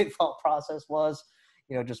what my thought process was.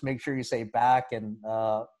 Just make sure you say back and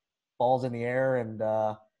balls in the air and,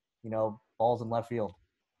 balls in left field.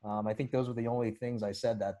 I think those were the only things I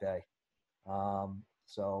said that day.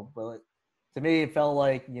 But to me, it felt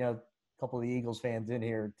like, a couple of the Eagles fans in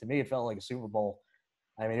here, to me, it felt like a Super Bowl.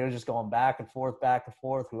 I mean, it was just going back and forth.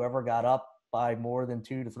 Whoever got up by more than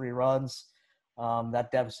 2 to 3 runs, that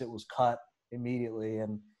deficit was cut immediately.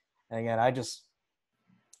 And again, I just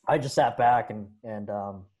sat back and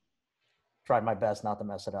tried my best not to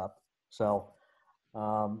mess it up. So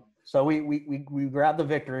we grabbed the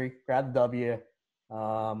victory, grabbed the W.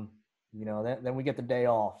 Then we get the day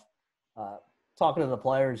off. Talking to the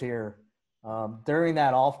players here, during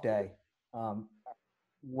that off day,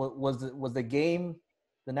 was the game,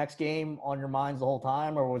 the next game, on your minds the whole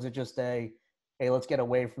time, or was it just hey, let's get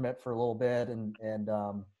away from it for a little bit and then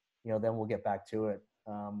we'll get back to it.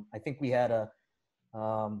 I think we had a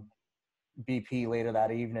BP later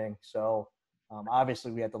that evening, so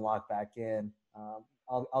obviously we had to lock back in.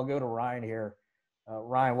 I'll go to Ryan here.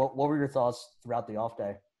 Ryan, what were your thoughts throughout the off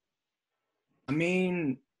day? I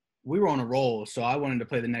mean, we were on a roll, so I wanted to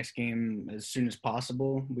play the next game as soon as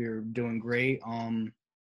possible. We were doing great. I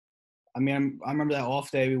remember that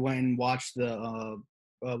off day we went and watched the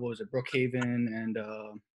Brookhaven and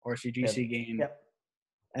RCGC game. Yep.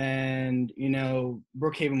 And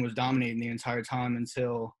Brookhaven was dominating the entire time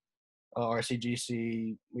until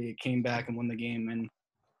RCGC we came back and won the game. And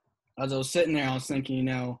as I was sitting there, I was thinking,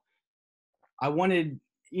 I wanted,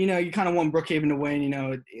 you kind of want Brookhaven to win.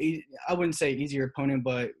 I wouldn't say easier opponent,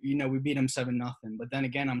 but we beat them 7-0. But then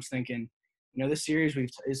again, I'm thinking, this series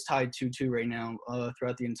is tied 2-2 right now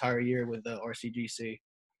throughout the entire year with the RCGC.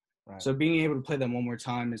 Right. So being able to play them one more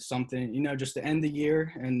time is something, just to end the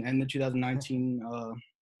year and end the 2019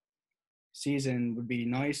 season would be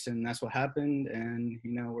nice, and that's what happened. And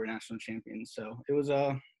we're national champions, so it was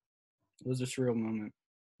a surreal moment.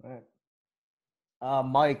 Right.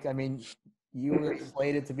 Mike, I mean, you were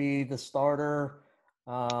slated to be the starter.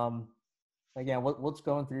 Again, what's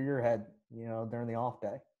going through your head, during the off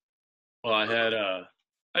day? Well,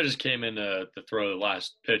 I just came in to throw the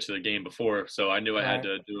last pitch of the game before, so I knew I had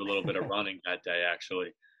to do a little bit of running that day.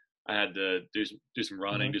 Actually, I had to do some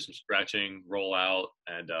running, do some stretching, roll out,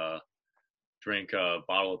 and drink a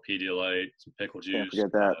bottle of Pedialyte, some pickle juice. Can't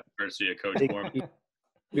forget that. Courtesy of Coach Gorman.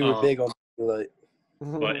 We were big on Pedialyte.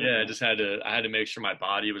 But yeah, I had to make sure my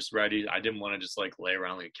body was ready. I didn't want to just lay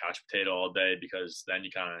around like a couch potato all day, because then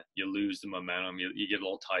you lose the momentum. You get a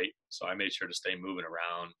little tight. So I made sure to stay moving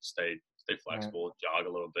around, stay flexible, jog a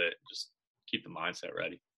little bit, just keep the mindset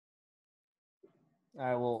ready. All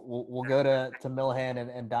right, we'll go to Milhan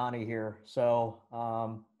and Donnie here. So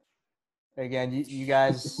again, you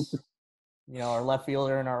guys, our left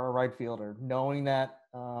fielder and our right fielder, knowing that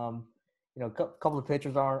a couple of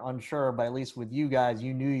pitchers are unsure, but at least with you guys,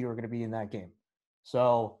 you knew you were going to be in that game.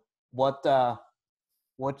 So what's going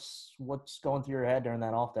through your head during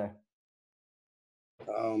that off day?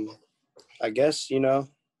 I guess,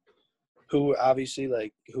 who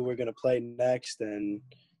we're going to play next, and,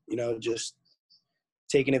 just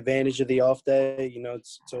taking advantage of the off day.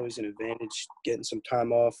 It's always an advantage getting some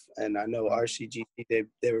time off. And I know RCGC,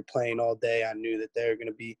 they were playing all day. I knew that they were going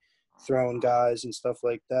to be throwing guys and stuff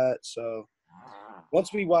like that. So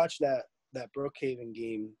once we watched that Brookhaven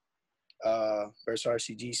game versus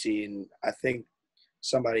RCGC, and I think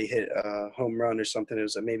somebody hit a home run or something. It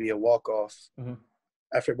was maybe a walk-off. Mm-hmm.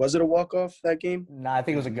 Was it a walk-off that game? No, I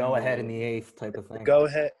think it was a go-ahead in the 8th type of thing.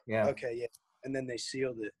 Go-ahead? Yeah. Okay, yeah. And then they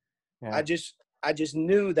sealed it. Yeah. I just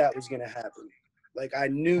knew that was going to happen. I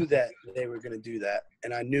knew that they were going to do that,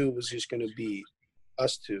 and I knew it was just going to be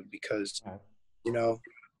us two because,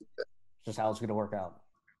 just how it's going to work out.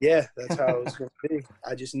 Yeah, that's how it was going to be.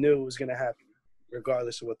 I just knew it was going to happen,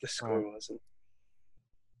 regardless of what the score was.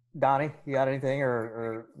 Donnie, you got anything,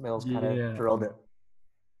 or Mills kind of drilled it?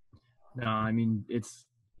 No, I mean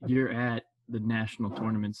you're at the national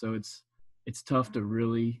tournament, so it's tough to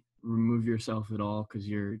really remove yourself at all because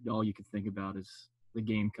all you can think about is the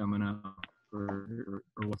game coming up or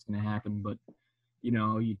what's going to happen. But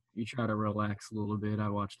you try to relax a little bit. I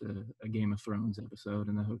watched a Game of Thrones episode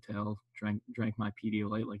in the hotel, drank my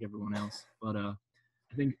Pedialyte like everyone else. But I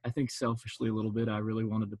think selfishly a little bit, I really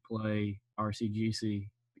wanted to play RCGC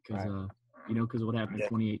because because of what happened in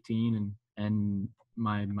 2018 and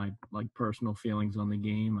my like personal feelings on the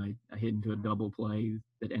game. I hit into a double play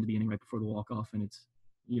that ended the inning right before the walk-off, and it's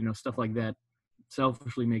stuff like that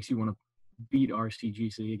selfishly makes you want to beat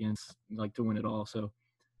RCGC against to win it all. So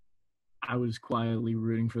I was quietly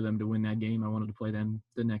rooting for them to win that game. I wanted to play them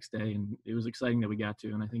the next day, and it was exciting that we got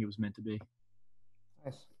to, and I think it was meant to be.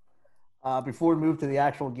 Nice. Before we move to the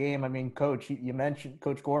actual game, I mean, Coach, you mentioned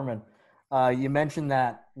Coach Gorman. You mentioned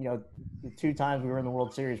that the 2 times we were in the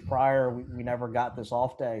World Series prior, we never got this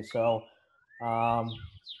off day. So,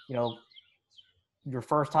 your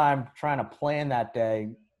first time trying to plan that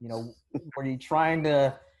day, were you trying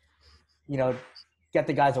to, get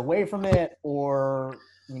the guys away from it, or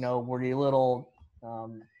were you a little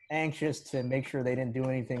anxious to make sure they didn't do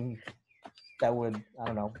anything that would, I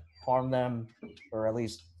don't know, harm them or at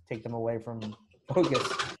least take them away from focus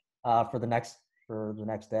for the next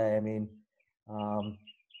day? I mean,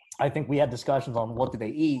 I think we had discussions on what do they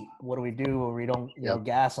eat, what do we do, or we don't,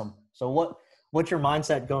 gas them. So what's your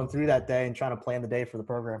mindset going through that day and trying to plan the day for the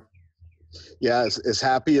program? Yeah, as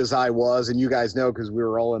happy as I was, and you guys know because we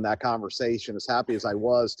were all in that conversation, as happy as I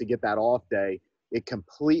was to get that off day, it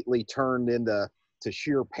completely turned into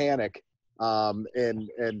sheer panic and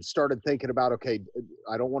started thinking about, okay,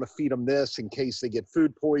 I don't want to feed them this in case they get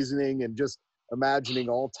food poisoning, and just imagining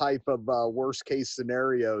all type of worst case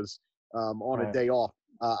scenarios on a day off.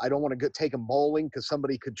 I don't want to take them bowling because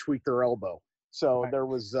somebody could tweak their elbow. So there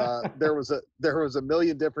was a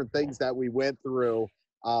million different things that we went through.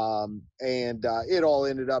 And it all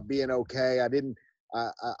ended up being okay.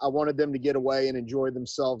 I wanted them to get away and enjoy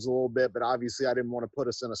themselves a little bit, but obviously I didn't want to put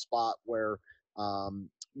us in a spot where,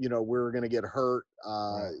 we were going to get hurt,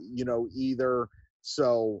 either.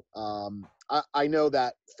 So, I know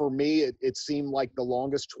that for me, it seemed like the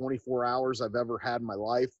longest 24 hours I've ever had in my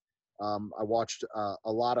life. I watched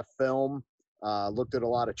a lot of film, looked at a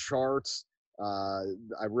lot of charts.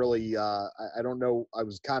 I really, I don't know, I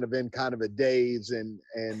was kind of in a daze and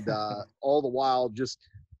all the while just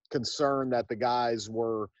concerned that the guys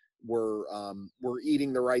were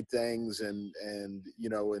eating the right things and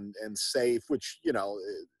safe, which,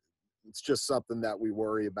 it's just something that we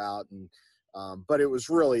worry about. And, but it was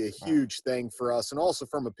really a huge thing for us. And also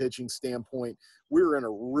from a pitching standpoint, we were in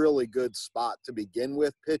a really good spot to begin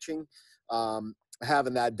with pitching.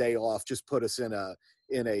 Having that day off just put us in a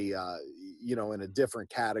different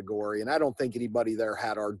category. And I don't think anybody there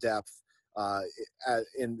had our depth as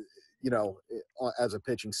a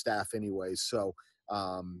pitching staff anyway. So,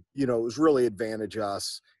 it was really advantage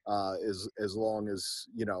us as long as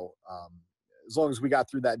we got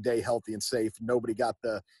through that day healthy and safe, nobody got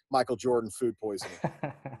the Michael Jordan food poisoning.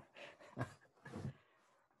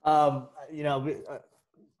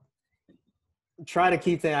 Try to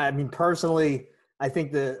keep things. I mean, personally, I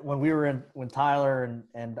think that when Tyler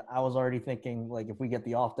and I was already thinking, like, if we get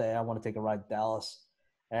the off day, I want to take a ride to Dallas.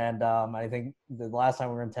 And I think the last time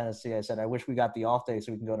we were in Tennessee, I said, I wish we got the off day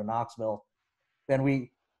so we can go to Knoxville. Then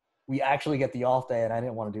we actually get the off day, and I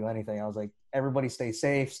didn't want to do anything. I was like, everybody stay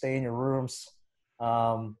safe, stay in your rooms.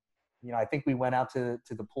 I think we went out to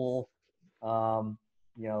the pool,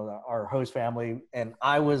 our host family, and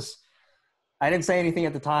I didn't say anything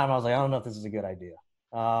at the time. I was like, I don't know if this is a good idea.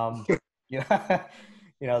 So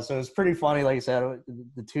it's pretty funny. Like you said,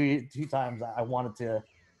 the two times I wanted to,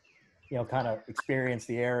 kind of experience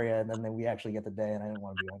the area, and then we actually get the day, and I didn't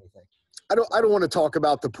want to do anything. I don't want to talk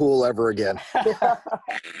about the pool ever again.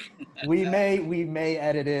 We may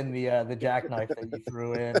edit in the jackknife that you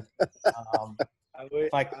threw in.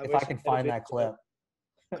 If I can find that clip.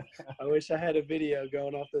 I wish I had a video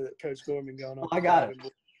going off the Coach Gorman going off. I got it.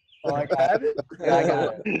 I got it. Yeah, I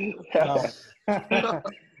got it.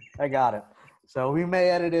 I got it. So we may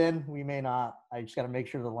edit in, we may not. I just got to make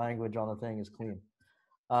sure the language on the thing is clean.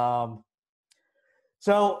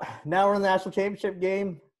 So now we're in the national championship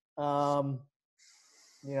game. I'm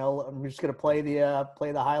just going to play the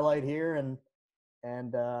highlight here, and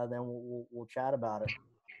then we'll chat about it.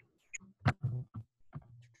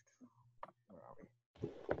 Where are we?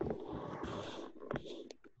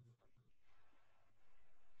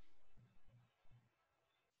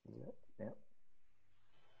 Yep.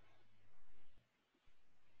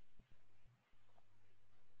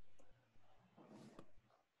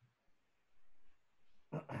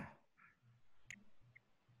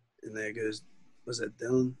 And there goes, was that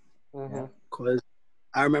Dylan? Mm-hmm. Quez.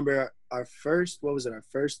 I remember our first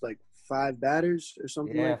 5 batters or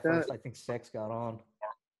something Yeah, like that. first I think 6 got on.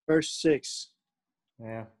 First 6.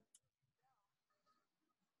 Yeah.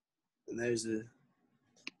 And there's the.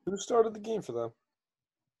 Who started the game for them?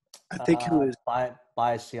 I think it was. By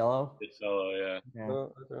Cielo. Yeah.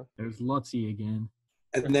 Oh, okay. There's Lutzy again.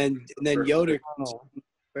 And then Yoder comes on,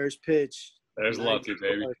 first pitch. There's Lutzy,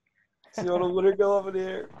 baby. See on a winner go over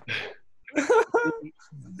there.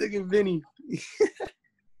 Look at Vinny.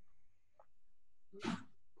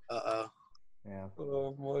 Uh-oh. Yeah.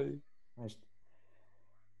 Oh, boy.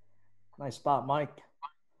 Nice spot, Mike.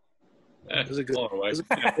 It was a good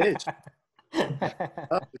pitch. That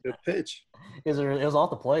was a good pitch. It was off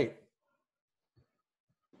the plate.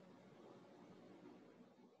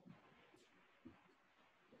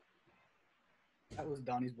 That was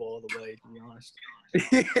Donnie's ball of the way, to be honest.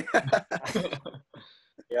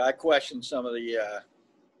 Yeah, I questioned some of the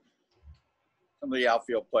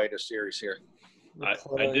outfield play this series here. I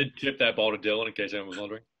did tip that ball to Dylan in case anyone was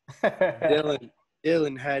wondering.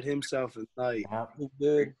 Dylan had himself a night. Yeah. He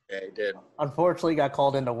did. Yeah, he did. Unfortunately, got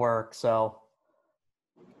called into work, so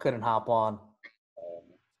couldn't hop on.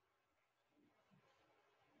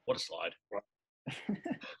 What a slide.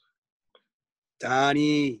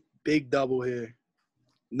 Donnie, big double here.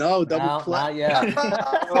 No, double play. Not yet.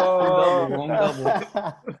 Long double.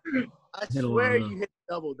 I swear you hit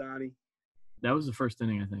double, Donnie. That was the first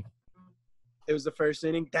inning, I think. It was the first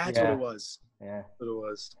inning? That's what it was. Yeah. That's what it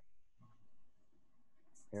was.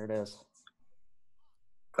 Here it is.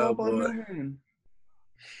 Oh, boy.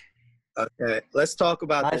 Okay, let's talk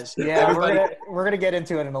about this. Yeah, we're gonna get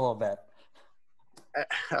into it in a little bit.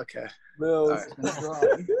 Okay. Mills.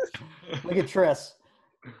 Right. Look at Tris.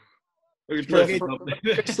 Look at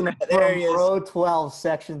There he is. Row 12,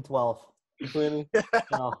 section 12. Cleaning.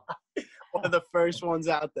 Oh. One of the first ones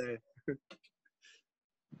out there.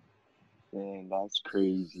 Man, that's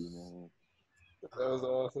crazy, man. That was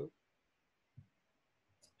awesome.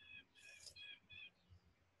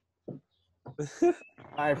 All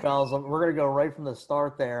right, fellas, we're going to go right from the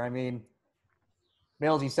start there. I mean,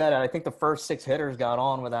 Mills, you said it. I think the first 6 hitters got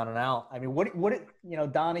on without an out. I mean,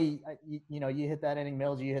 Donnie, you hit that inning.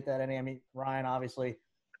 Mills, you hit that inning. I mean, Ryan, obviously.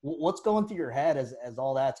 What's going through your head as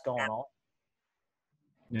all that's going on?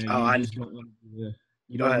 Yeah, you just don't want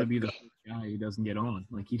to be the first guy who doesn't get on.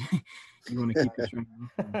 Like, you want to keep the string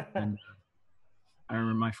open. And I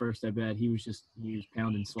remember my first at bat, he was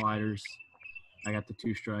pounding sliders. I got the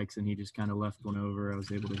 2 strikes, and he just kind of left one over. I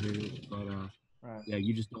was able to hit it. But, right. Yeah,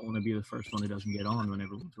 you just don't want to be the first one who doesn't get on when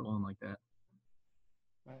everyone's rolling like that.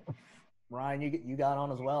 Right. Ryan, you got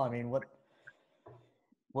on as well. I mean, what's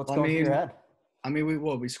going through your head? I mean,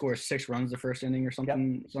 we scored 6 runs the first inning or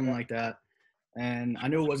something like that. And I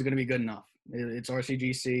knew it wasn't going to be good enough. It's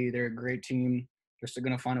RCGC. They're a great team. They're still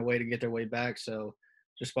going to find a way to get their way back. So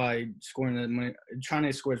just by trying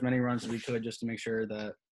to score as many runs as we could just to make sure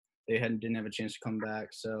that they didn't have a chance to come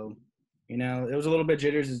back. So, it was a little bit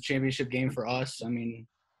jitters. It's a championship game for us. I mean,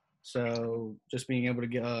 so just being able to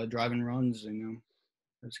get driving runs,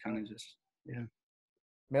 it's kind of just, yeah.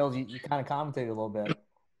 Mills, you kind of commentated a little bit.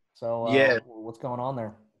 So, what's going on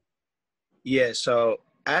there? Yeah, so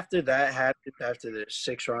after that happened, after the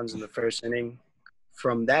 6 runs in the first inning,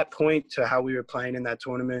 from that point to how we were playing in that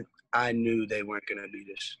tournament, I knew they weren't going to beat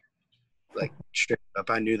us. Like, straight up,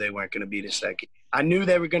 I knew they weren't going to beat us that game. I knew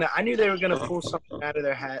they were gonna pull something out of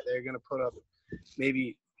their hat. They were gonna put up,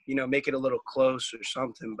 maybe, make it a little close or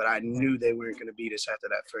something. But I knew they weren't gonna beat us after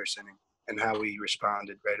that first inning and how we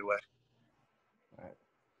responded right away.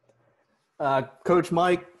 All right. Coach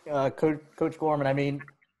Mike, Coach Gorman. I mean,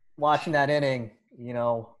 watching that inning,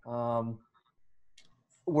 were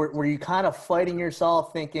you kind of fighting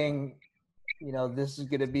yourself, thinking, this is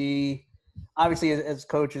gonna be. Obviously, as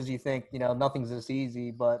coaches, you think, nothing's this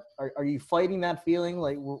easy, but are you fighting that feeling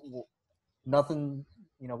like nothing,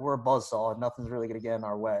 we're a buzzsaw and nothing's really going to get in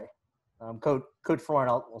our way? Coach Freund,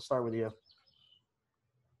 I'll start with you.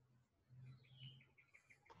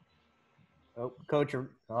 Oh, Coach, hold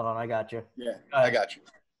on, I got you. Yeah, I got you.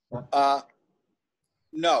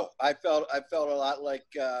 No, I felt a lot like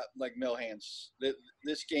Milhan's.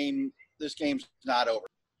 This game's not over.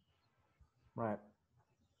 Right.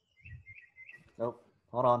 Nope.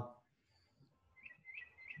 Hold on.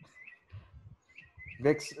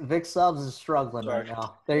 Vic Subs is struggling right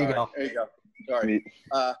now. There you go. There you go. Sorry.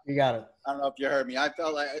 You got it. I don't know if you heard me. I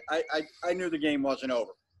felt like I knew the game wasn't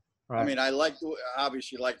over. Right. I mean, I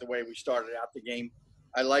obviously liked the way we started out the game.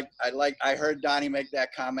 I heard Donnie make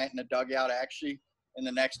that comment in the dugout actually in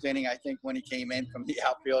the next inning. I think when he came in from the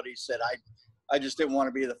outfield, he said, I just didn't want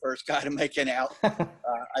to be the first guy to make an out.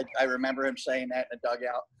 I remember him saying that in the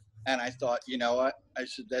dugout, and I thought, you know what? I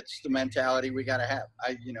said, that's the mentality we got to have.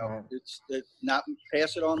 It's not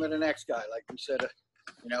pass it on to the next guy, like we said.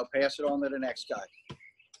 Pass it on to the next guy.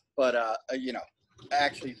 But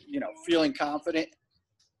actually, feeling confident,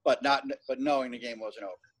 but knowing the game wasn't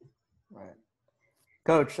over. Right.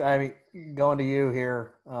 Coach, I mean, going to you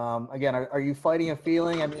here. Again, are you fighting a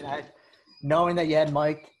feeling? I mean, knowing that you had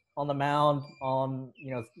Mike on the mound on,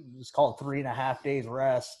 just call it 3.5 days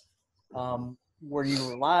rest, were you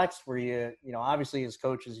relaxed? Were you, obviously as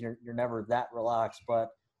coaches, you're never that relaxed, but,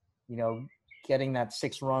 getting that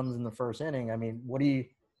 6 runs in the first inning, I mean,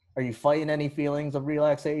 are you fighting any feelings of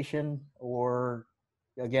relaxation, or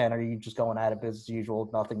again, are you just going at it business as usual,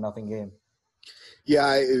 nothing game?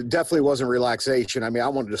 Yeah, it definitely wasn't relaxation. I mean, I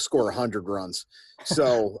wanted to score 100 runs.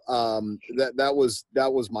 So that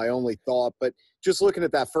was my only thought. But just looking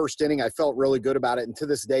at that first inning, I felt really good about it. And to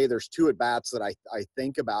this day, there's 2 at-bats that I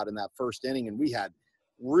think about in that first inning. And we had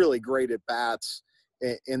really great at-bats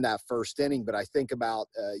in that first inning. But I think about,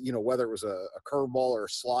 whether it was a curveball or a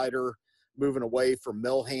slider moving away from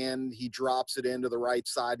Milhan, he drops it into the right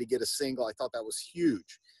side to get a single. I thought that was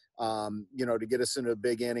huge. To get us into a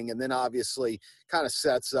big inning. And then obviously kind of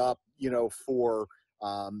sets up, for,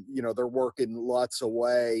 they're working Lutz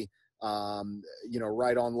away,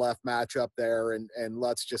 right on left matchup there. And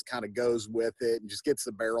Lutz just kind of goes with it and just gets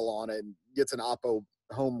the barrel on it and gets an oppo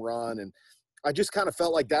home run. And I just kind of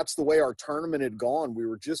felt like that's the way our tournament had gone. We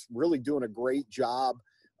were just really doing a great job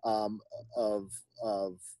of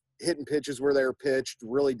hitting pitches where they were pitched,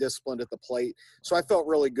 really disciplined at the plate. So I felt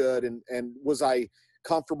really good. And was I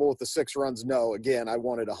comfortable with the 6 runs? No. Again, I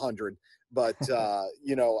wanted 100, but a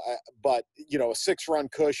 6-run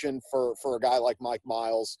cushion for a guy like Mike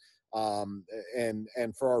Miles, and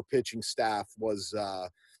for our pitching staff was a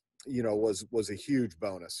huge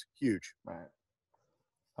bonus. Huge. Right.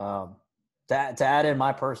 To add in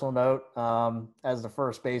my personal note, as the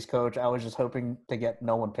first base coach, I was just hoping to get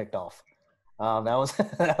no one picked off.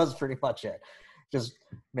 That was pretty much it. Just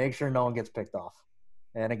make sure no one gets picked off.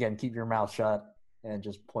 And again, keep your mouth shut and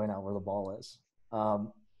just point out where the ball is.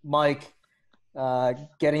 Mike,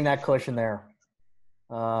 getting that cushion there.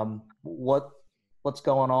 What's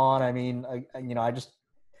going on? I mean, I just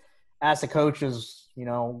asked the coaches,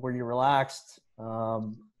 were you relaxed?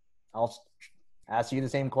 I'll ask you the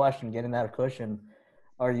same question, getting that cushion.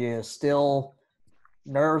 Are you still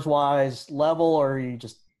nerves-wise level, or are you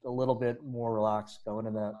just a little bit more relaxed going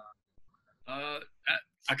in that?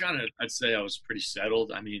 I'd say I was pretty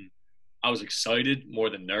settled. I mean, I was excited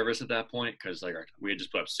more than nervous at that point because we had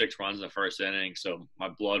just put up 6 runs in the first inning, so my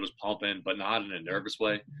blood was pumping, but not in a nervous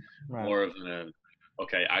way, Right. More of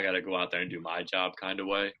okay, I got to go out there and do my job kind of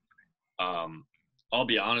way. I'll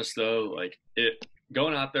be honest though,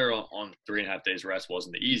 going out there on 3.5 days rest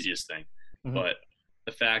wasn't the easiest thing, but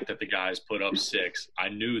the fact that the guys put up 6, I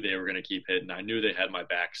knew they were going to keep hitting. I knew they had my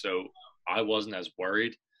back, so I wasn't as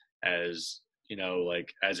worried as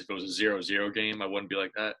as if it was a 0-0 game. I wouldn't be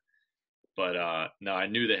like that. But no, I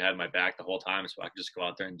knew they had my back the whole time, so I could just go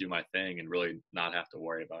out there and do my thing and really not have to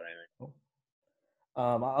worry about anything.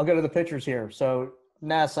 I'll go to the pitchers here. So,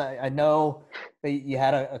 Ness, I know that you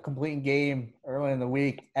had a complete game early in the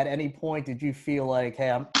week. At any point, did you feel like,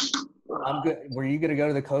 hey, I'm good? Were you going to go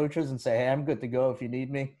to the coaches and say, hey, I'm good to go if you need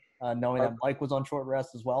me, knowing that Mike was on short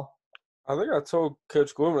rest as well? I think I told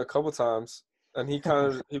Coach Gorman a couple times, and he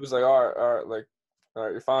was like, all right,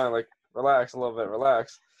 you're fine, relax a little bit,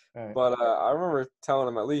 relax. Right. But I remember telling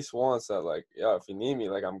him at least once that if you need me,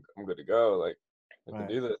 I'm good to go, I can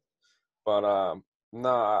do this. But no,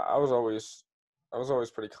 I was always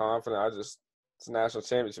pretty confident. It's a national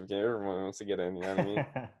championship game. Everyone wants to get in, you know what I mean?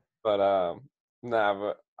 But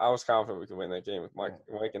but I was confident we could win that game with Mike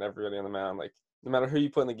and everybody on the mound. No matter who you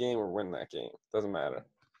put in the game, we're winning that game. Doesn't matter.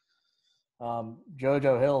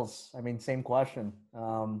 JoJo Hills, I mean, same question.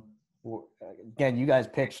 Again, you guys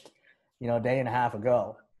pitched, a day and a half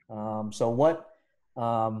ago. So what,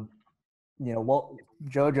 JoJo,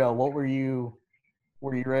 what were you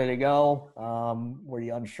ready to go? Were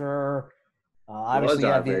you unsure? Obviously, was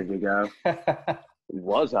I ready to go?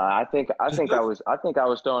 Was I? I think I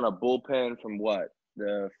was throwing a bullpen from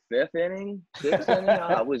the 5th inning, 6th inning.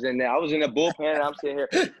 I was in there. I was in the bullpen. And I'm sitting here.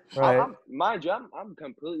 Right. Mind you, I'm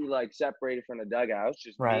completely separated from the dugout. It's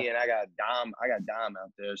just me, and I got Dom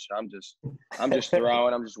out there. So I'm just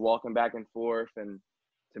throwing. I'm just walking back and forth. And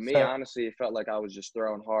to me, honestly, it felt like I was just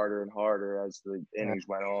throwing harder and harder as the innings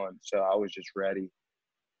went on. So I was just ready,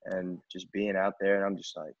 and just being out there. And I'm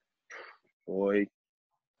just like, boy.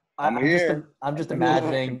 I'm just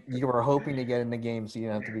imagining you were hoping to get in the game so you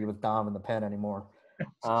don't have to be with Dom in the pen anymore.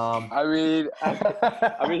 I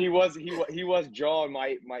mean, he was jawing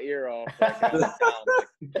my ear off. Like,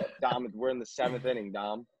 Dom, we're in the 7th inning,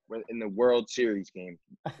 Dom. We're in the World Series game.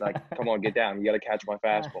 Like, come on, get down. You got to catch my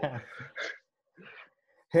fastball.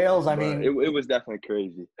 Hales, I But mean, it was definitely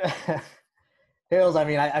crazy. Hales, I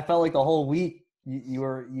mean, I felt like the whole week you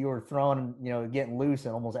were throwing, getting loose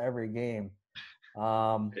in almost every game.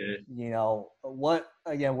 What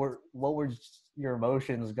were your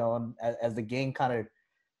emotions going as the game kind of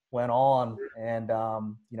went on? And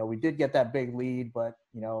we did get that big lead, but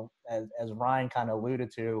as Ryan kind of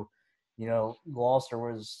alluded to, Gloucester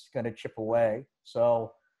was going to chip away.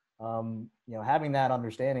 So having that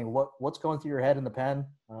understanding, what's going through your head in the pen?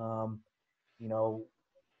 What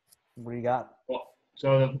do you got? Well,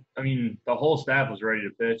 so the whole staff was ready to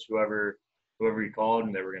pitch. Whoever he called,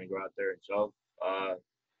 and they were going to go out there and shove.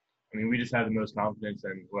 We just had the most confidence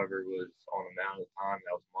in whoever was on the mound at the time.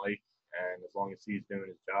 That was Mike, and as long as he's doing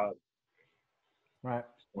his job, right,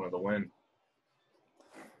 just wanted to win.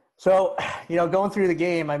 So, going through the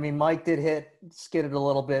game, Mike did skid it a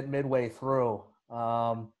little bit midway through.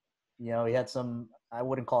 He had some, I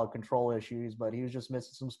wouldn't call it control issues, but he was just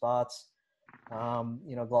missing some spots.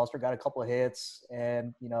 Gloucester got a couple of hits,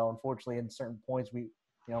 and, unfortunately in certain points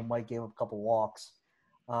Mike gave up a couple walks.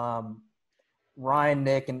 Ryan,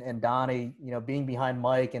 Nick, and Donnie, being behind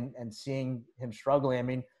Mike and seeing him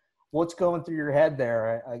struggling, what's going through your head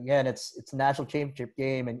there? Again, it's a national championship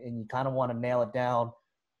game, and you kind of want to nail it down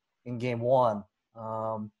in game one.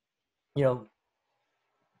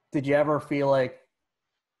 Did you ever feel like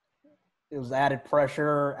it was added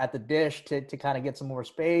pressure at the dish to kind of get some more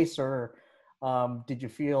space, or did you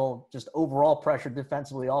feel just overall pressure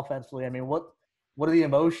defensively, offensively? What are the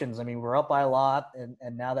emotions? We're up by a lot, and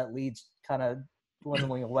now that lead's kind of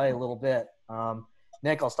dwindling away a little bit.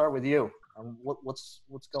 Nick, I'll start with you. What's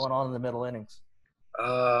going on in the middle innings?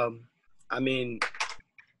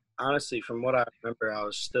 Honestly, from what I remember, I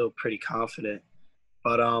was still pretty confident.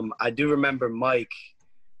 But I do remember Mike,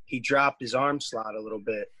 he dropped his arm slot a little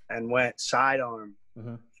bit and went sidearm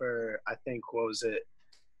for, I think, what was it,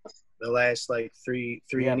 the last, three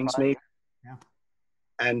innings maybe? Yeah.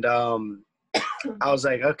 And I was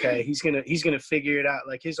like, okay, he's gonna figure it out.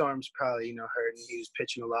 Like, his arm's probably, hurting. He was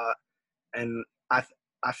pitching a lot. And I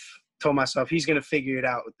told myself he's going to figure it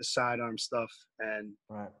out with the sidearm stuff and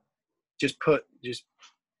just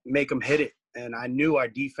make him hit it. And I knew our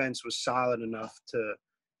defense was solid enough to,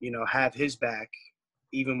 have his back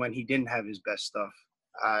even when he didn't have his best stuff.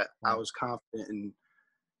 I was confident in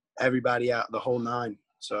everybody out the whole nine.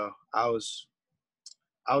 So I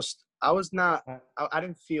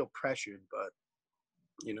didn't feel pressured, but,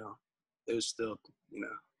 it was still, a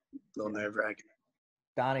little nerve-wracking.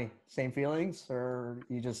 Donnie, same feelings, or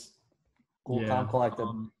you just cool, Yeah, calm, collected?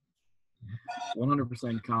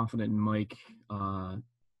 100% confident in Mike,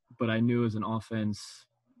 but I knew as an offense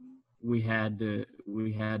we had to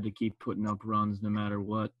keep putting up runs no matter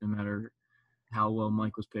what, no matter how well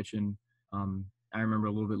Mike was pitching. I remember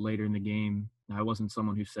a little bit later in the game, I wasn't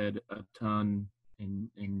someone who said a ton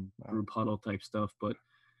in group huddle type stuff, but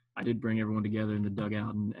I did bring everyone together in the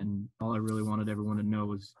dugout, and all I really wanted everyone to know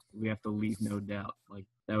was we have to leave no doubt. Like,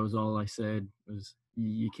 that was all I said, was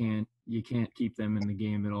you can't keep them in the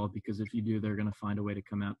game at all, because if you do, they're going to find a way to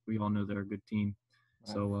come out. We all know they're a good team.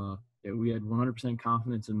 Right. So we had 100%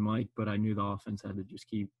 confidence in Mike, but I knew the offense had to just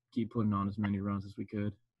keep putting on as many runs as we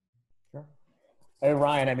could. Sure. Hey,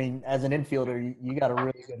 Ryan, as an infielder, you got a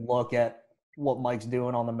really good look at what Mike's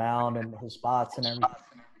doing on the mound and his spots and everything.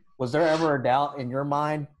 Was there ever a doubt in your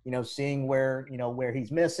mind, seeing where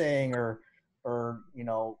he's missing, or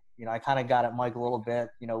I kind of got at Mike a little bit,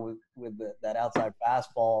 with that outside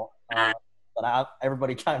fastball, but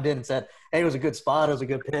everybody chimed in and said, hey, it was a good spot, it was a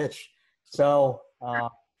good pitch. So,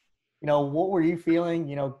 what were you feeling,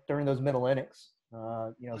 during those middle innings,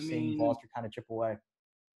 seeing Gloucester kind of chip away?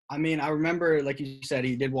 I remember, like you said,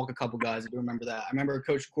 he did walk a couple guys. I do remember that. I remember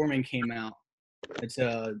Coach Gorman came out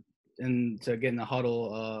to get in the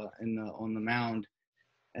huddle on the mound,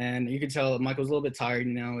 and you could tell Mike was a little bit tired.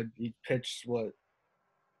 He pitched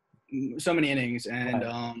so many innings, and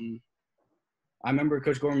I remember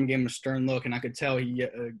Coach Gorman gave him a stern look, and I could tell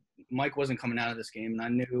Mike wasn't coming out of this game, and I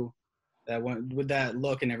knew that with that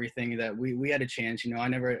look and everything that we had a chance. I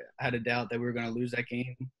never had a doubt that we were going to lose that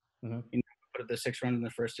game. Put up the 6 runs in the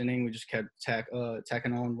first inning. We just kept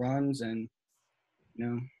tacking on runs, and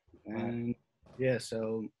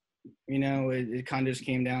so it kind of just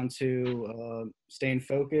came down to staying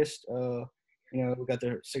focused. We got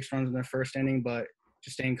the 6 runs in the first inning, but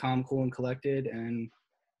just staying calm, cool, and collected, and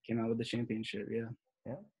came out with the championship. Yeah.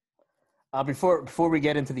 Yeah. Before we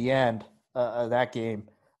get into the end of that game,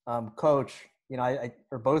 Coach,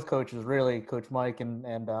 or both coaches really, Coach Mike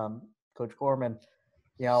and Coach Gorman,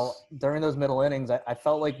 during those middle innings, I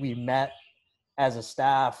felt like we met as a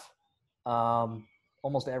staff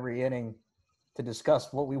almost every inning to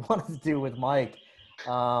discuss what we wanted to do with Mike.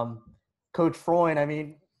 Coach Freund, I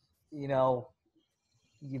mean,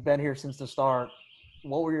 you've been here since the start.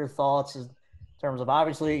 What were your thoughts in terms of,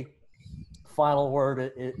 obviously, final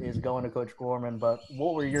word is going to Coach Gorman, but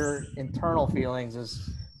what were your internal feelings as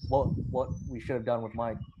what we should have done with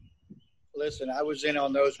Mike? Listen, I was in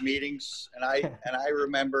on those meetings, and I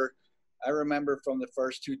remember from the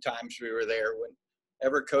first 2 times we were there,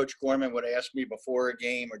 whenever Coach Gorman would ask me before a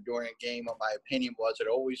game or during a game what my opinion was,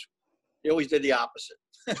 he always did the opposite.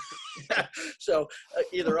 So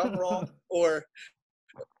either I'm wrong, or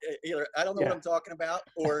either I don't know what I'm talking about,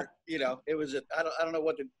 or it was I don't know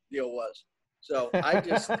what the deal was. So I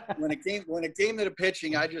just when it came to the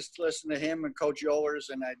pitching, I just listened to him and Coach Yollers,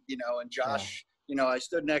 and and Josh. I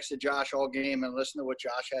stood next to Josh all game and listened to what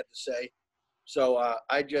Josh had to say. So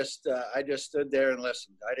I just stood there and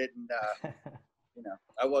listened. I didn't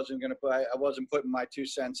I wasn't putting my 2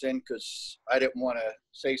 cents in because I didn't want to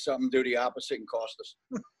say something, do the opposite, and cost us.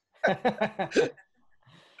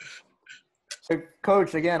 So,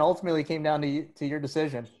 Coach, again, ultimately came down to your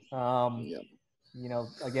decision. Again,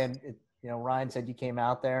 Ryan said you came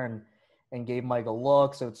out there and gave Mike a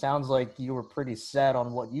look. So it sounds like you were pretty set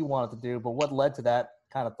on what you wanted to do. But what led to that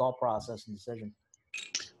kind of thought process and decision?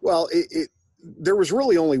 Well, there was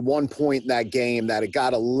really only one point in that game that it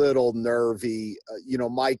got a little nervy.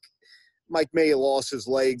 Mike may have lost his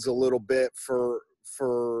legs a little bit for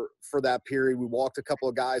that period. We walked a couple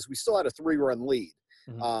of guys. We still had a 3-run lead.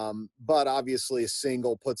 Mm-hmm. But obviously a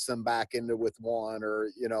single puts them back into with 1 or,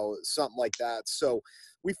 something like that. So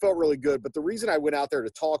we felt really good. But the reason I went out there to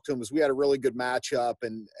talk to him is we had a really good matchup.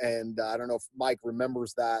 And I don't know if Mike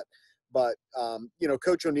remembers that, but,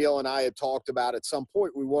 Coach O'Neill and I had talked about at some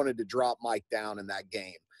point we wanted to drop Mike down in that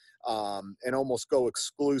game and almost go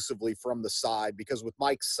exclusively from the side, because with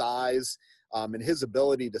Mike's size and his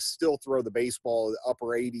ability to still throw the baseball upper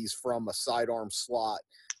 80s from a sidearm slot,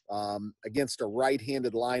 against a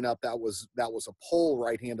right-handed lineup that was a pull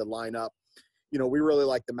right-handed lineup, we really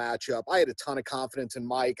liked the matchup. I had a ton of confidence in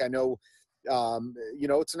Mike. I know,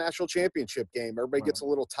 it's a national championship game. Everybody gets a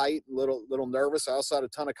little tight, a little nervous. I also had a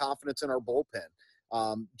ton of confidence in our bullpen.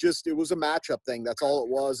 It was a matchup thing. That's all it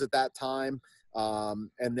was at that time.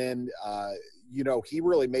 And then, he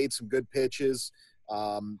really made some good pitches.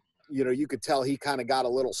 You could tell he kind of got a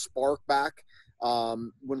little spark back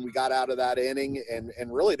when we got out of that inning,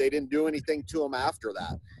 and really they didn't do anything to him after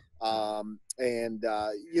that. I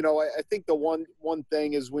think the one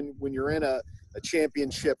thing is when you're in a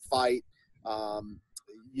championship fight,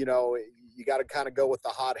 you got to kind of go with the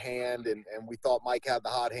hot hand, and we thought Mike had the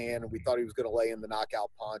hot hand, and we thought he was going to lay in the knockout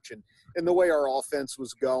punch, and the way our offense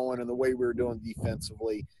was going and the way we were doing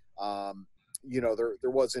defensively, there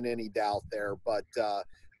wasn't any doubt there, but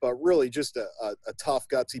really just a tough,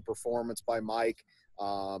 gutsy performance by Mike.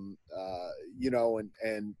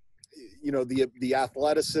 The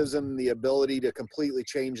athleticism, the ability to completely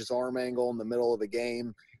change his arm angle in the middle of the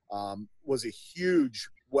game was a huge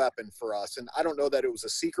weapon for us. And I don't know that it was a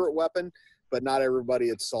secret weapon, but not everybody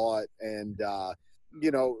had saw it. And,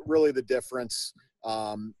 really the difference,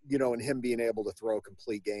 in him being able to throw a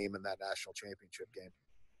complete game in that national championship game.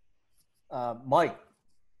 Mike,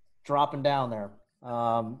 dropping down there.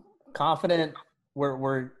 Confident?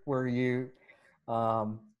 Were you?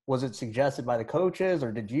 Was it suggested by the coaches,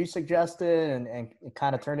 or did you suggest it, and it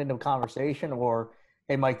kind of turned into a conversation, or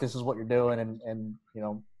hey, Mike, this is what you're doing, and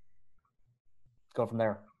go from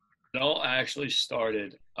there? It all actually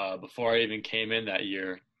started before I even came in that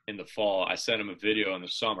year in the fall. I sent him a video in the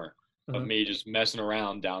summer of me just messing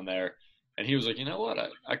around down there, and he was like, you know what,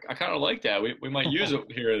 I kind of like that. We might use it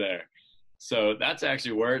here or there. So that's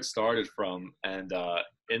actually where it started from. And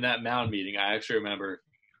in that mound meeting, I actually remember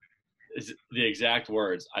the exact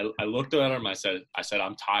words. I looked at him. I said,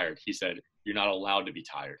 I'm tired. He said, you're not allowed to be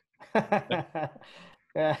tired.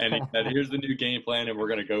 And he said, here's the new game plan, and we're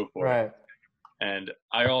going to go for it. And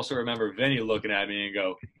I also remember Vinny looking at me and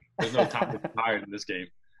go, there's no time to be tired in this game.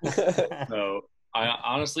 So I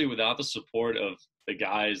honestly, without the support of the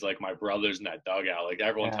guys, like my brothers in that dugout, like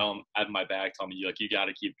everyone tell them, have my back, tell me, you got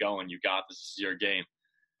to keep going. You got this. This is your game.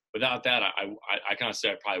 Without that, I kind of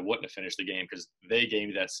say I probably wouldn't have finished the game, because they gave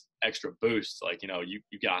me that extra boost. Like, you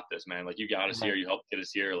got this, man. Like, you got us here. You helped get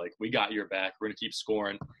us here. Like, we got your back. We're going to keep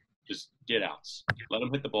scoring. Just get outs. Let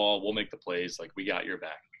them hit the ball. We'll make the plays. Like, we got your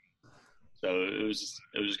back. So it was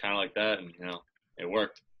just kind of like that, and it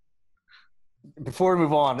worked. Before we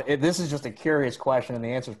move on, this is just a curious question, and the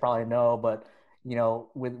answer is probably no. But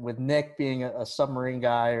with Nick being a submarine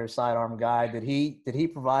guy or sidearm guy, did he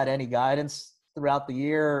provide any guidance throughout the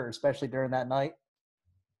year, especially during that night?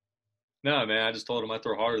 No, man, I just told him I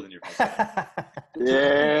throw harder than you.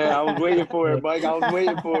 Yeah, I was waiting for it, Mike. I was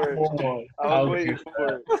waiting for it. I was waiting for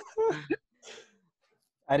it.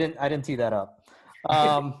 I didn't tee that up.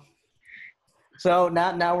 So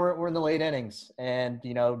now we're in the late innings, and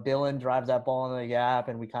Dylan drives that ball into the gap,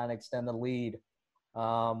 and we kind of extend the lead.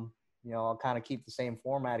 I'll kind of keep the same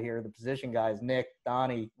format here. The position guys, Nick,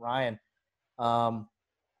 Donnie, Ryan.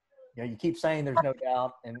 You keep saying there's no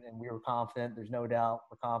doubt, and we were confident. There's no doubt,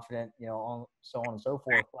 we're confident. So on and so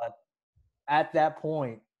forth. But at that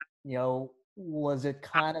point, was it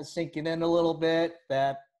kind of sinking in a little bit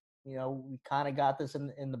that we kind of got this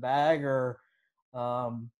in the bag, or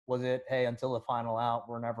was it, hey, until the final out,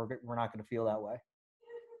 we're not going to feel that way?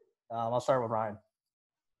 I'll start with Ryan.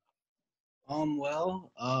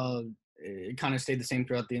 It kind of stayed the same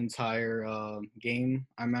throughout the entire game.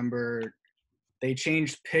 I remember they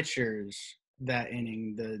changed pitchers that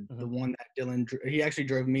inning. The one that Dylan he actually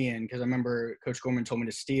drove me in, because I remember Coach Gorman told me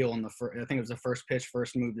to steal on I think it was the first pitch,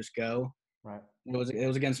 first move, just go. Right. It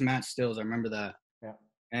was against Matt Stills. I remember that. Yeah.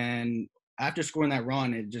 And after scoring that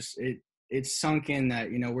run, it sunk in that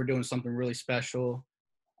we're doing something really special.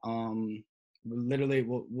 Literally,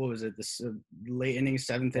 what was it? This late inning,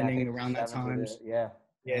 seventh inning, around that time. Yeah.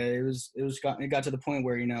 It got to the point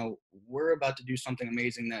where we're about to do something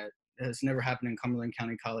amazing that has never happened in Cumberland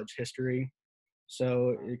County College history.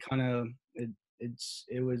 So it kind of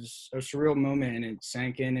it was a surreal moment, and it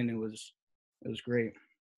sank in, and it was great.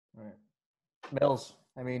 Right. Mills,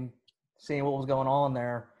 I mean, seeing what was going on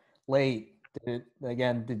there late, did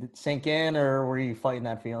it sink in, or were you fighting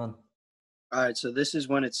that feeling? All right, so this is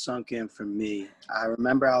when it sunk in for me. I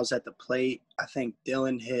remember I was at the plate. I think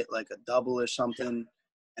Dylan hit like a double or something,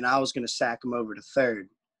 and I was going to sack him over to third.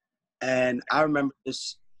 And I remember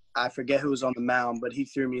this, I forget who was on the mound, but he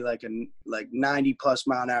threw me like 90-plus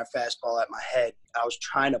mile-an-hour fastball at my head. I was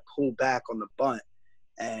trying to pull back on the bunt,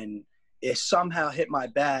 and it somehow hit my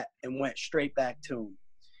bat and went straight back to him.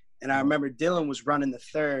 And I remember Dylan was running the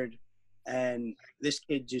third, and this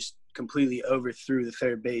kid just completely overthrew the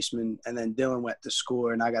third baseman, and then Dylan went to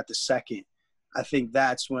score, and I got the second. I think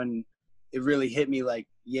that's when it really hit me like,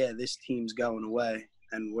 yeah, this team's going away,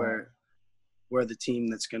 and we're the team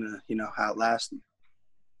that's going to, outlast them.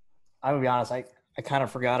 I'm going to be honest, I kind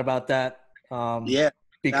of forgot about that. Yeah.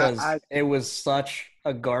 Because it was such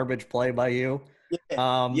a garbage play by you.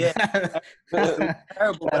 Yeah.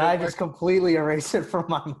 Terrible. And I just completely erased it from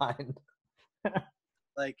my mind.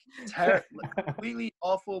 Like, terrible, completely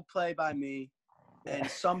awful play by me. And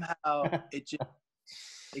somehow it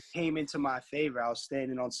came into my favor. I was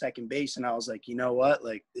standing on second base, and I was like, you know what?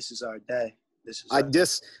 Like, this is our day. I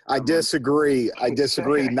disagree.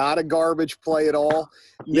 Not a garbage play at all.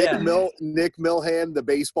 Nick Milhan, the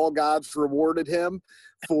baseball gods rewarded him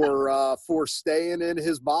for staying in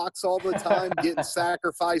his box all the time, getting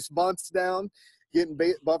sacrifice bunts down, getting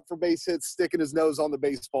bunt for base hits, sticking his nose on the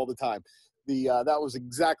baseball all the time. That was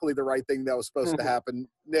exactly the right thing that was supposed to happen.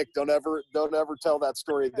 Nick, don't ever tell that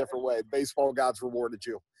story a different way. Baseball gods rewarded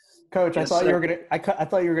you. Coach, I thought you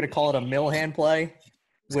were gonna call it a Milhan play,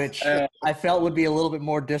 which I felt would be a little bit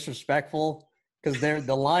more disrespectful, because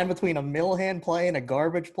the line between a Milhan play and a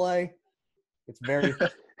garbage play, it's very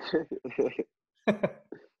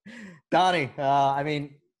Donnie, I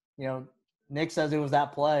mean, Nick says it was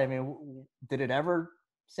that play. I mean, did it ever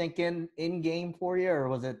sink in game for you, or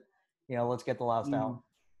was it, let's get the last out?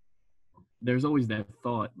 There's always that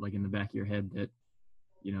thought, like, in the back of your head that,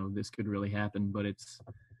 this could really happen, but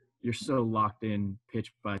you're so locked in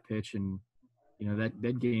pitch by pitch, and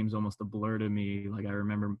that game's almost a blur to me. Like, I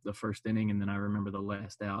remember the first inning, and then I remember the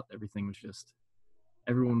last out. Everything was just –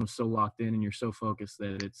 everyone was so locked in, and you're so focused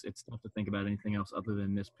that it's tough to think about anything else other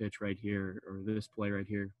than this pitch right here or this play right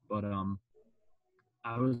here. But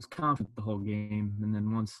I was confident the whole game. And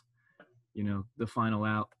then once, the final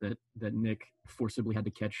out that Nick forcibly had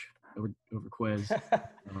to catch over Quez.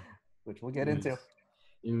 Which we'll get into.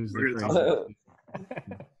 It was the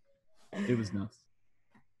crazy. It was nuts.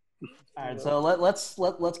 All right, so let's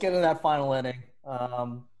get into that final inning.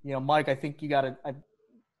 Mike, I think you got to. I'm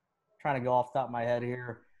trying to go off the top of my head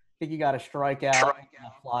here. I think you got a strikeout and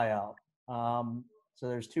a fly out. So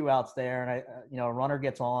there's two outs there, and a runner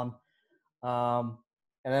gets on, and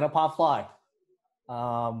then a pop fly.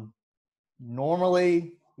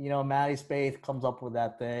 Normally, Matty Spaeth comes up with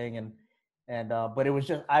that thing, and but it was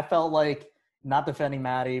just, I felt like not defending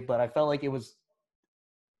Matty, but I felt like it was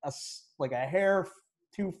like a hair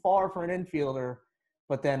too far for an infielder,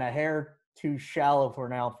 but then a hair too shallow for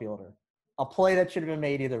an outfielder. A play that should have been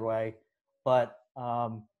made either way, but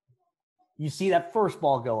you see that first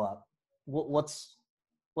ball go up. What's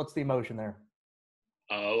the emotion there?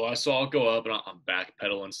 Well, I saw it go up, and I'm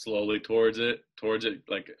backpedaling slowly towards it.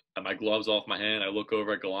 Like my gloves off my hand. I look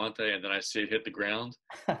over at Galante, and then I see it hit the ground,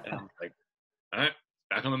 and I'm like, all right,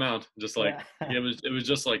 back on the mound. Just like it was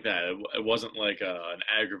just like that. It wasn't like an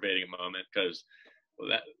aggravating moment because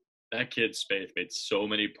that kid Spaeth made so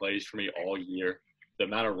many plays for me all year. The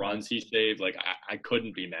amount of runs he saved, like I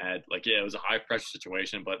couldn't be mad. Like it was a high pressure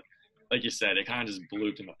situation, but like you said, it kind of just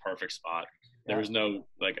blooped in the perfect spot. There was no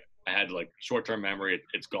I had short term memory.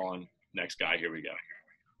 It's gone. Next guy. Here we go.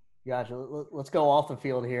 Gotcha. Let's go off the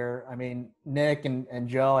field here. I mean, Nick and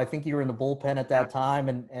Joe, I think you were in the bullpen at that time,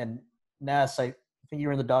 and Ness, I think you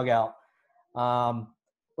were in the dugout.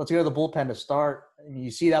 Let's go to the bullpen to start.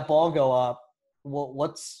 You see that ball go up.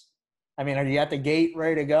 Are you at the gate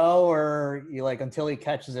ready to go, or you until he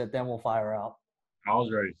catches it, then we'll fire out? I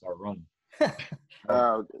was ready to start running.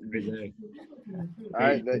 All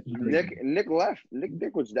right, Nick left.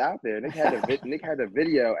 Nick was out there. Nick had a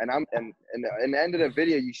video, and in the end of the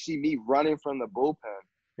video, you see me running from the bullpen.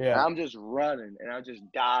 Yeah, and I'm just running, and I just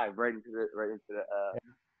dive right into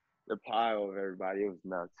the pile of everybody. It was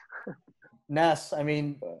nuts. Ness,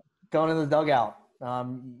 going in the dugout,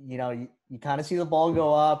 you kind of see the ball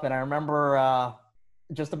go up, and I remember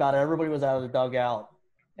just about everybody was out of the dugout,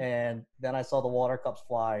 and then I saw the water cups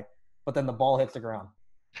fly. But then the ball hits the ground.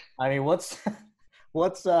 What's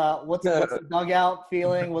the dugout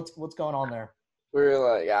feeling? What's going on there? We were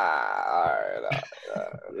like, all right.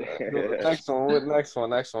 Next one. Fill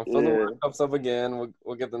the water cups up again.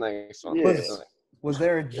 We'll get the next one. Yeah. Was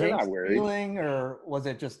there a jinx feeling, or was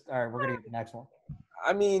it just, all right, we're going to get the next one?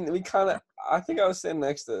 I think I was sitting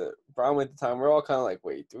next to Brownway at the time. We're all kind of like,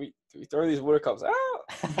 wait, do we throw these water cups out?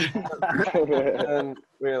 And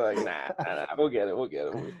we were like, nah, we'll get it. We'll be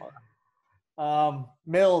fine.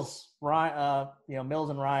 Mills, Ryan,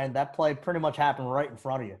 Mills and Ryan, that play pretty much happened right in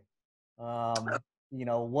front of you.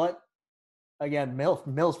 What, again,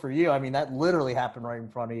 Mills for you, that literally happened right in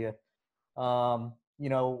front of you.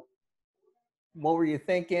 What were you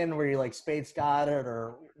thinking? Were you like Spade's got it,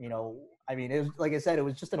 or, it was, like I said, it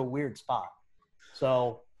was just in a weird spot.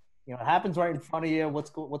 So, it happens right in front of you.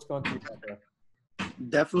 What's going through your head there?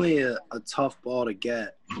 Definitely a tough ball to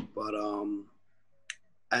get, but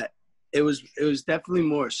it was definitely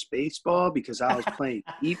more a space ball because I was playing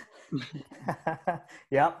deep.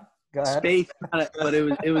 Yep, go ahead. But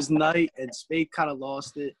it was night, and Spade kind of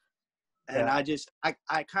lost it, and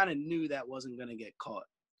I kind of knew that wasn't gonna get caught.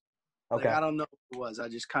 Okay. I don't know what it was. I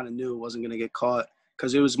just kind of knew it wasn't gonna get caught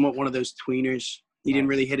because it was one of those tweeners. He didn't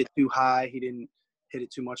really hit it too high. He didn't hit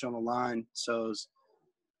it too much on the line. So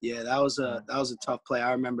that was a tough play.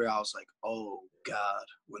 I remember I was like, oh God,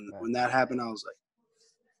 when that happened, I was like,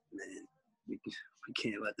 man, we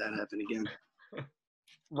can't let that happen again.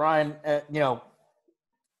 Ryan,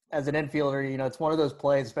 as an infielder, it's one of those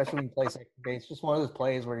plays, especially when you play second base, just one of those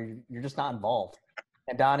plays where you're just not involved.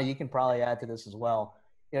 And Donnie, you can probably add to this as well.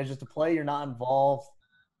 Just a play you're not involved.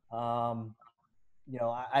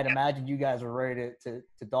 I'd imagine you guys are ready to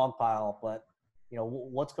dogpile, but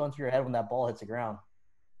what's going through your head when that ball hits the ground?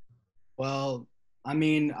 Well, I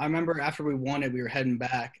remember after we won it, we were heading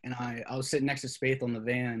back, and I was sitting next to Spaeth on the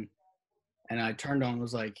van, and I turned on and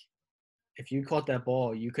was like, if you caught that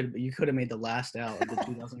ball, you could have made the last out of the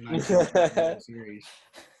 2019 series.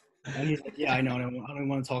 And he's like, yeah, I know. I don't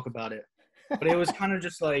want to talk about it. But it was kind of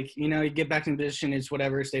just like, you get back in position, it's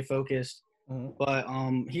whatever, stay focused. Mm-hmm. But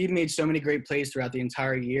he made so many great plays throughout the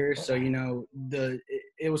entire year. So,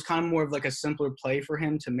 it was kind of more of like a simpler play for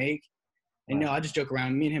him to make. And, I just joke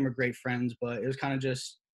around. Me and him are great friends, but it was kind of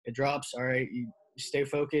just, it drops. All right, you stay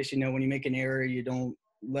focused. When you make an error, you don't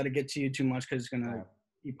let it get to you too much because it's going to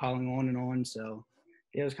keep piling on and on. So,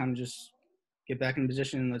 it was kind of just get back in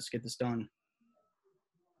position and let's get this done.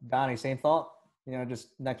 Donnie, same thought? Just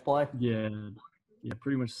next play? Yeah,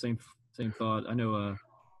 pretty much the same thought. I know,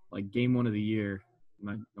 game one of the year,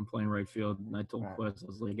 I'm playing right field, and I told Quest, I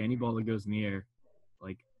was like, any ball that goes in the air,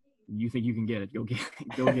 you think you can get it, go get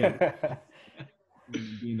it.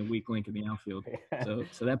 Being the weak link in the outfield.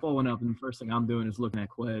 So that ball went up, and the first thing I'm doing is looking at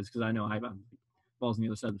Quez because I know ball's on the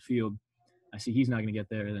other side of the field. I see he's not going to get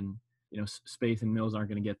there. Then Spaeth and Mills aren't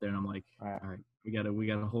going to get there, and I'm like, all right, we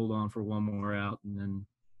gotta hold on for one more out, and then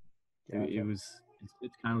it's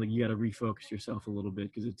kind of like you got to refocus yourself a little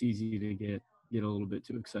bit because it's easy to get a little bit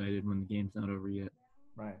too excited when the game's not over yet.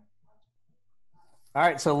 Right. All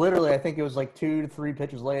right, so literally, I think it was like 2 to 3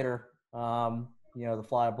 pitches later, the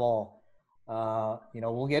fly ball.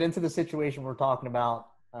 We'll get into the situation we're talking about.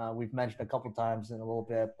 We've mentioned a couple times in a little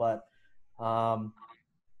bit, but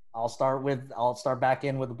I'll start back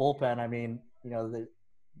in with the bullpen. I mean, the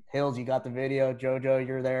Hills, you got the video. JoJo,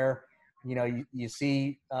 you're there. You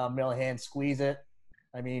see Milhan squeeze it.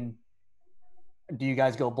 I mean, do you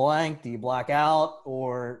guys go blank? Do you black out?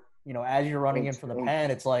 Or, as you're running in from the pen,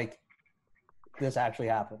 it's like, this actually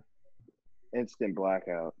happened. Instant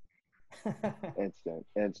blackout. Instant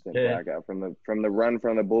blackout from the run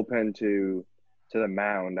from the bullpen to the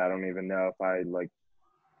mound. I don't even know if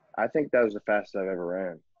I think that was the fastest I've ever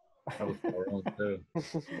ran. That was far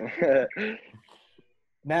too.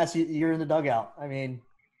 Nass, you're in the dugout. I mean,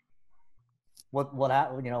 what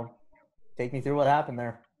happened? Take me through what happened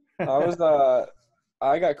there.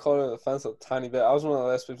 I got caught in the fence a tiny bit. I was one of the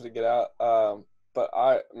last people to get out. But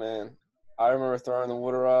I remember throwing the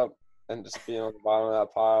water up and just being on the bottom of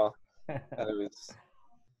that pile, and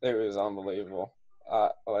it was unbelievable.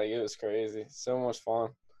 It was crazy. So much fun.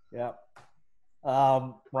 Yeah.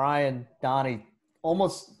 Ryan, Donnie,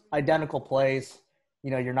 almost identical plays.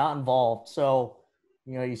 You're not involved. So,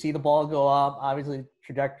 you see the ball go up. Obviously,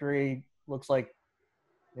 trajectory looks like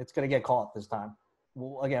it's going to get caught this time.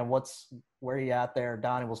 Well, again, where are you at there?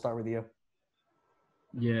 Donnie, we'll start with you.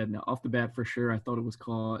 Yeah, no, off the bat for sure, I thought it was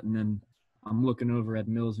caught. And then I'm looking over at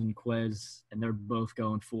Mills and Quez, and they're both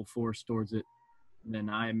going full force towards it. And then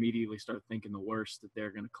I immediately start thinking the worst, that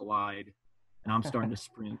they're going to collide. And I'm starting to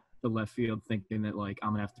sprint to left field thinking that, I'm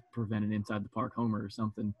going to have to prevent an inside the park homer or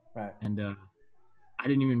something. Right. And I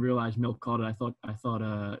didn't even realize Mills caught it. I thought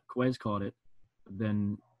Quez caught it. But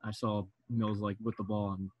then I saw Mills, with the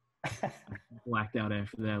ball, and I blacked out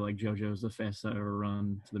after that. JoJo's the fastest I ever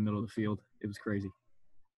run to the middle of the field. It was crazy.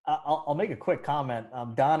 I'll make a quick comment.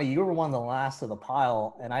 Donnie, you were one of the last of the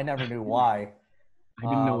pile, and I never knew why. I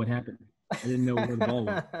didn't know what happened. I didn't know where the ball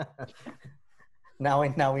was.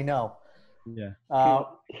 Now we know. Yeah.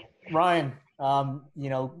 Ryan,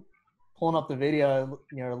 pulling up the video,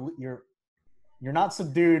 you're not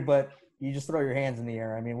subdued, but you just throw your hands in the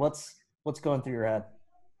air. I mean, what's going through your head?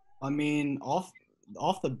 I mean, off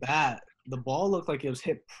the bat, the ball looked like it was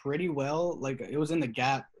hit pretty well. It was in the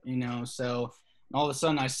gap, so all of a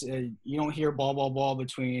sudden you don't hear ball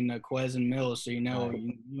between Quez and Mills. So,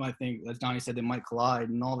 you might think, as Donnie said, they might collide.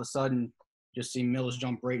 And all of a sudden, just see Mills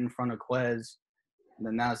jump right in front of Quez. And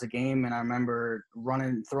then that was the game. And I remember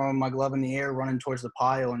throwing my glove in the air, running towards the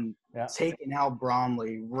pile, and taking out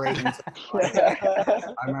Bromley right into the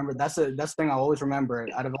pile. I remember that's the thing I always remember.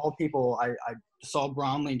 Out of all people, I saw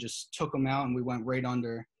Bromley and just took him out, and we went right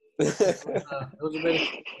under. It was a bit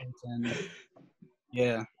and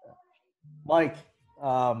yeah. Mike,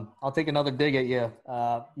 I'll take another dig at you.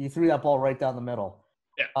 You threw that ball right down the middle.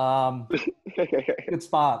 Yeah. Good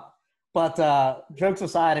spot. But jokes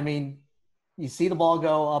aside, I mean, you see the ball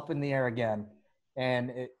go up in the air again.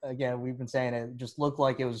 And, we've been saying it just looked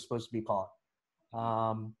like it was supposed to be caught.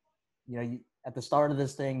 At the start of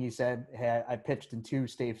this thing, you said, hey, I pitched in 2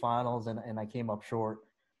 state finals and I came up short.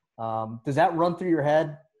 Does that run through your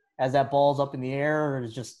head as that ball's up in the air, or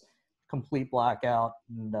is it just complete blackout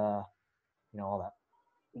and, all that?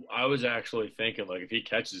 I was actually thinking, if he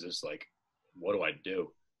catches this, what do I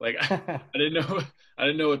do? I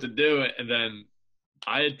didn't know what to do. And then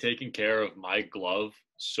I had taken care of my glove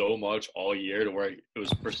so much all year to where it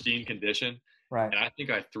was pristine condition. Right. And I think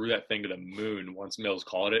I threw that thing to the moon once Mills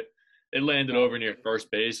caught it. It landed over near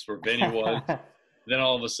first base where Vinny was. Then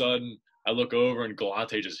all of a sudden, I look over and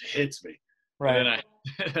Galante just hits me. Right. And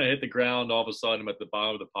then I hit the ground. All of a sudden, I'm at the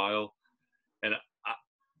bottom of the pile. And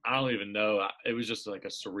I don't even know. It was just a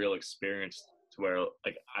surreal experience to where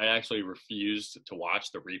I actually refused to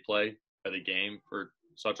watch the replay of the game for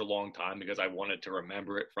such a long time because I wanted to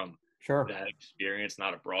remember it from that experience,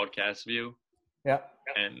 not a broadcast view. Yeah.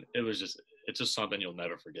 And it's just something you'll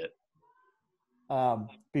never forget.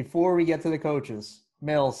 Before we get to the coaches,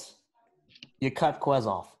 Mills, you cut Quez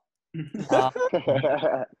off.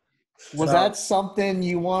 Was that something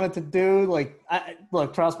you wanted to do?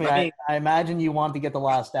 Look, trust me, I imagine you wanted to get the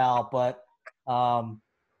last out, but,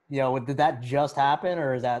 did that just happen,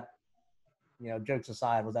 or is that, jokes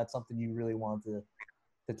aside, was that something you really wanted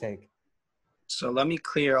to take? So let me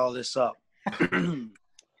clear all this up.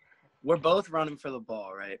 We're both running for the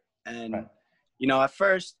ball, right? And, at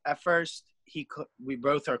first we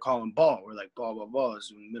both are calling ball. We're like, ball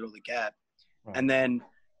is in the middle of the gap. Right. And then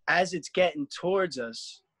as it's getting towards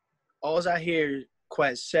us, all I hear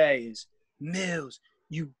Quez say is, Mills,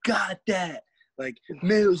 you got that.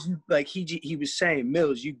 Mills, he was saying,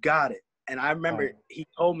 Mills, you got it. And I remember he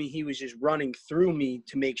told me he was just running through me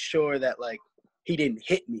to make sure that, like, he didn't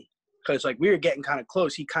hit me. Because, like, we were getting kind of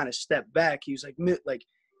close. He kind of stepped back. He was like,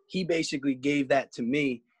 he basically gave that to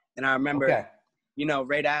me. And I remember, you know,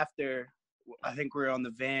 right after, I think we were on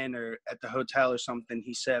the van or at the hotel or something,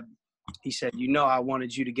 he said, you know, I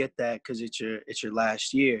wanted you to get that because it's your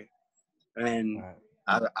last year. And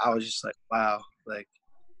I was just like, wow, like,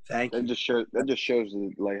 thank you. That just shows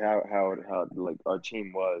like how like our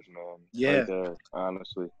team was, man. Yeah. Right there,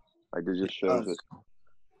 honestly. Like, it just shows it.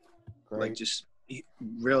 Like, just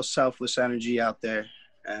real selfless energy out there.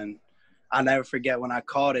 And I'll never forget when I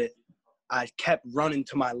caught it, I kept running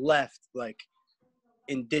to my left, like,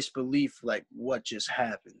 in disbelief, like, what just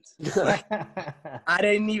happened? Like, I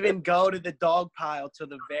didn't even go to the dog pile till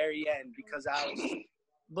the very end because I was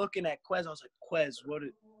looking at Quez. I was like, Quez,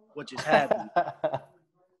 what just happened?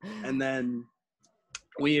 And then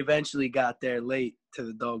we eventually got there late to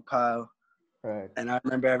the dog pile. Right. And I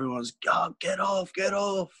remember everyone was, oh, get off.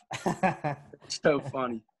 It's so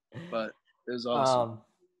funny, but it was awesome.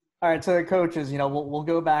 All right, so the coaches, you know, we'll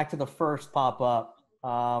go back to the first pop-up.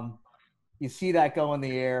 You see that go in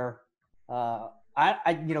the air.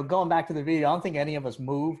 You know, going back to the video, I don't think any of us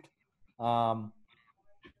moved. Coach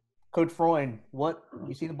Freund,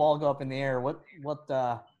 you see the ball go up in the air. What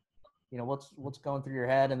you know, what's going through your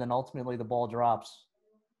head, and then ultimately the ball drops?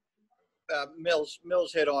 Mills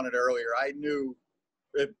hit on it earlier. I knew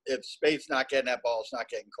if Spade's not getting that ball, it's not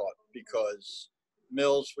getting caught, because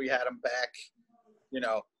Mills, we had him back. You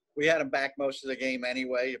know, we had him back most of the game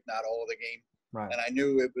anyway, if not all of the game. Right. And I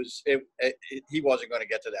knew he wasn't going to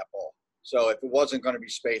get to that ball. So if it wasn't going to be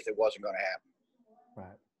Spade, it wasn't going to happen.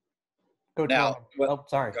 Right. Coach now,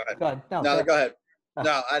 sorry. Go ahead. Go ahead. No, go ahead.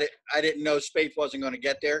 No, I didn't know Spade wasn't going to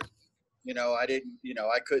get there. You know, I didn't. You know,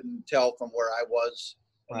 I couldn't tell from where I was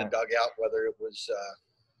in the dugout whether it was,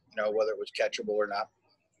 whether it was catchable or not.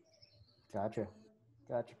 Gotcha.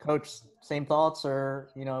 Coach, same thoughts, or,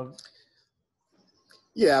 you know?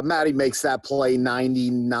 Yeah, Matty makes that play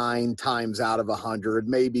 99 times out of 100,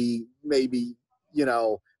 maybe, you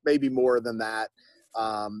know, maybe more than that.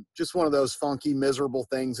 Just one of those funky, miserable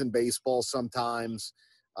things in baseball sometimes.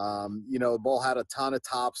 You know, the ball had a ton of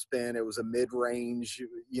top spin. It was a mid-range,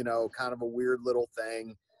 you know, kind of a weird little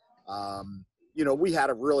thing. You know, we had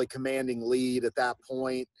a really commanding lead at that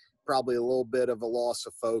point, probably a little bit of a loss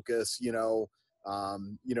of focus, you know,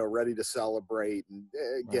 ready to celebrate. And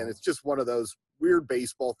again, it's just one of those weird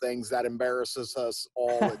baseball things that embarrasses us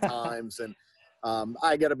all at times. And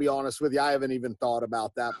I got to be honest with you, I haven't even thought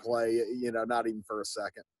about that play, you know, not even for a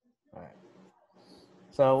second. All right.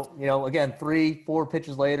 So, you know, again, 3-4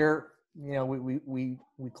 pitches later, you know, we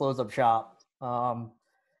close up shop.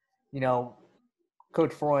 You know,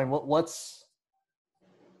 Coach Freund, what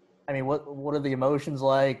are the emotions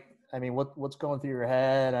like? I mean, what's going through your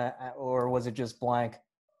head, or was it just blank?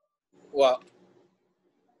 Well,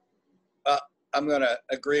 I'm going to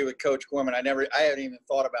agree with Coach Gorman. I hadn't even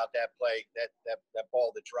thought about that play, that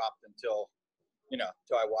ball that dropped until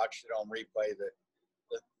I watched it on replay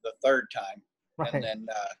the third time. Right. And then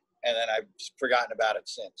I've forgotten about it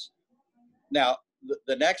since. Now,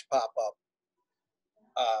 the next pop-up,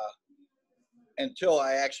 until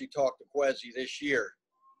I actually talked to Quezzy this year,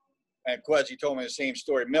 and Quezzy told me the same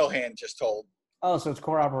story Milhan just told. Oh, so it's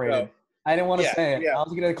corroborated. So, I didn't want to say it. Yeah. I was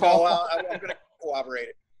going to call. No, I'm going to corroborate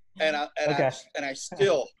it. I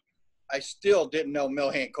still didn't know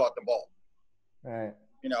Milhan caught the ball. Right.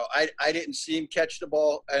 You know, I didn't see him catch the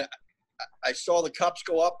ball. I saw the cups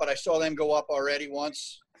go up, but I saw them go up already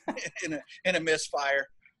once in a misfire.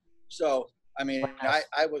 So, I mean,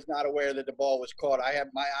 I was not aware that the ball was caught.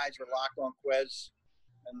 My eyes were locked on Quez,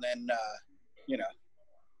 and then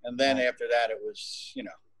and then after that it was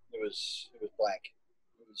blank.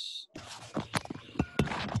 It was.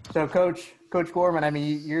 So, Coach Gorman, I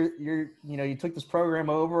mean, you took this program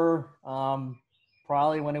over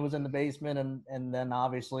probably when it was in the basement, and then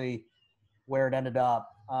obviously where it ended up.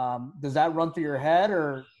 Does that run through your head,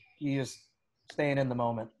 or you just staying in the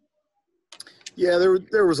moment? Yeah,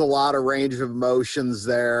 there was a lot of range of emotions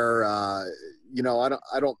there. You know,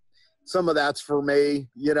 I don't. Some of that's for me.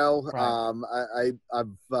 You know, right.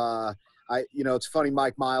 You know, it's funny.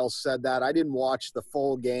 Mike Miles said that I didn't watch the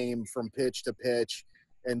full game from pitch to pitch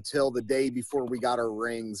until the day before we got our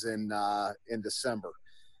rings in December.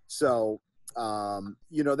 So,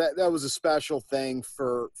 you know, that was a special thing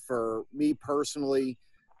for me personally,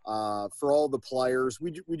 for all the players.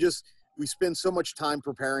 We spend so much time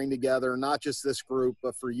preparing together, not just this group,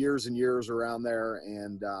 but for years and years around there.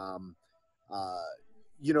 And,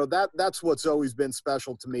 you know, that's what's always been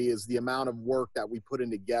special to me, is the amount of work that we put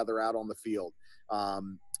in together out on the field.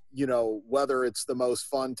 whether it's the most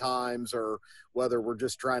fun times or whether we're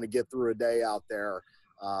just trying to get through a day out there,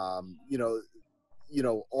 all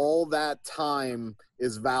that time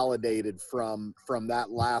is validated from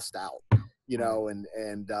that last out, and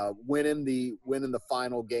winning the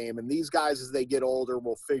final game. And these guys, as they get older,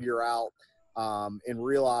 will figure out and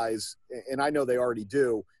realize, and I know they already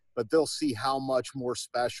do, but they'll see how much more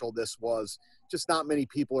special this was. Just not many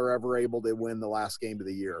people are ever able to win the last game of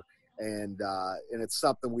the year. And it's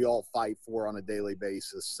something we all fight for on a daily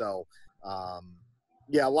basis. So, a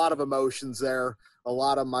lot of emotions there. A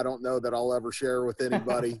lot of them I don't know that I'll ever share with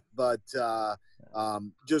anybody, but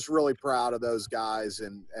just really proud of those guys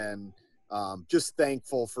and just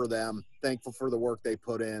thankful for them, thankful for the work they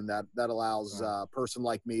put in that allows a person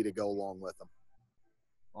like me to go along with them.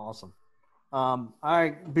 Awesome. All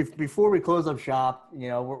right. Before we close up shop,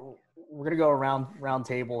 we're going to go around round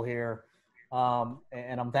table here.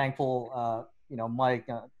 And I'm thankful, Mike,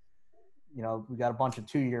 we got a bunch of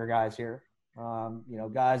 2-year guys here,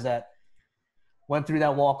 guys that went through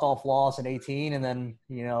that walk-off loss in 18 and then,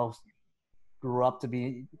 grew up to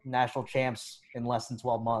be national champs in less than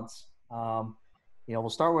 12 months. We'll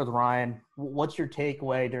start with Ryan. What's your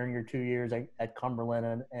takeaway during your 2 years at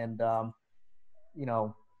Cumberland? And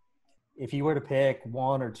if you were to pick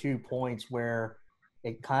 1 or 2 points where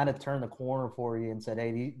it kind of turned the corner for you and said,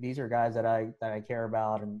 hey, these are guys that I care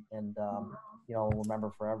about and remember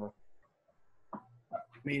forever. I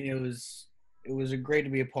mean, it was great to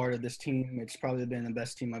be a part of this team. It's probably been the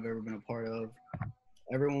best team I've ever been a part of.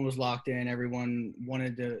 Everyone was locked in. Everyone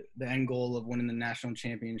wanted the end goal of winning the national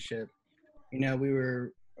championship. We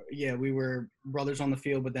were brothers on the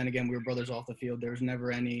field, but then again, we were brothers off the field. There was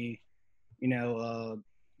never any,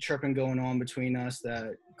 chirping going on between us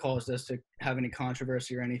that caused us to have any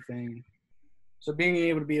controversy or anything. So being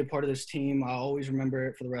able to be a part of this team, I'll always remember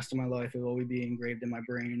it for the rest of my life. It will always be engraved in my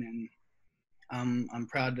brain, and I'm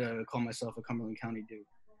proud to call myself a Cumberland County Duke.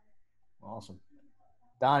 Awesome.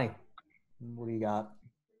 Donnie, what do you got?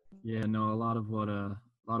 Yeah, no, a lot of what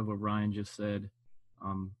Ryan just said.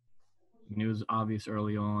 It was obvious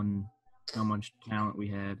early on how much talent we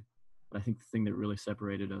had, but I think the thing that really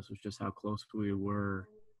separated us was just how close we were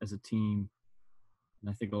as a team. And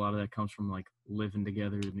I think a lot of that comes from living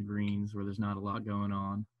together in the greens where there's not a lot going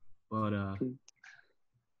on. But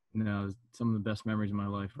some of the best memories of my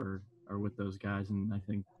life are with those guys, and I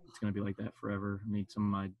think it's going to be like that forever. I mean,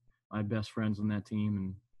 some of my best friends on that team,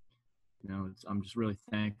 and I'm just really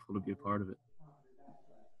thankful to be a part of it.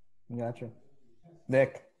 Gotcha.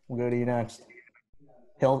 Nick, we'll go to you next.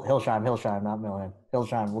 Hillesheim, not Milhan.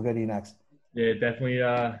 Hillesheim, we'll go to you next. Yeah, definitely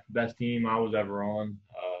best team I was ever on.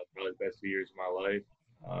 Probably the best 2 years of my life.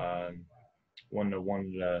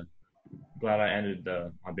 Glad I ended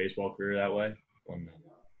my baseball career that way.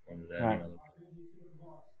 Right.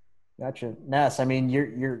 Gotcha. Ness, I mean,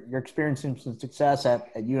 you're experiencing some success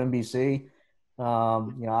at UMBC.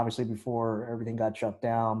 Obviously before everything got shut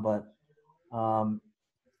down, but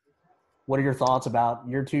what are your thoughts about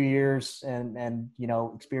your 2 years and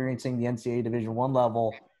experiencing the NCAA Division I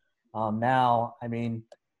level now? I mean,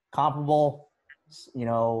 comparable,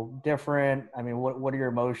 different. I mean, what are your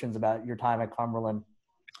emotions about your time at Cumberland?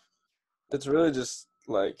 It's really just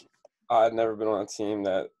I had never been on a team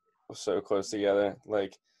that was so close together.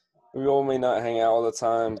 We all may not hang out all the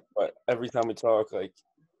time, but every time we talk,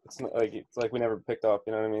 it's not it's like we never picked up.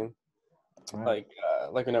 You know what I mean? Right.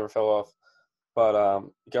 We never fell off. But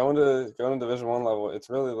going to Division I level, it's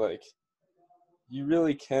really you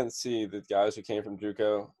really can't see the guys who came from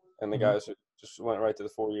JUCO and the guys who just went right to the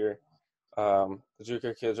 4-year. The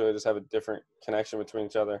JUCO kids really just have a different connection between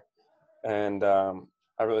each other, and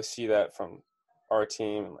I really see that from our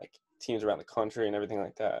team and teams around the country and everything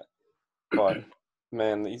like that. But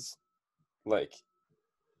man, these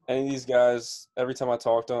any of these guys, every time I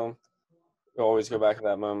talk to them, we always go back to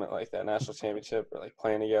that moment, that national championship or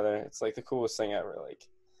playing together. It's the coolest thing ever.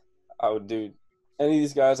 I would do any of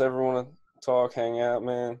these guys ever want to talk, hang out,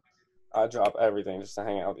 man. I drop everything just to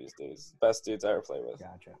hang out with these dudes. Best dudes I ever played with.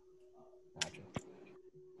 Gotcha.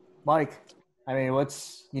 Mike, I mean,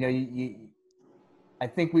 I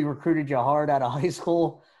think we recruited you hard out of high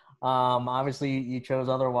school. Obviously you chose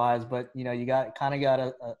otherwise, but you got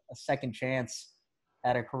a second chance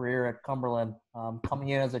at a career at Cumberland, coming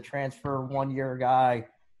in as a transfer 1-year guy.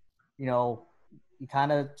 You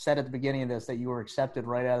kind of said at the beginning of this that you were accepted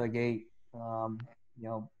right out of the gate.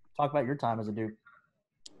 Talk about your time as a Duke.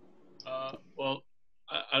 Well,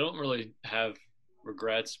 I don't really have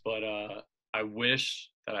regrets, but I wish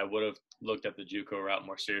that I would have looked at the JUCO route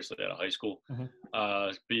more seriously out of high school.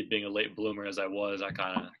 Mm-hmm. Being a late bloomer as I was, I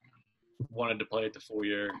kind of wanted to play at the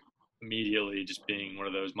 4-year. immediately, just being one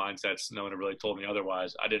of those mindsets, no one had really told me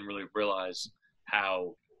otherwise, I didn't really realize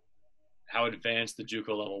how advanced the JUCO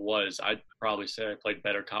level was. I'd probably say I played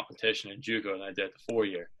better competition in JUCO than I did at the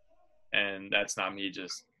 4-year. And that's not me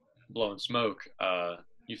just blowing smoke.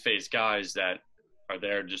 You face guys that are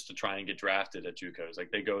there just to try and get drafted at JUCOs.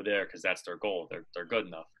 Like, they go there because that's their goal. They're good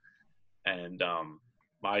enough. And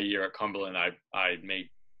my year at Cumberland, I made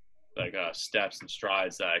like steps and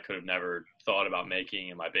strides that I could have never thought about making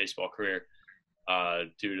in my baseball career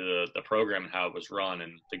due to the program and how it was run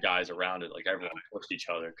and the guys around it. Like, everyone pushed each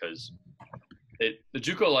other because the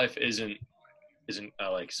JUCO life isn't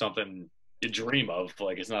like something you dream of.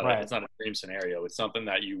 Like, it's not Right. it's not a dream scenario. It's something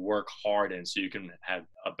that you work hard in so you can have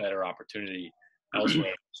a better opportunity elsewhere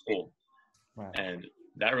in school. Right. And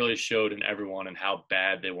that really showed in everyone and how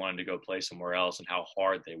bad they wanted to go play somewhere else and how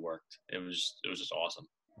hard they worked. It was just awesome.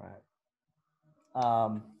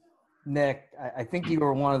 Right. Nick, I think you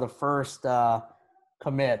were one of the first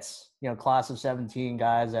commits, class of 17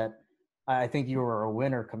 guys that I think you were a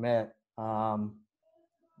winner commit. I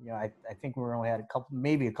think we only had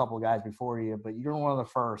maybe a couple of guys before you, but you're one of the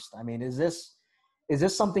first. I mean, is this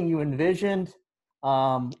something you envisioned,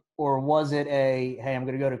 or was it hey, I'm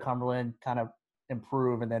going to go to Cumberland, kind of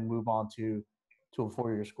improve, and then move on to a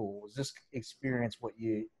 4-year school? Was this experience what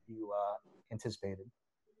you anticipated?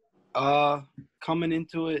 Coming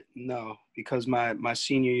into it, no, because my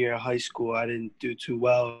senior year of high school, I didn't do too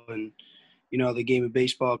well, and the game of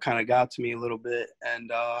baseball kind of got to me a little bit,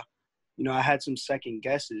 and I had some second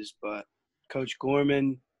guesses, but Coach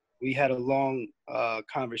Gorman, we had a long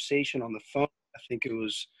conversation on the phone. I think it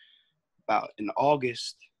was about in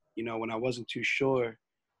August, when I wasn't too sure.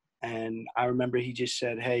 And I remember he just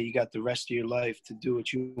said, hey, you got the rest of your life to do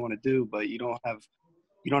what you want to do, but you don't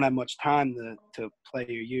have much time to play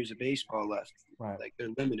your years of baseball left. Right. Like, they're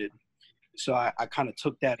limited. So I kind of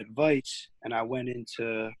took that advice, and I went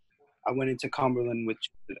into Cumberland with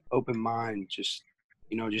an open mind, just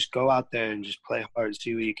go out there and just play hard,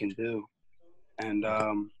 see what you can do. And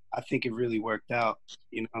I think it really worked out.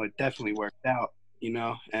 It definitely worked out,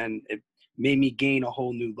 and it made me gain a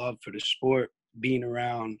whole new love for the sport, being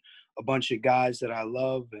around a bunch of guys that I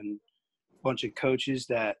love and a bunch of coaches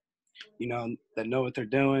that know what they're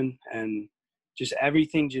doing, and just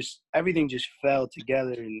everything just fell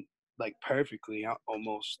together and like perfectly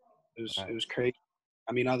almost. It was crazy.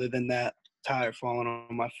 I mean, other than that tire falling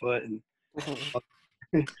on my foot and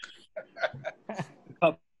a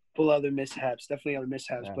couple other mishaps, but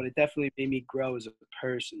it definitely made me grow as a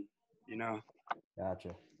person,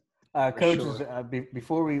 Gotcha. For Coaches, sure.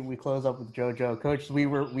 Before we close up with JoJo, coaches,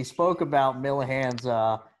 we spoke about Milhan's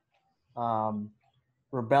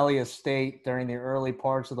rebellious state during the early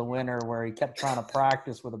parts of the winter where he kept trying to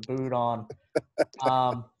practice with a boot on.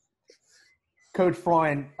 Coach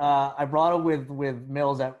Freund, I brought it with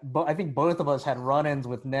Mills that I think both of us had run-ins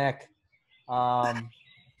with Nick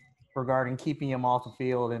regarding keeping him off the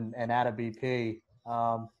field and out of BP.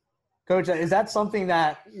 Coach, is that something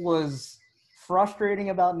that was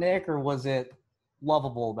frustrating about Nick, or was it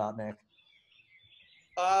lovable about Nick?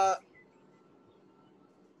 I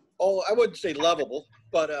wouldn't say lovable,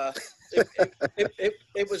 but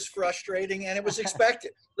it was frustrating, and it was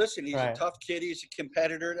expected. Listen, he's a tough kid. He's a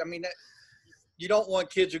competitor. I mean, you don't want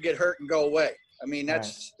kids who get hurt and go away. I mean,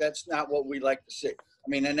 that's not what we like to see. I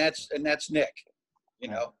mean, and that's Nick. You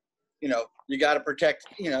got to protect.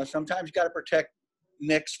 Sometimes you got to protect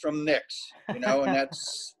Nicks from Nicks.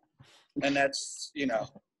 And that's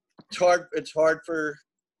it's hard for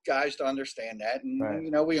guys to understand that, and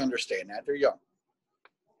we understand that. They're young.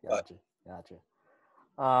 Gotcha.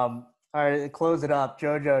 All right, to close it up,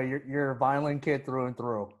 JoJo, you're a violin kid through and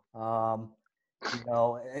through. You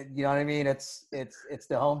know what I mean? It's the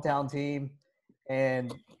hometown team,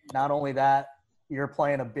 and not only that, you're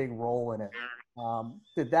playing a big role in it.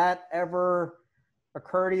 Did that ever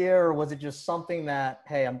occur to you, or was it just something that,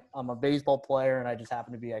 hey, I'm a baseball player and I just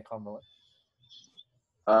happen to be at Cumberland?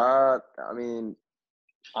 I mean,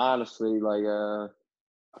 honestly, like I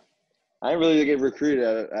didn't really get recruited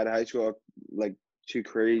at high school like too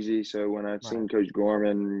crazy. So when I seen Coach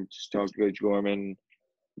Gorman, just talked to Coach Gorman,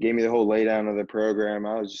 gave me the whole laydown of the program,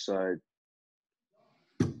 I was just like,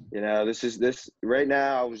 this right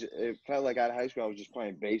now. It felt like out of high school I was just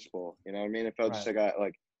playing baseball. You know what I mean? It felt just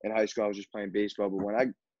like in high school I was just playing baseball. But when I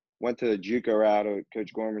went to the JUCO route,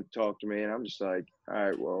 Coach Gorman talked to me, and I'm just like, all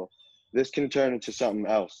right, well, this can turn into something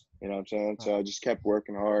else. You know what I'm saying? So I just kept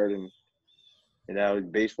working hard, and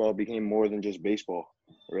baseball became more than just baseball,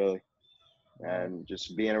 really. And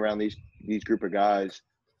just being around these group of guys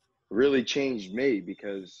really changed me,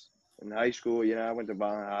 because in high school, I went to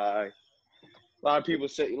Milhan High. A lot of people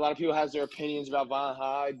has their opinions about Von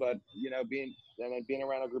High, but being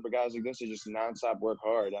around a group of guys like this is just nonstop work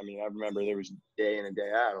hard. I mean, I remember there was day in and day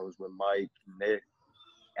out. I was with Mike, Nick,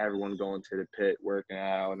 everyone going to the pit, working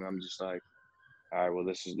out, and I'm just like, all right, well,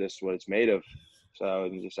 this is what it's made of. So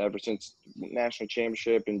just ever since national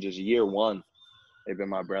championship and just year one, they've been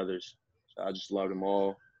my brothers. So I just love them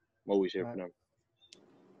all. I'm always here for them.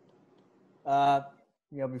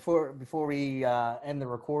 Before we end the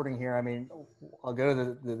recording here, I mean, I'll go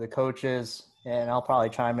to the coaches, and I'll probably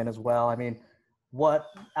chime in as well. I mean, what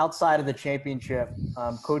outside of the championship,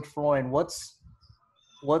 Coach Freund, what's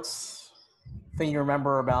thing you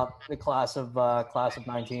remember about the class of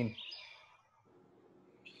 19?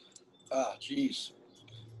 Oh, geez.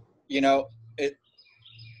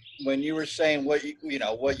 When you were saying what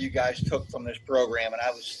you guys took from this program, and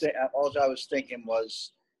all I was thinking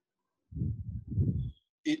was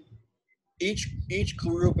each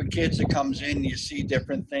group of kids that comes in, you see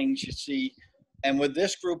different things. You see, and with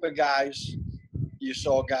this group of guys, you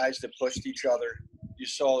saw guys that pushed each other. You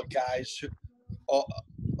saw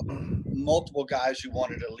multiple guys who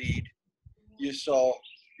wanted to lead. You saw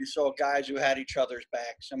guys who had each other's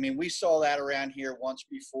backs. I mean, we saw that around here once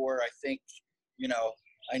before. I think,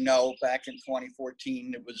 I know back in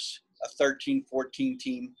 2014, it was a 13-14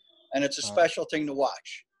 team, and it's a special thing to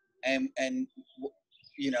watch. And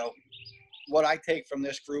what I take from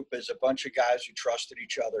this group is a bunch of guys who trusted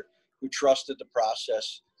each other, who trusted the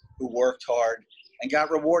process, who worked hard and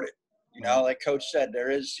got rewarded. Like Coach said,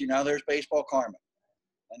 there's baseball karma,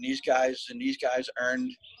 and these guys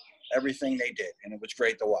earned everything they did, and it was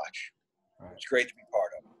great to watch. It's great to be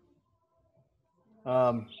part of.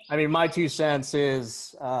 I mean, my 2 cents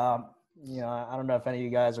is, I don't know if any of you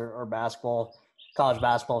guys are college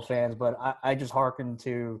basketball fans, but I just hearken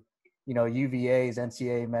to, UVA's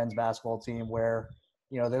NCAA men's basketball team where,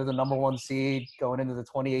 they're the number 1 seed going into the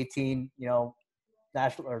 2018, the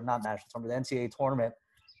NCAA tournament,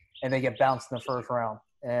 and they get bounced in the first round.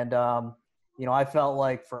 And, I felt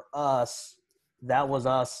like for us, that was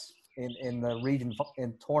us in the region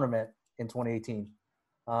in tournament in 2018.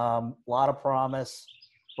 A lot of promise,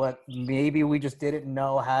 but maybe we just didn't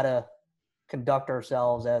know how to conduct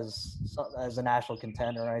ourselves as a national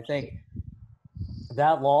contender. And I think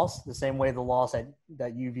that loss, the same way the loss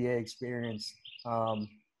that UVA experienced,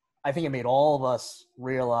 I think it made all of us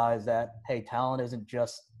realize that, hey, talent isn't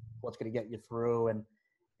just what's going to get you through. And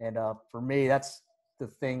for me, that's the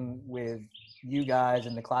thing with you guys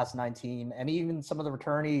in the class of 19, and even some of the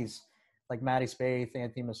returnees like Matty Spaeth,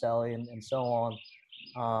 Anthony Maselli, and so on.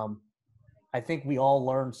 I think we all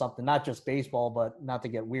learned something, not just baseball, but not to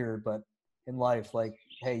get weird, but in life, like,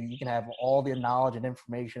 hey, you can have all the knowledge and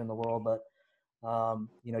information in the world, but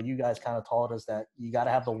you guys kind of taught us that you got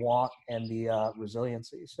to have the want and the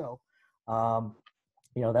resiliency. So, that's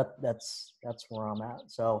where I'm at.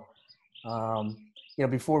 So,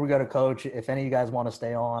 before we go to Coach, if any of you guys want to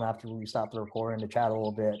stay on after we stop the recording to chat a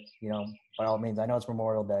little bit, by all means. I know it's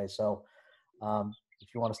Memorial Day, so if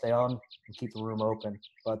you want to stay on, we'll keep the room open.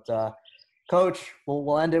 But Coach,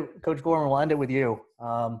 we'll end it. Coach Gorman, we'll end it with you.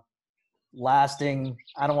 Lasting,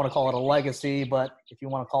 I don't want to call it a legacy, but if you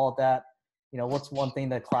want to call it that, what's one thing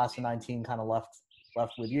that class of 19 kind of left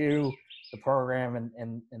with you, the program, and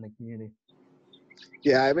the community?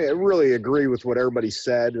 Yeah, I mean, I really agree with what everybody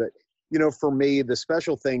said. But, for me, the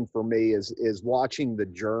special thing for me is watching the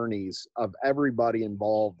journeys of everybody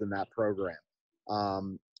involved in that program.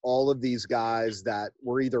 All of these guys that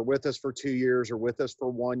were either with us for 2 years or with us for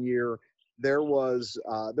 1 year, there was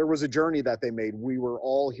a journey that they made. We were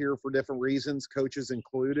all here for different reasons, coaches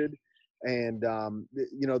included. And,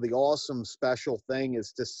 the awesome special thing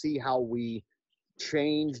is to see how we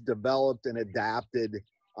changed, developed, and adapted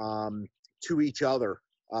to each other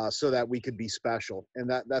so that we could be special. And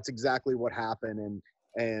that's exactly what happened.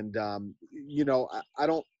 And I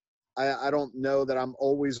don't know that I'm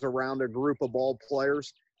always around a group of ball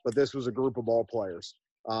players, but this was a group of ball players.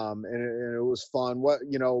 And it was fun.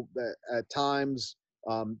 At times,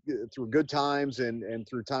 through good times and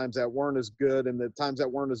through times that weren't as good, and the times that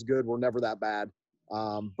weren't as good were never that bad.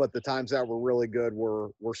 But the times that were really good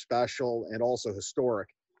were special and also historic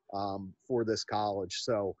for this college.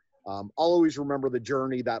 So I'll always remember the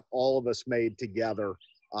journey that all of us made together,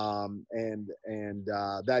 and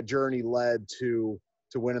that journey led to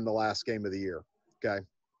winning the last game of the year. Okay,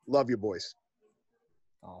 love you, boys.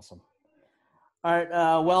 Awesome. All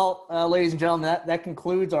right. Ladies and gentlemen, that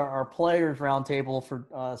concludes our players roundtable for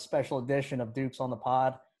a special edition of Dukes on the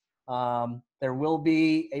Pod. There will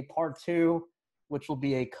be a part 2, which will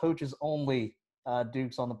be a coaches only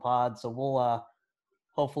Dukes on the Pod. So we'll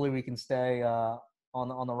hopefully we can stay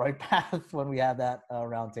on the right path when we have that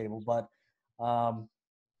roundtable. But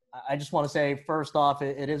I just want to say, first off,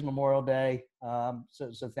 it is Memorial Day.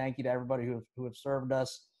 So thank you to everybody who have served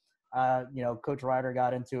us. Coach Ryder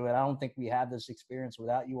got into it. I don't think we had this experience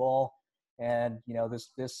without you all. And,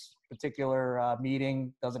 this particular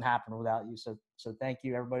meeting doesn't happen without you. So thank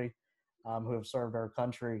you, everybody who have served our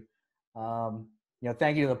country.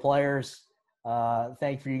 Thank you to the players.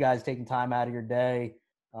 Thank you for you guys taking time out of your day.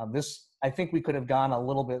 I think we could have gone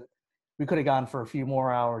for a few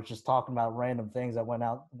more hours just talking about random things that went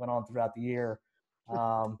on throughout the year.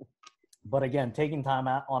 But again, taking time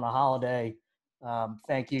out on a holiday,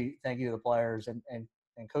 thank you to the players and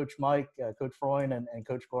Coach Mike, Coach Freund, and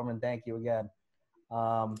Coach Gorman. Thank you again.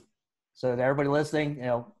 So to everybody listening,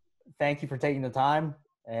 thank you for taking the time,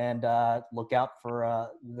 and look out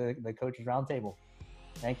for the Coaches Roundtable.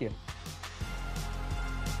 Thank you.